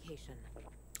been a vacation.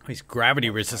 Oh, he's gravity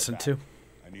resistant too.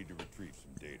 I need to retrieve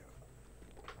some data.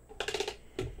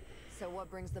 So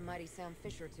what brings the mighty Sam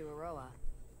Fisher to Aroa?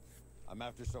 I'm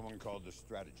after someone called the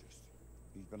Strategist.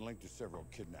 He's been linked to several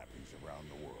kidnappings around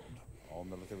the world, all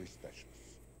military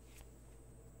specialists.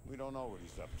 We don't know what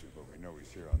he's up to, but we know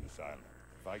he's here on this island.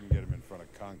 If I can get him in front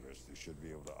of Congress, they should be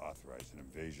able to authorize an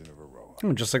invasion of Aroa.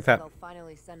 Oh, just like that. They'll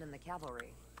finally send in the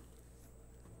cavalry.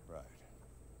 Right.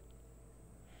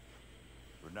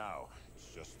 For now, it's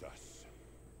just us.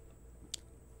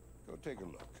 Go take a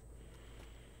look.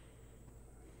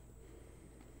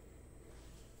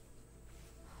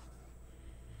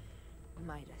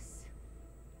 Midas.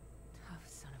 Tough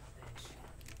son of a bitch.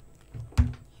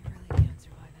 He really can't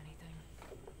survive anything.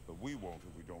 But we won't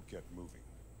if we don't get moving.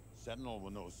 Sentinel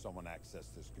will know someone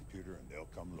accessed this computer and they'll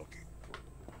come looking.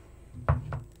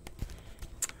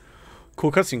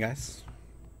 Cool cutscene, guys.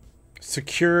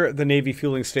 Secure the Navy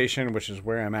fueling station, which is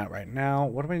where I'm at right now.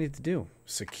 What do I need to do?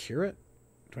 Secure it?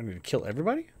 Do I need to kill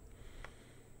everybody?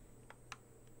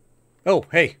 Oh,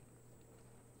 hey.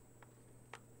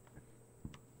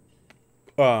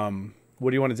 What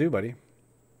do you want to do, buddy?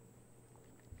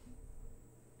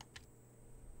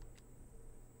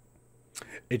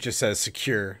 It just says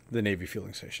secure the Navy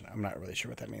fueling station. I'm not really sure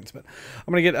what that means, but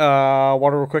I'm going to get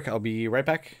water real quick. I'll be right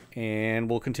back, and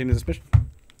we'll continue this mission. So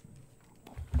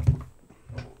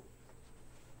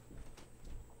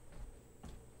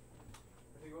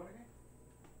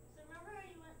remember how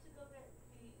you went to go get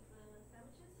the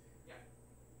sandwiches?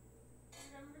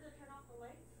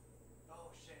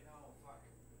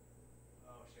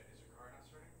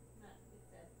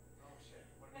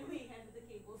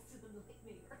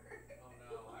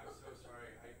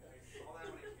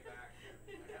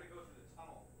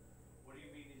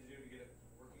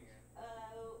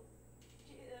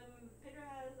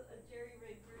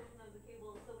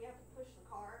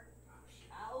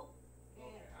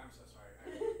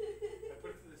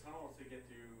 get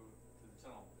through to the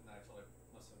tunnel, and I told her,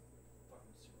 must have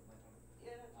fucking super light on it.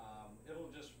 Yeah.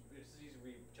 It'll just, it's easy,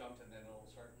 we jumped and then it'll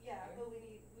start. Yeah,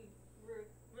 Okay. but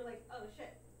we're like, oh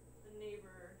shit, the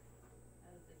neighbor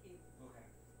has the key. Okay.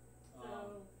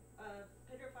 So,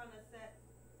 Pedro found a set.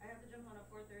 I have to jump on a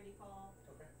 4:30 call.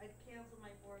 Okay. I canceled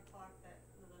my 4 o'clock that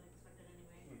was unexpected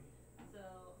anyway. So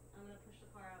I'm gonna push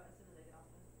the car out as soon as I get off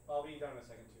this. I'll be done in a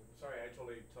second too. Sorry, I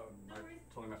totally No worries.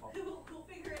 totally my fault. We'll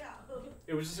figure it out.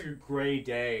 It was just like a gray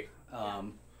day,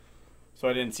 so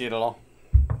I didn't see it at all.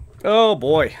 Oh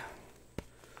boy.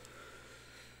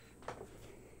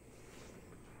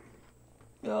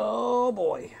 Oh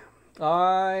boy.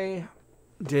 I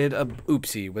did a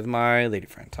oopsie with my lady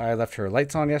friend. I left her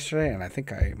lights on yesterday, and I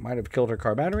think I might have killed her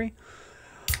car battery.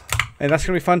 And that's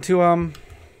gonna be fun to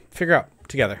figure out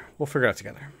together. We'll figure it out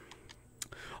together.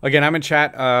 Again, I'm in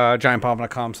chat,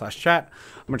 giantpop.com/chat.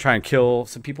 I'm gonna try and kill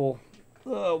some people.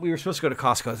 We were supposed to go to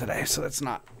Costco today, so that's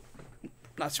not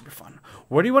super fun.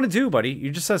 What do you want to do, buddy?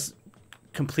 You just says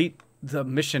complete the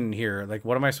mission here. Like,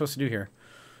 what am I supposed to do here?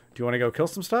 Do you want to go kill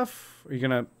some stuff? Are you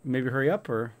gonna maybe hurry up,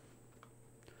 or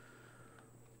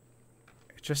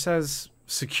it just says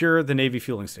secure the Navy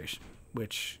fueling station,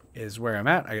 which is where I'm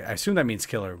at. I assume that means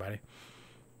kill everybody,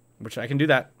 which I can do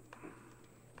that.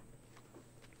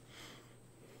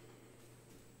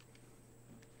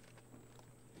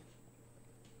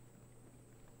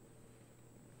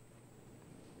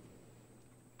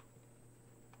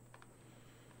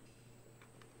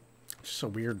 Just a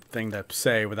weird thing to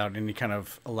say without any kind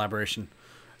of elaboration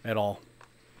at all.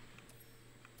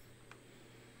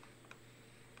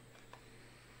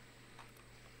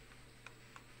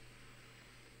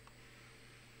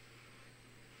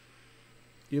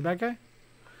 You a bad guy?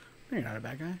 No, you're not a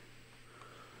bad guy.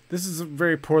 This is a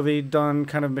very poorly done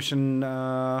kind of mission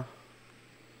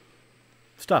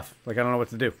stuff. Like, I don't know what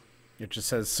to do. It just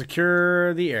says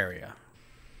secure the area.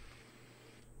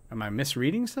 Am I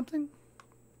misreading something?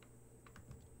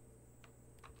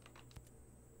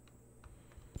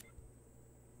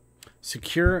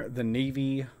 Secure the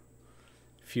Navy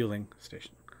fueling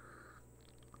station.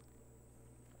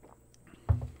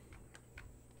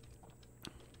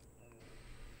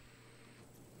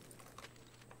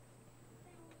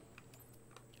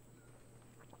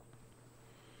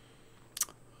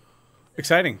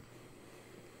 Exciting.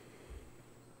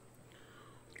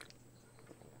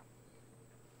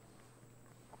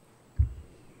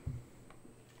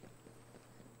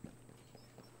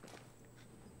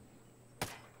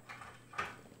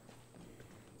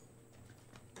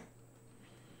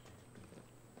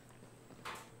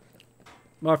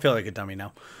 Well, I feel like a dummy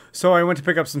now. So I went to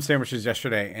pick up some sandwiches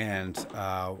yesterday, and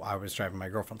I was driving my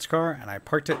girlfriend's car, and I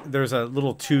parked it. There's a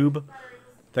little tube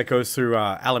that goes through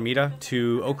Alameda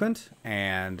to Oakland,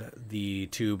 and the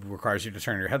tube requires you to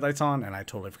turn your headlights on, and I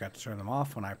totally forgot to turn them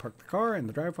off when I parked the car in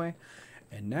the driveway.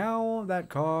 And now that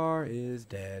car is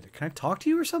dead. Can I talk to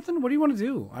you or something? What do you want to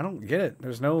do? I don't get it.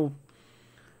 There's no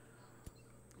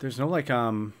like,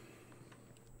 you're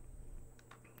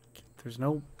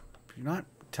not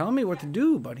telling me what to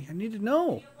do, buddy. I need to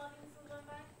know.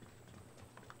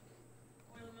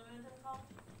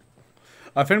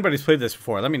 If anybody's played this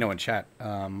before, let me know in chat.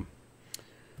 Try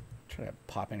to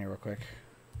pop in here real quick.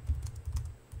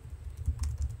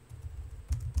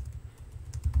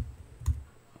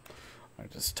 I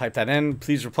just type that in.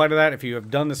 Please reply to that if you have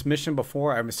done this mission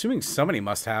before. I'm assuming somebody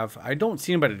must have. I don't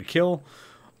see anybody to kill.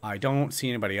 I don't see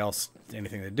anybody else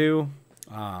anything to do.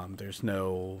 There's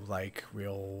no like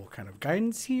real kind of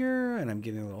guidance here, and I'm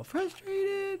getting a little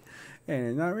frustrated, and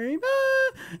it's not really.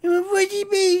 I'm a fudgy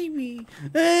baby.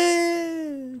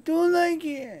 Don't like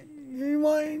it. I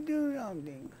want to do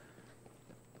something.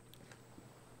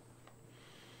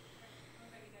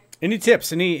 Any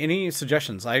tips? Any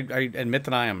suggestions? I admit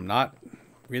that I am not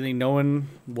really knowing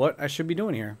what I should be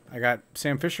doing here. I got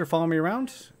Sam Fisher following me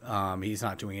around. He's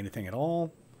not doing anything at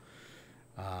all.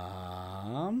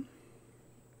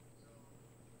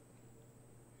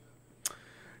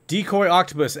 Decoy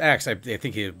Octopus X, I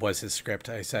think it was his script.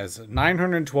 It says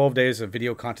 912 days of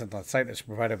video content on the site that's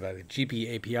provided by the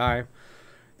GP API.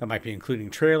 That might be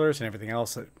including trailers and everything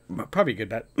else. Probably a good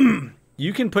bet.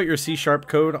 You can put your C#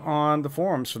 code on the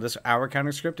forums for this hour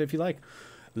counting script if you like.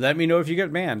 Let me know if you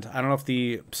get banned. I don't know if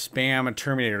the spam and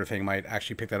Terminator thing might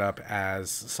actually pick that up as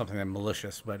something that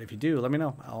malicious, but if you do, let me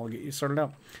know. I'll get you sorted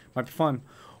out. Might be fun.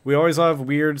 We always have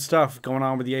weird stuff going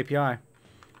on with the API.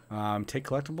 Take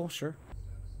collectible, sure.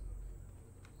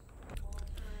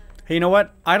 Hey, you know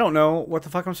what? I don't know what the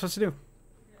fuck I'm supposed to do.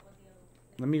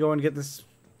 Let me go and get this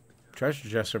treasure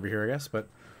chest over here, I guess, but...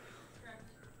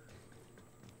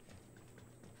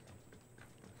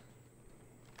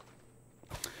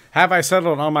 Have I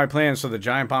settled on my plans for the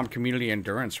Giant Bomb Community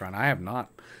Endurance Run? I have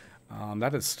not.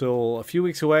 That is still a few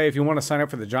weeks away. If you want to sign up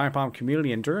for the Giant Bomb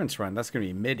Community Endurance Run, that's going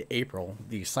to be mid-April.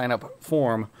 The sign-up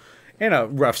form and a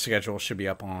rough schedule should be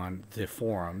up on the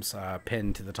forums,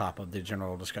 pinned to the top of the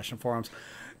general discussion forums.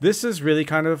 This is really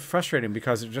kind of frustrating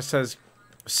because it just says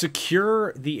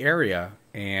secure the area,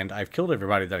 and I've killed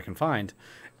everybody that I can find,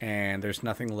 and there's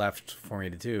nothing left for me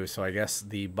to do. So I guess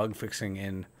the bug fixing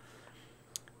in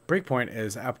Breakpoint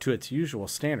is up to its usual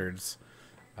standards.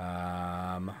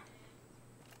 I'm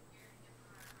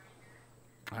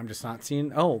just not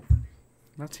seeing... Oh,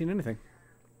 not seeing anything.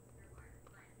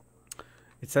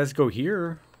 It says go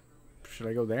here. Should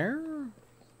I go there?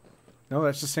 No,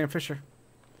 that's just Sam Fisher.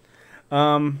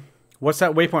 What's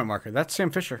that waypoint marker? That's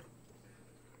Sam Fisher.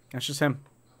 That's just him.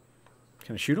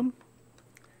 Can I shoot him?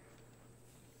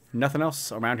 Nothing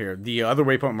else around here. The other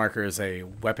waypoint marker is a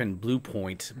weapon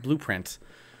blueprint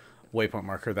waypoint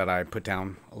marker that I put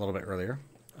down a little bit earlier.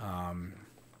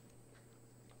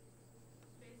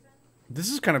 This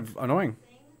is kind of annoying.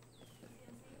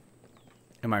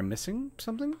 Am I missing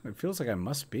something? It feels like I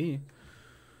must be.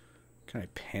 Can I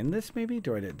pin this maybe?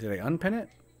 Did I unpin it?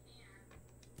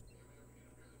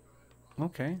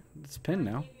 Okay, it's pinned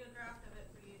now.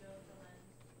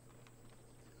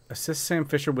 Assist Sam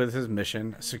Fisher with his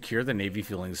mission. Secure the Navy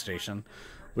fueling station,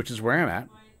 which is where I'm at.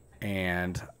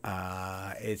 And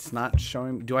it's not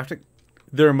showing. Do I have to?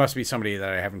 There must be somebody that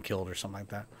I haven't killed or something like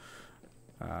that.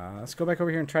 Let's go back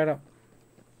over here and try it out.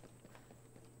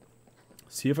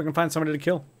 See if I can find somebody to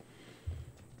kill.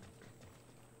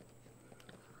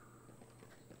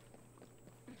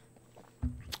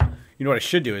 You know what I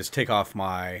should do is take off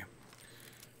my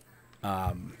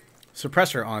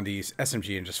suppressor on these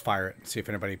SMG and just fire it and see if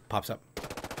anybody pops up.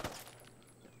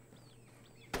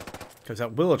 Because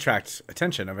that will attract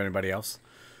attention of anybody else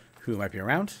who might be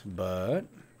around, but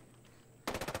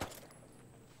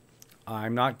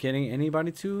I'm not getting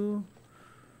anybody to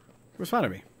respond to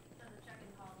me.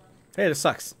 Hey, this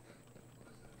sucks.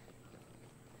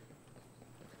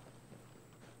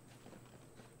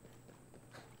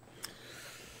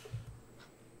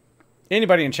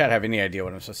 Anybody in chat have any idea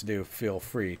what I'm supposed to do, feel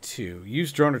free to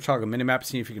use drone or toggle minimap,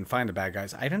 see if you can find the bad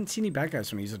guys. I didn't see any bad guys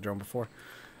when I used a drone before.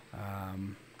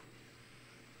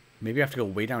 Maybe I have to go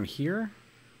way down here.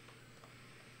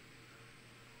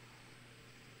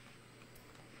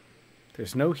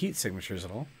 There's no heat signatures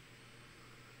at all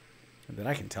that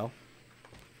I can tell.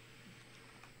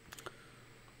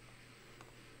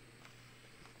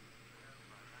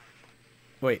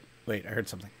 Wait, I heard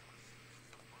something.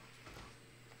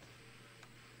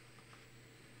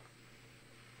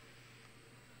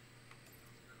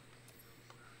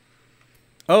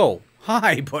 Oh,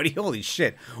 hi, buddy. Holy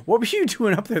shit. What were you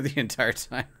doing up there the entire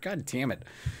time? God damn it.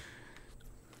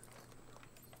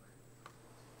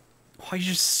 Why are you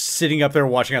just sitting up there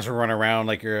watching us run around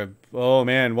like you're a... Oh,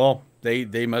 man. Well,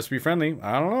 they must be friendly.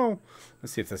 I don't know.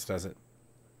 Let's see if this does it.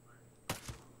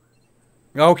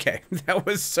 Okay. That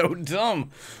was so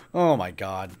dumb. Oh, my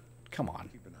God. Come on.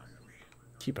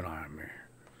 Keep an eye on me.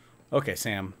 Okay,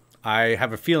 Sam. I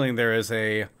have a feeling there is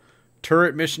a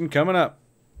turret mission coming up.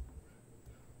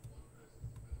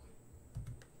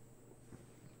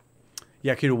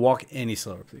 Yeah, can you walk any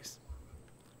slower, please?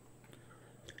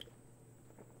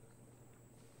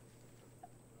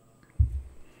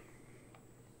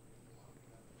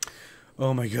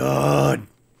 Oh my God.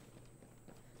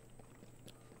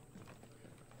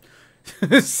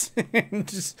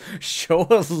 Just show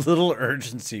a little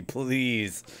urgency,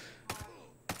 please.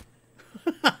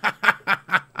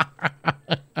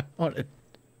 What a...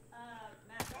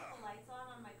 Matt, put the lights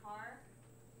on my car.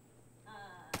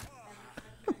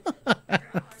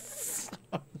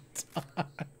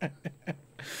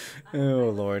 Oh,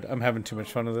 Lord. I'm having too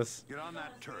much fun with this. Get on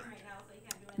that turret.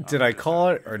 Did I call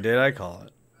it or did I call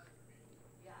it?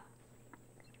 Yeah.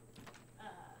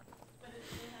 But it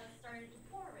has started to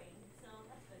pour rain, so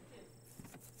that's good too.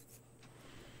 It's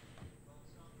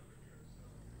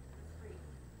free.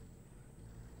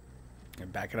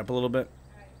 And back it up a little bit.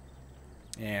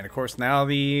 And of course now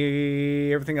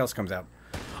everything else comes out.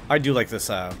 I do like this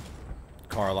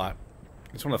car a lot.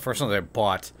 It's one of the first ones I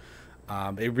bought.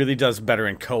 It really does better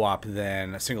in co-op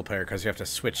than a single player because you have to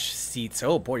switch seats.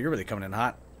 Oh boy, you're really coming in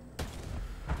hot.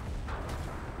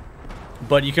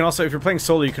 But you can also, if you're playing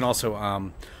solo, you can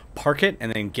also park it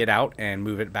and then get out and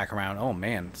move it back around. Oh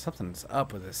man, something's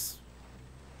up with this.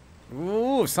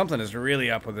 Ooh, something is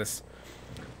really up with this.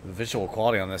 The visual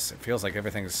quality on this, it feels like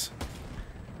everything's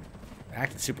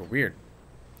acting super weird.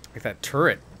 Like that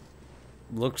turret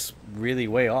looks really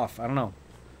way off. I don't know.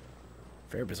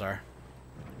 Very bizarre.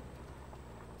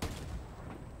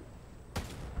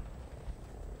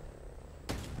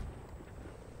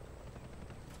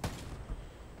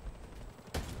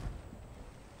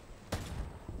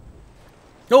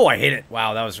 Oh, I hit it.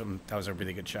 Wow, that was a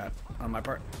really good shot on my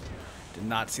part. Did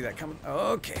not see that coming.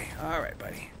 Okay, all right,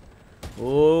 buddy.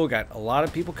 Oh, got a lot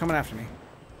of people coming after me.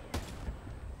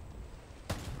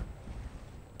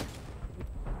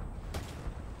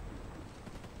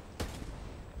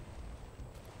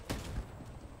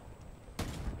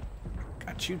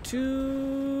 Got you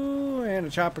too, and a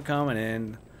chopper coming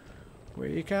in. Where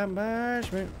you got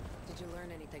bashment? Did you learn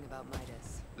anything about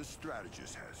Midas? The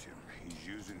strategist has him. He's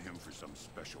using him for some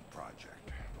special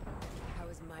project. How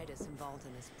is Midas involved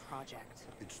in this project?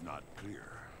 It's not clear.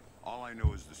 All I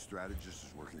know is the strategist is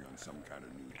working on some kind of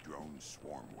new drone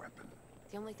swarm weapon.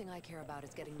 The only thing I care about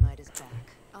is getting Midas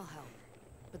back. I'll help.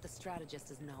 But the strategist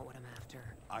is not what I'm after.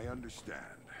 I understand.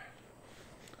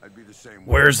 I'd be the same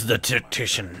way. Where's the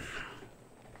tactician?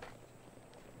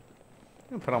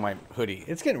 I'm gonna put on my hoodie.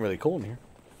 It's getting really cold in here.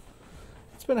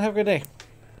 It's been a heck of a day.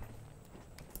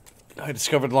 I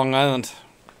discovered Long Island.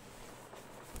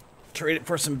 Trade it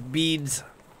for some beads.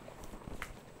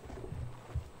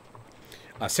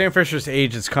 Sam Fisher's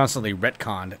age is constantly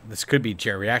retconned. This could be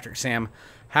geriatric. Sam,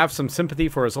 have some sympathy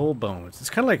for his old bones.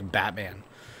 It's kind of like Batman.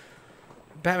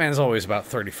 Batman's always about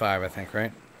 35, I think,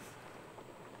 right?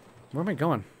 Where am I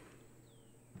going?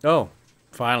 Oh,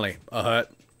 finally, a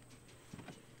hut.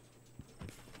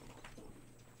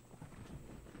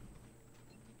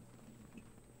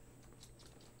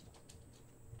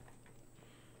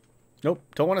 Nope,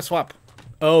 don't want to swap.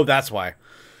 Oh, that's why.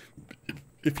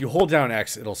 If you hold down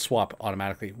X, it'll swap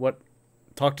automatically. What?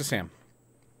 Talk to Sam.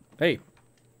 Hey.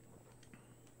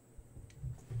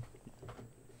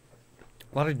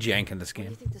 A lot of jank in this What do game.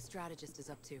 you think the strategist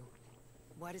is up to?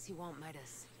 Why does he want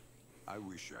Midas? I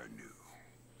wish I knew.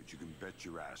 But you can bet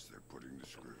your ass they're putting the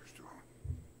screws to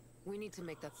him. We need to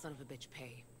make that son of a bitch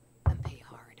pay. And pay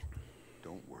hard.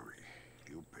 Don't worry.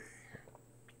 He'll pay.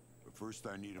 But first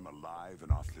I need him alive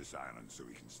and off this island so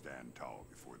he can stand tall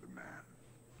before the man.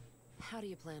 How do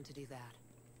you plan to do that?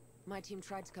 My team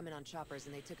tried to come in on choppers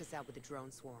and they took us out with a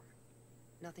drone swarm.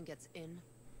 Nothing gets in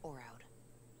or out.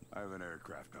 I have an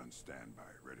aircraft on standby,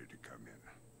 ready to come in.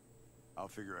 I'll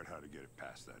figure out how to get it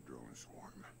past that drone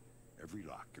swarm. Every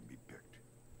lock can be picked.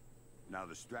 Now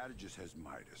the strategist has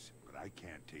Midas, but I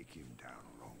can't take him down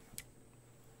alone.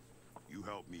 You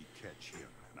help me catch him,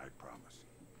 and I promise,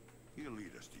 he'll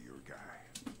lead us to your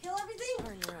guy. Kill everything.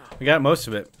 Turn around. We got most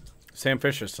of it. Sam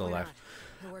Fisher's still Why alive. not?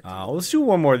 He'll work to Let's do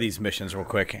one more of these missions real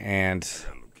quick and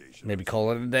maybe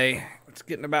call it a day. It's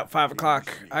getting about 5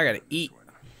 o'clock. I gotta eat.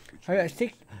 I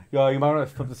think. Yo, you might want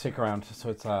to flip the stick around so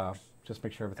it's just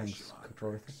make sure everything's cooked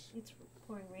over. It's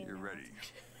pouring rain. You're now. ready.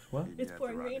 What? It's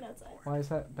pouring rain outside. Why is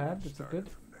that bad? Is it good?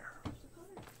 From there.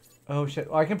 Oh shit!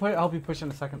 Oh, I can help you push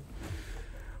in a second.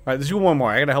 All right, let's do one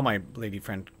more. I gotta help my lady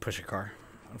friend push a car.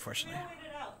 Unfortunately. Wait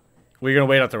it out. We're gonna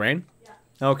wait out the rain.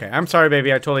 Yeah. Okay, I'm sorry,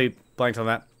 baby. I totally blanked on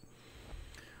that.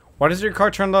 Why does your car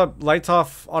turn the lights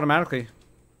off automatically?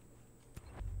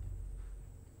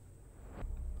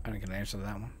 I didn't get an answer to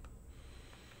that one.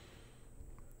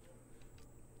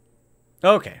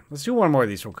 Okay, let's do one more of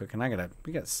these real quick, and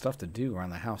we got stuff to do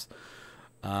around the house.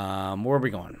 Where are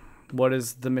we going? What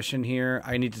is the mission here?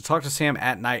 I need to talk to Sam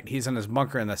at night. He's in his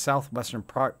bunker in the southwestern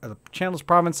Chandler's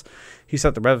province. He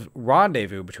set the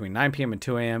rendezvous between 9 p.m. and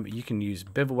 2 a.m. You can use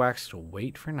bivouacs to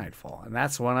wait for nightfall, and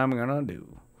that's what I'm gonna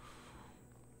do.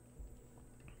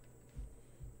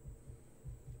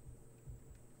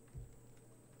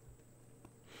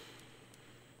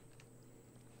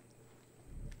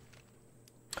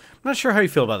 I'm not sure how you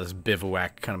feel about this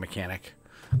bivouac kind of mechanic.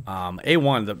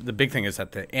 A1, the big thing is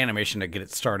that the animation to get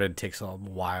it started takes a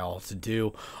while to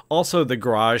do. Also, the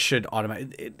garage should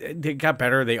it got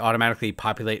better. They automatically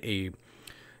populate a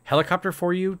helicopter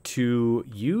for you to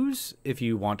use if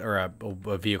you want, or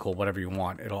a vehicle, whatever you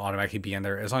want. It'll automatically be in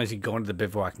there as long as you go into the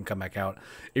bivouac and come back out.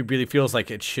 It really feels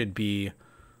like it should be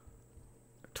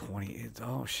 20.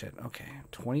 Oh shit. Okay,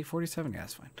 2047. Yeah,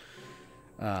 that's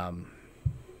fine.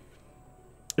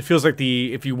 It feels like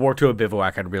if you walk to a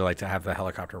bivouac, I'd really like to have the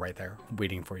helicopter right there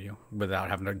waiting for you without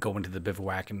having to go into the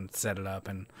bivouac and set it up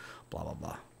and blah, blah,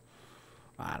 blah.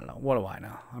 I don't know. What do I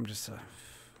know? I'm just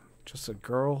a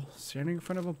girl standing in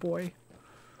front of a boy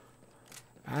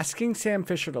asking Sam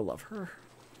Fisher to love her.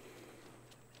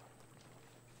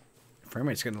 Frame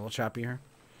rate's getting a little choppy here.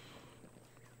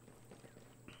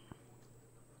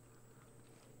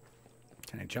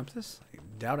 Can I jump this? I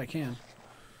doubt I can.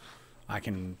 I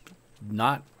can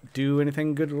not do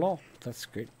anything good at all. That's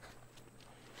great.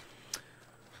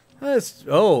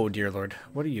 Oh, dear Lord.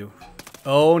 What are you?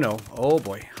 Oh, no. Oh,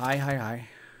 boy. Hi, hi, hi.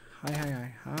 Hi, hi,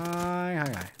 hi. Hi,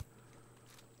 hi, hi.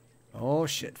 Oh,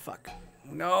 shit. Fuck.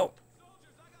 No.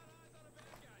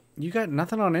 You got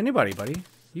nothing on anybody, buddy.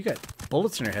 You got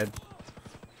bullets in your head.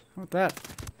 How about that?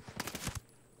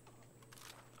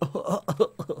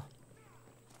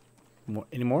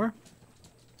 Any more?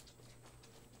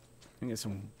 I get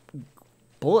some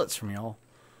bullets from y'all.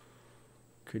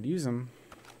 Could use them.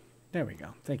 There we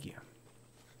go. Thank you.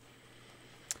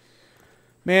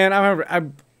 Man,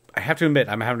 I have to admit,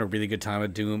 I'm having a really good time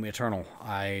with Doom Eternal.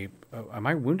 Am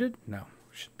I wounded? No,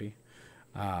 should be.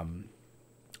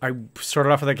 I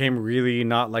started off with that game really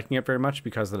not liking it very much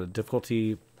because of the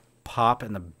difficulty pop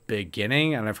in the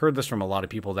beginning, and I've heard this from a lot of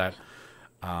people that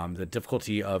the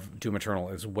difficulty of Doom Eternal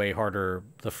is way harder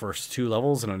the first 2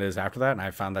 levels than it is after that, and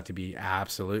I found that to be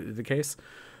absolutely the case.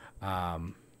 I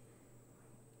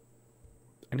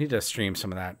need to stream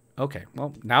some of that. Okay,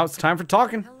 well, now it's time for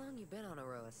talking. How long you been on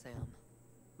Aroa, Sam?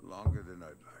 Longer than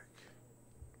I'd like.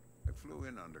 I flew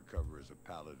in undercover as a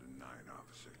Paladin 9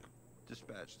 officer,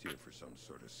 dispatched here for some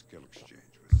sort of skill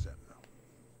exchange with Sentinel.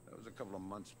 That was a couple of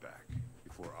months back,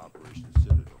 before Operation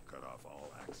Citadel cut off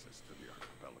all access to the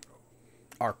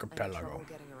archipelago. Any trouble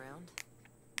getting around?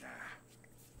 Nah.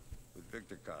 With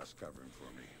Victor Koss covering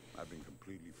for me, I've been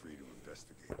completely free to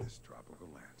investigate this tropical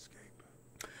landscape.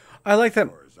 I like that.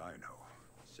 As far as I know,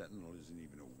 Sentinel isn't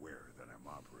even aware that I'm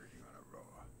operating on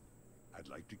Aroa. I'd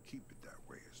like to keep it that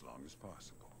way as long as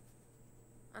possible.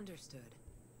 Understood.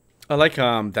 I like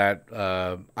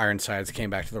that Ironsides came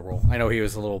back to the role. I know he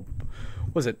was a little,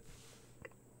 was it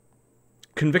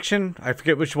Conviction? I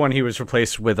forget which one. He was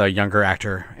replaced with a younger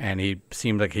actor, and he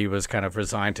seemed like he was kind of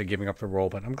resigned to giving up the role,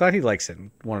 but I'm glad he likes it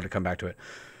and wanted to come back to it.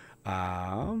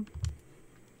 What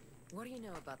do you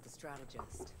know about the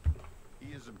strategist?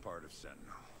 He isn't part of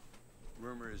Sentinel.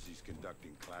 Rumor is he's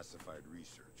conducting classified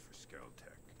research for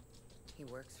Skeltech. He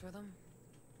works for them?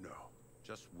 No,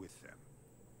 just with them.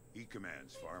 He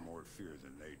commands far more fear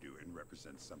than they do and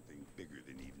represents something bigger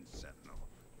than even Sentinel.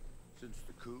 Since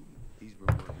the coup, he's been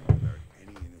working without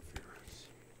any interference.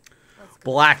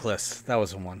 Blacklist. That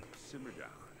was the one. Simmer down.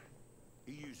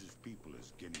 He uses people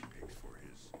as guinea pigs for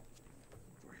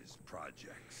his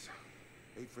projects.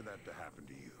 Hate for that to happen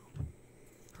to you.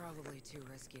 Probably too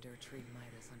risky to retrieve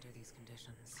Midas under these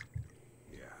conditions.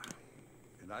 Yeah.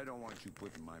 And I don't want you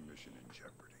putting my mission in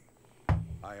jeopardy.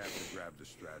 I have to grab the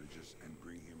strategist and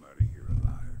bring him out of here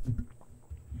alive.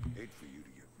 Hate for you to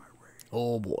get in my way.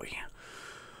 Oh boy.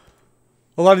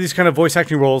 A lot of these kind of voice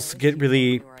acting roles get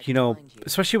really, you know,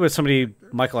 especially with somebody,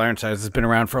 Michael Ironsides has been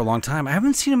around for a long time. I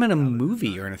haven't seen him in a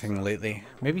movie or anything lately.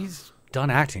 Maybe he's done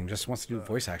acting, just wants to do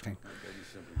voice acting. I bet he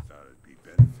simply thought it'd be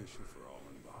beneficial for all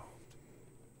involved.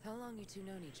 How long you two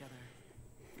known each other?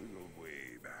 We go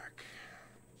way back.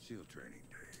 SEAL training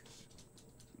days.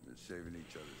 Been saving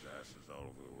each other's asses all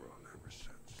over the world ever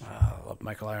since. I love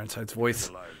Michael Ironside's voice.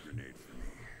 A live grenade for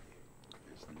me.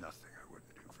 There's nothing I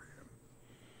wouldn't do for him.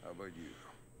 How about you?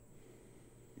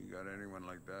 You got anyone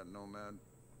like that, Nomad?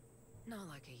 Not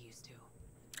like I used to.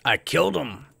 I killed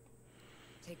him.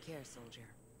 Take care, soldier.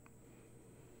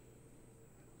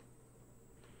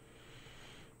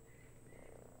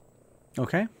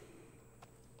 Okay.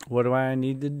 What do I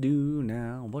need to do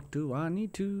now? What do I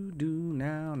need to do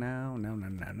now?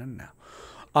 Now.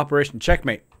 Operation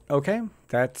Checkmate. Okay.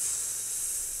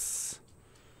 That's...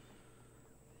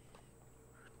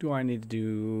 Do I need to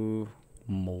do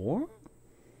more?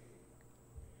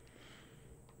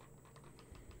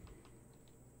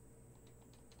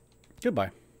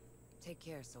 Goodbye. Take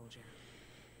care, soldier.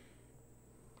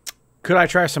 Could I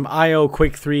try some IO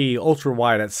Quake 3 ultra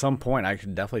wide at some point? I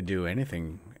could definitely do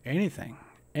anything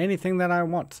that I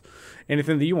want.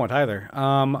 Anything that you want either.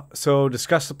 So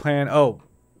discuss the plan. Oh,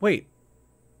 wait.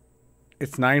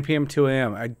 It's 9 p.m. 2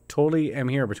 a.m. I totally am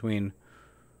here between.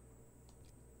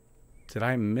 Did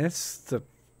I miss the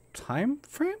time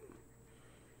frame?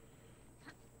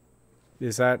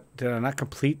 Did I not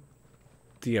complete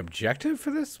the objective for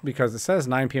this? Because it says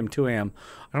 9 p.m. 2 a.m.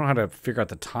 I don't know how to figure out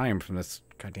the time from this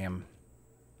goddamn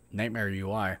nightmare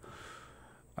UI.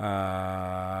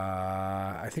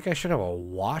 I think I should have a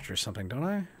watch or something, don't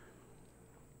I?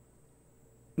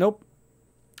 Nope.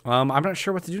 I'm not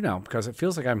sure what to do now because it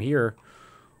feels like I'm here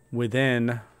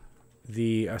within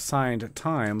the assigned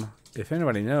time. If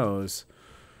anybody knows,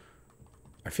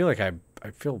 I feel like I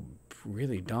feel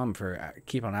really dumb for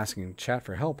keep on asking chat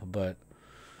for help, but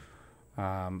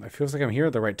it feels like I'm here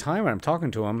at the right time and I'm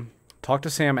talking to him. Talk to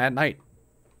Sam at night.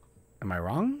 Am I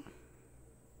wrong?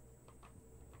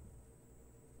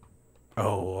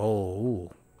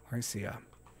 Oh, I see.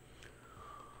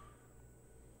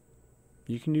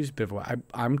 You can use bivouac.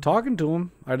 I'm talking to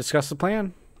him. I discussed the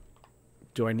plan.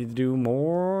 Do I need to do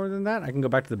more than that? I can go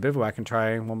back to the bivouac and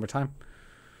try one more time.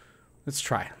 Let's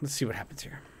try. Let's see what happens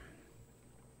here.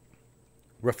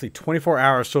 roughly 24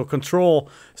 hours. So Control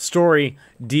story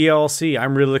DLC.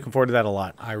 I'm really looking forward to that a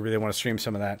lot. I really want to stream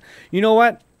some of that. You know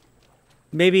what?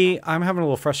 Maybe I'm having a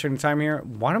little frustrating time here.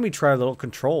 Why don't we try a little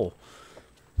Control?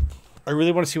 I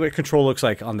really want to see what Control looks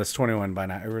like on this 21 by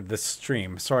night, or this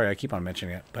stream. Sorry, I keep on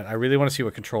mentioning it, but I really want to see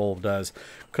what Control does.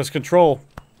 Because Control...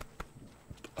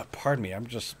 pardon me, I'm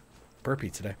just burpy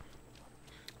today.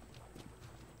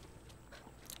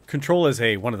 Control is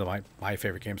one of my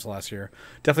favorite games of last year.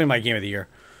 Definitely my game of the year.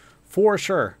 For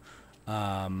sure.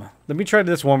 Let me try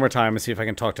this one more time and see if I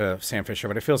can talk to Sam Fisher,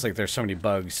 but it feels like there's so many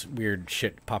bugs, weird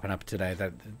shit popping up today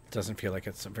that it doesn't feel like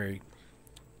it's a very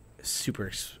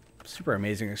super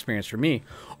amazing experience for me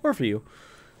or for you.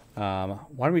 Why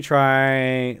don't we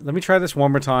try... Let me try this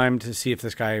one more time to see if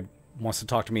this guy wants to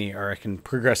talk to me or I can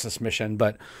progress this mission,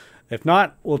 but if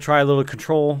not, we'll try a little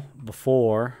Control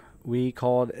before we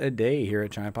call it a day here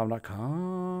at GiantBomb.com.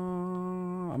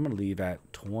 I'm going to leave at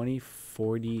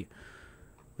 2040...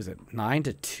 Was it 9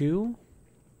 to 2?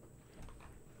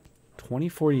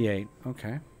 2048.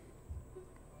 Okay.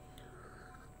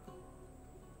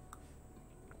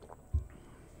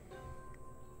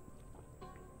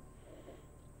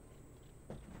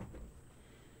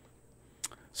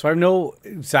 So I have no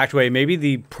exact way. Maybe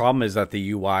the problem is that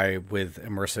the UI with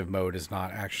immersive mode is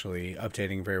not actually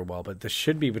updating very well, but this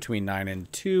should be between 9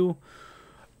 and 2.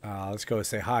 Let's go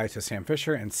say hi to Sam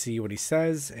Fisher and see what he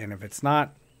says. And if it's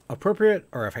not appropriate,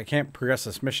 or if I can't progress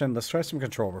this mission, let's try some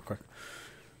Control real quick.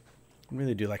 I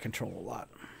really do like Control a lot.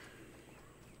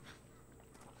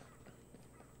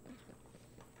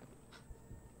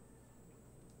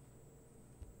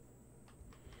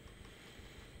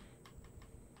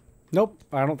 Nope,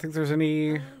 I don't think there's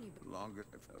any... Longer,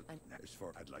 as far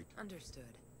I'd like. Understood.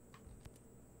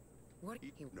 What?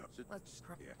 No, Let's.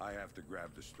 yeah, I have to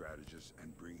grab the strategist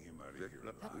and bring him out of here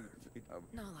alive.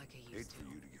 Not like I used to. For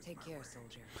you to get Take my care, way.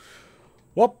 soldier.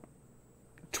 Well,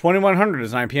 2100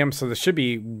 is 9 p.m., so this should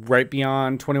be right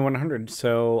beyond 2100.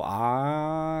 So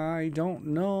I don't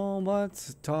know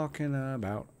what's talking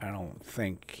about. I don't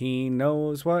think he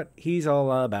knows what he's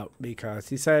all about because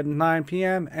he said 9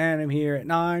 p.m. and I'm here at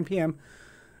 9 p.m.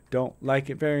 Don't like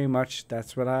it very much.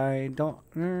 That's what I don't.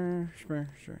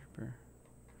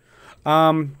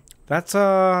 That's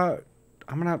I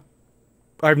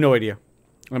have no idea.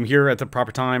 I'm here at the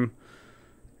proper time.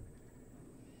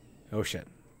 Oh shit.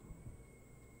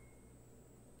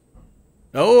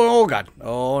 Oh god.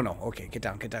 Oh no. Okay, get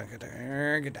down. Get down.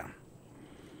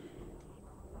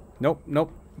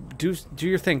 Nope. Do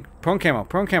your thing. Prone camo.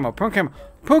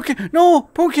 No,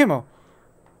 prone camo.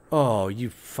 Oh, you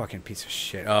fucking piece of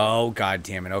shit. Oh god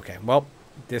damn it. Okay. Well,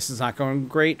 this is not going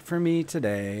great for me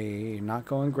today. Not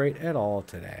going great at all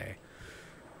today.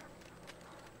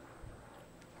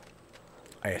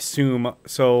 I assume.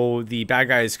 So the bad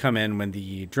guys come in when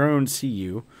the drones see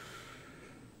you.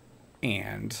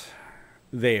 And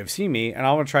they have seen me. And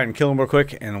I want to try and kill them real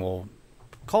quick. And we'll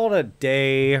call it a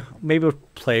day. Maybe we'll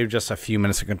play just a few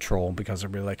minutes of Control. Because I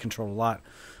really like Control a lot. I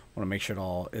want to make sure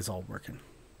it is all working.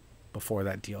 Before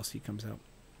that DLC comes out.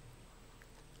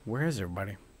 Where is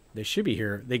everybody? They should be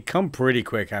here. They come pretty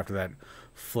quick after that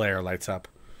flare lights up.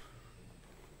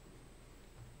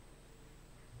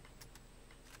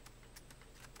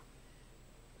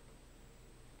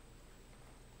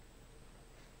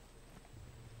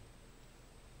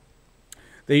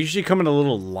 They usually come in a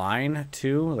little line,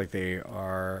 too. Like, they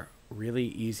are really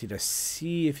easy to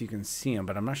see if you can see them.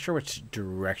 But I'm not sure which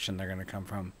direction they're going to come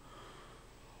from.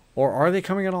 Or are they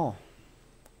coming at all?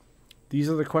 These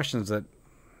are the questions that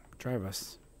drive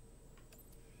us.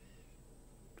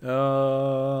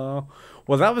 Well,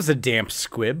 that was a damp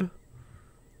squib.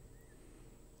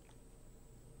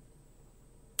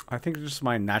 I think just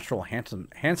my natural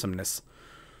handsomeness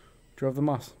drove them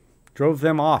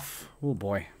off. Oh,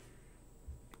 boy.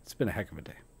 It's been a heck of a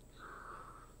day.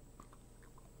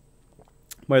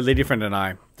 My lady friend and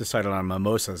I decided on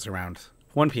mimosas around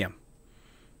 1 p.m.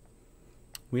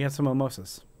 We had some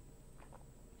mimosas.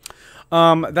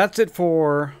 That is it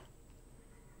for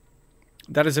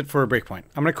Breakpoint.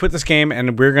 I'm going to quit this game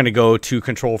and we're going to go to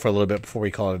Control for a little bit before we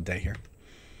call it a day here.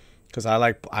 Because I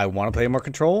want to play more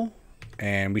Control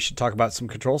and we should talk about some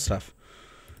Control stuff.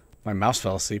 My mouse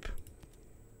fell asleep.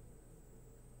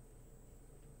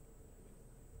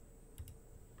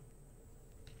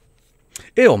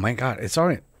 Ew, my god, it's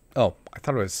already... Oh, I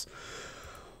thought it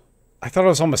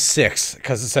was almost 6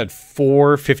 because it said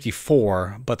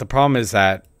 4:54. But the problem is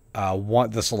that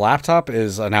this laptop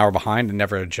is an hour behind and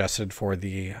never adjusted for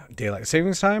the daylight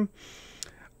savings time.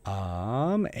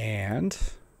 And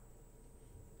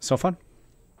so fun.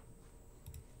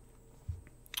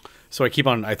 So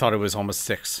I thought it was almost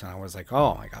 6. And I was like,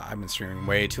 oh my god, I've been streaming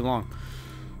way too long.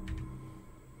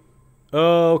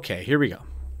 Okay, here we go.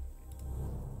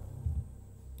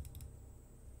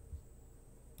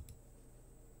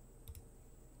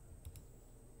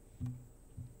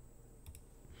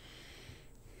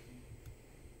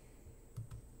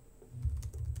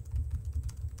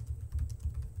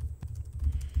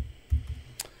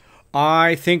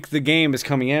 I think the game is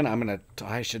coming in.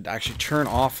 I should actually turn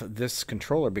off this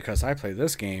controller because I play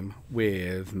this game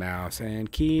with mouse and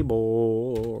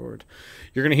keyboard.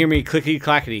 You're going to hear me clickety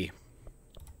clackety.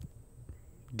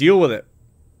 Deal with it.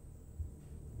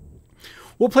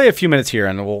 We'll play a few minutes here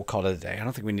and we'll call it a day. I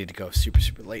don't think we need to go super,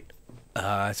 super late.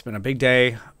 It's been a big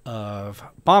day of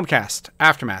Bombcast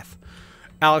Aftermath.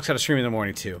 Alex had a stream in the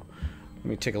morning too. Let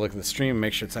me take a look at the stream and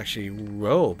make sure it's actually...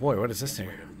 Oh boy, what is this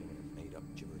here?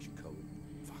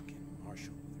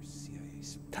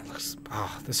 That looks...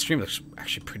 Oh, this stream looks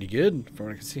actually pretty good from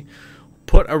what I can see.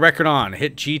 Put a record on.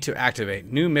 Hit G to activate.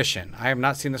 New mission. I have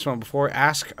not seen this one before.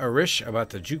 Ask Arish about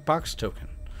the jukebox token.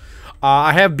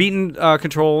 I have beaten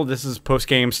Control. This is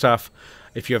post-game stuff.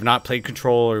 If you have not played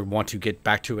Control or want to get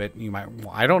back to it, you might...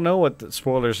 I don't know what the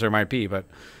spoilers there might be, but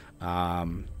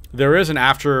there is an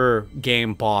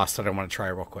after-game boss that I want to try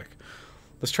real quick.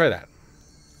 Let's try that.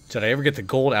 Did I ever get the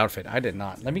gold outfit? I did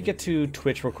not. Let me get to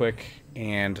Twitch real quick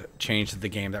and change the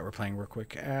game that we're playing real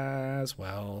quick as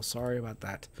well. Sorry about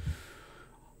that.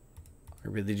 I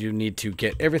really do need to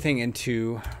get everything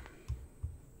into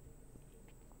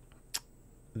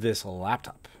this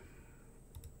laptop.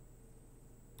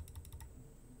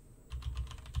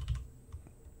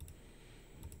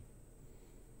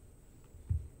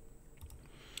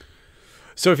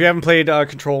 So if you haven't played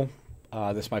Control,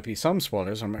 this might be some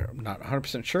spoilers. I'm not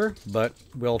 100% sure, but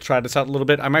we'll try this out a little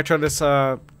bit. I might try this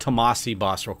Tomasi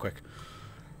boss real quick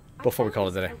before we call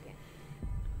it a day.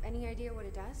 Any idea what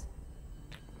it does?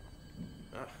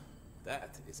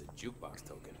 That is a jukebox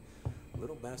token.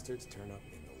 Little bastards turn up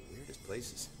in the weirdest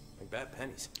places, like bad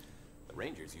pennies. The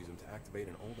Rangers use them to activate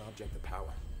an old object of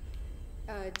power.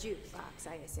 Jukebox,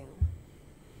 I assume.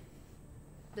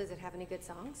 Does it have any good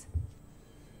songs?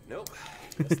 Nope,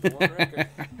 just the one record.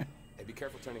 Hey, be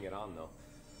careful turning it on, though.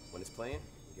 When it's playing,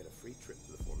 you get a free trip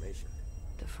to the formation.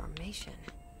 The formation?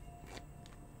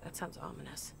 That sounds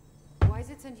ominous. Why does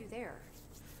it send you there?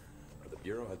 The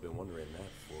Bureau has been wondering that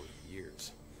for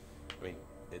years. I mean,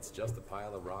 it's just a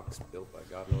pile of rocks built by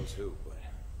God knows who, but...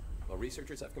 Well,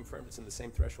 researchers have confirmed it's in the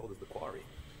same threshold as the quarry.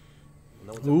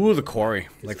 No Ooh, the quarry.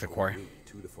 Like the quarry.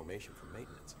 To the formation for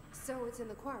maintenance. So it's in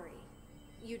the quarry.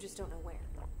 You just don't know where.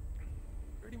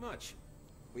 Pretty much.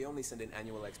 We only send in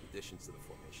annual expeditions to the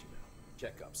formation now.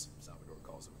 Checkups, Salvador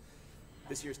calls them.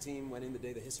 This year's team went in the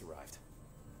day the hiss arrived.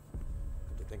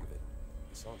 Come to think of it,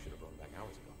 the song should have run back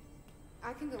hours ago.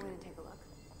 I can go in and take a look.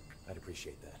 I'd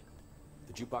appreciate that.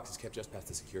 The jukebox is kept just past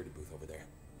the security booth over there.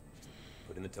 Just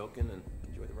put in the token and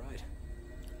enjoy the ride.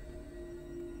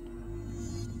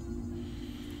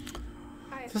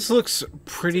 This looks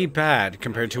pretty bad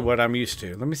compared to what I'm used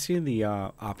to. Let me see the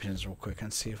options real quick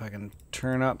and see if I can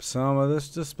turn up some of this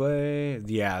display.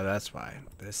 Yeah, that's fine.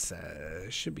 This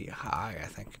should be high, I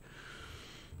think.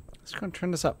 Let's go and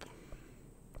turn this up.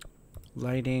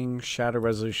 Lighting, shadow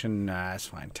resolution, nah, that's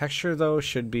fine. Texture though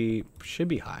should be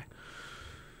high.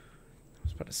 I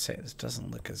was about to say this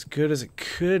doesn't look as good as it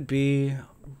could be.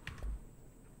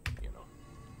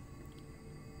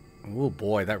 Oh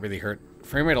boy, that really hurt.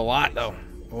 Frame rate a lot though.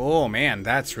 Oh man,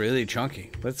 that's really chunky.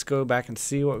 Let's go back and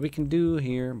see what we can do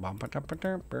here.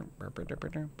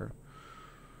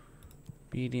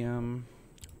 Medium.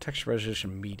 Texture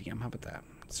resolution medium. How about that?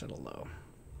 Instead of low.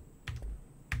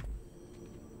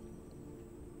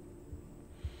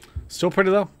 Still pretty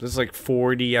low. This is like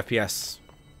 40 FPS.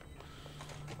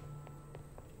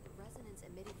 The resonance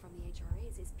emitted from the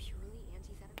HRAs is purely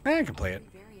antithetical. I can play it.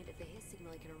 Variant of the hiss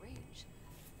signal it can arrange.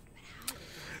 But how?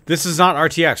 This is not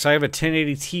RTX. I have a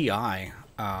 1080 Ti,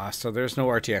 so there's no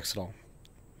RTX at all.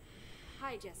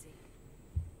 Hi, Jesse.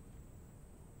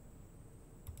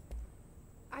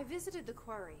 I visited the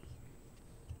quarry.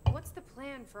 What's the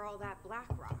plan for all that black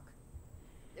rock?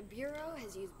 The Bureau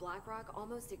has used Blackrock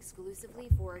almost exclusively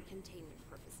for containment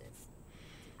purposes.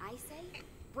 I say,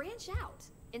 branch out.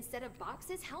 Instead of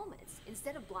boxes, helmets.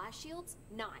 Instead of blast shields,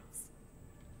 knives.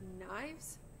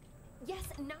 Knives? Yes,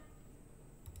 knives.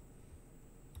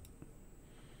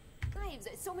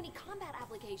 So many combat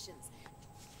applications.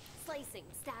 Slicing,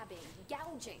 stabbing,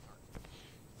 gouging.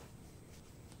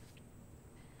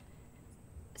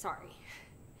 Sorry.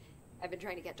 I've been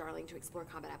trying to get Darling to explore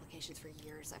combat applications for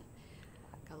years. I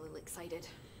got a little excited.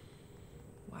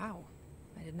 Wow.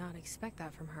 I did not expect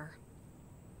that from her.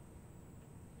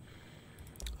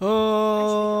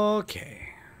 Okay.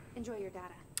 Enjoy your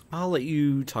data. I'll let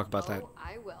you talk about that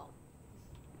I will.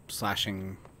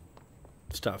 slashing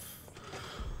stuff.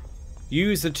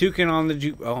 Use the toucan on the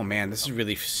juke. Oh man, this is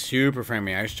really super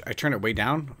framey. I turned it way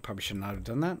down. Probably should not have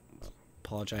done that.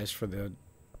 Apologize for the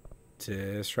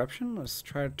disruption. Let's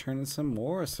try to turn some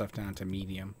more stuff down to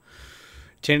medium.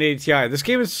 1080 Ti. This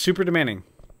game is super demanding.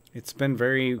 It's been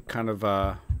very kind of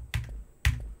Lots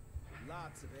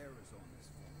of errors on this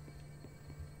one.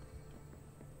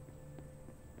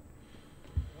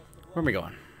 where am I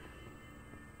going?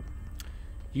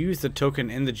 Use the token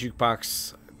in the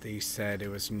jukebox. They said it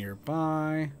was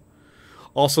nearby.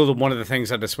 Also, one of the things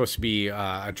that is supposed to be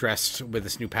addressed with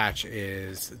this new patch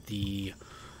is the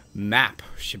map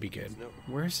should be good.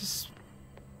 Where's this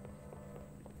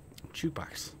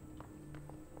jukebox?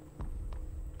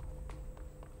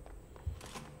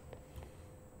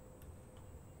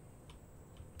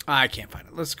 I can't find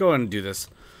it. Let's go and do this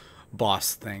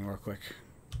boss thing real quick.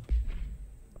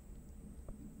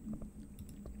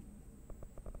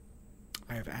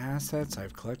 I have assets, I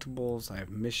have collectibles, I have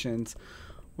missions.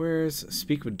 Where's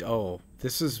speak with... Oh,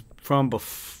 this is from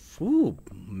before... Ooh,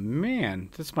 man.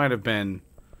 This might have been...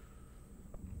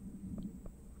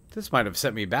 This might have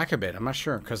set me back a bit. I'm not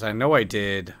sure, because I know I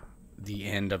did the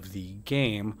end of the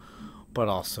game, but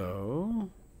also...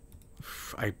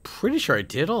 I'm pretty sure I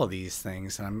did all these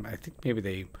things, and I think maybe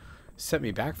they set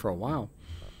me back for a while.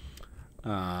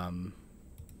 Put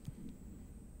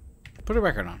a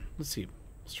record on. Let's see.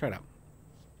 Let's try it out.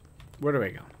 Where do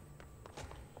I go?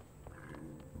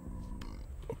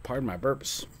 Pardon my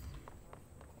burps.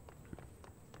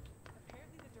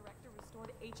 Apparently the director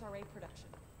restored HRA production.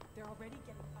 They're already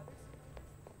getting others.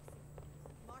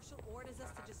 Marshall orders us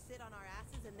to just sit on our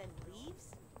asses and then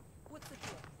leaves? What's the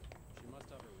deal? She must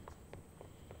have her reason.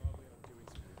 Probably out doing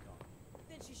some recon.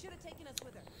 Then she should have taken us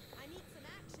with her. I need some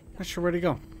action. Not sure where to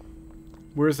go.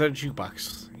 Where's that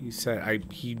jukebox? He said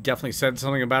he definitely said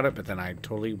something about it, but then I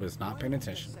totally was not paying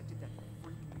attention.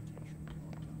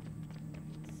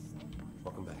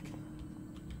 Welcome back.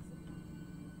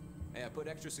 Hey, I put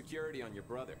extra security on your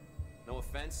brother. No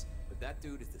offense, but that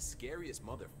dude is the scariest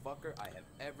motherfucker I have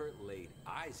ever laid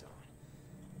eyes on.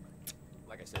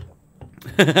 Like I said,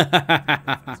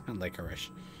 though. Licorice.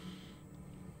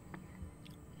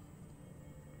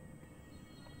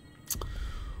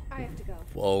 I have to go.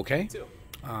 Okay.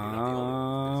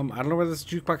 I don't know where this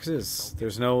jukebox is.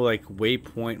 There's no like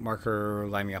waypoint marker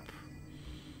lining up.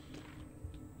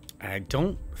 I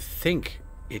don't think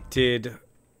it did,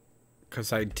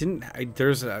 because I didn't.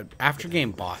 There's an after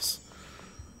game boss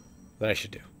that I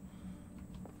should do,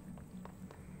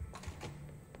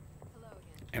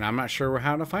 and I'm not sure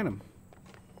how to find him,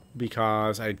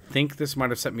 because I think this might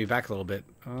have set me back a little bit.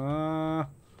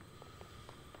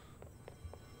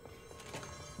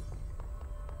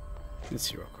 Let's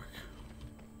see real quick.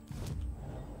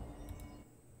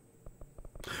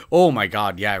 Oh my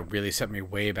god, yeah, it really set me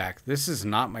way back. This is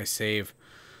not my save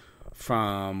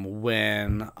from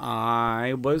when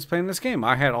I was playing this game.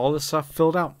 I had all this stuff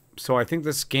filled out. So I think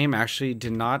this game actually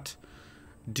did not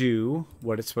do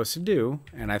what it's supposed to do.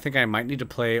 And I think I might need to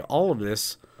play all of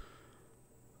this.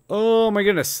 Oh my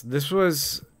goodness. This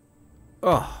was...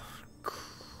 Oh,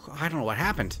 I don't know what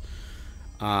happened.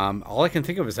 All I can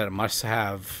think of is that it must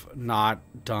have not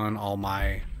done all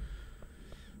my...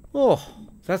 Oh,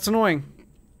 that's annoying.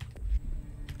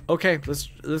 Okay,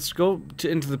 let's go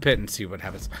into the pit and see what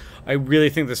happens. I really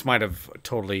think this might have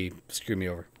totally screwed me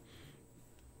over.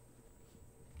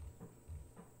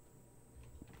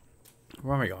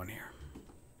 Where am I going here?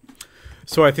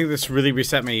 So I think this really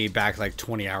reset me back like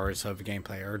 20 hours of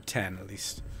gameplay, or 10 at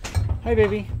least. Hi,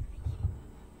 baby.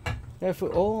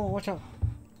 Oh, watch out.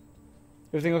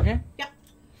 Everything okay? Yeah.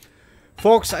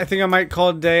 Folks, I think I might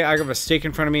call it a day. I have a steak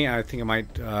in front of me. I think I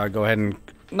might go ahead and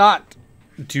not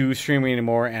do streaming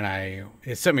anymore. And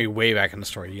it sent me way back in the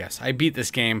story. Yes, I beat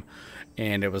this game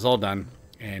and it was all done.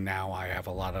 And now I have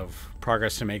a lot of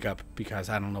progress to make up because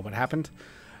I don't know what happened.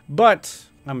 But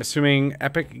I'm assuming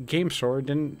Epic Game Store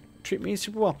didn't treat me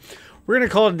super well. We're going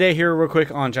to call it a day here real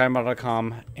quick on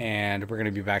giantbot.com. And we're going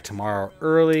to be back tomorrow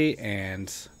early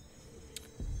and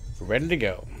ready to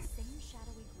go.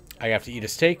 I have to eat a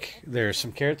steak. There's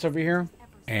some carrots over here.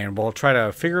 And we'll try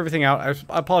to figure everything out.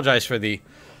 I apologize for the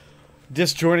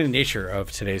disjointed nature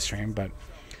of today's stream. But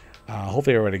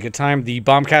hopefully everyone had a good time. The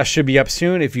Bombcast should be up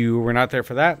soon if you were not there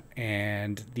for that.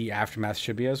 And the Aftermath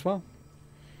should be as well.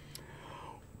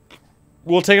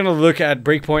 We'll take another look at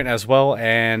Breakpoint as well.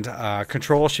 And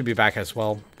Control should be back as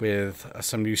well with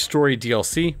some new story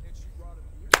DLC.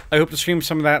 I hope to stream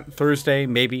some of that Thursday,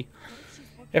 maybe.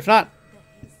 If not,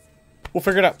 we'll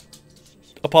figure it out.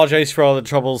 Apologize for all the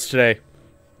troubles today.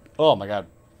 Oh my god.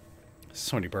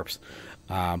 So many burps.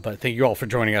 But thank you all for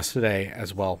joining us today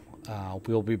as well.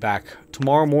 We'll be back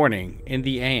tomorrow morning in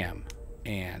the AM.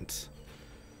 And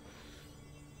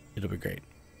it'll be great.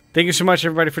 Thank you so much,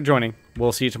 everybody, for joining.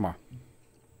 We'll see you tomorrow.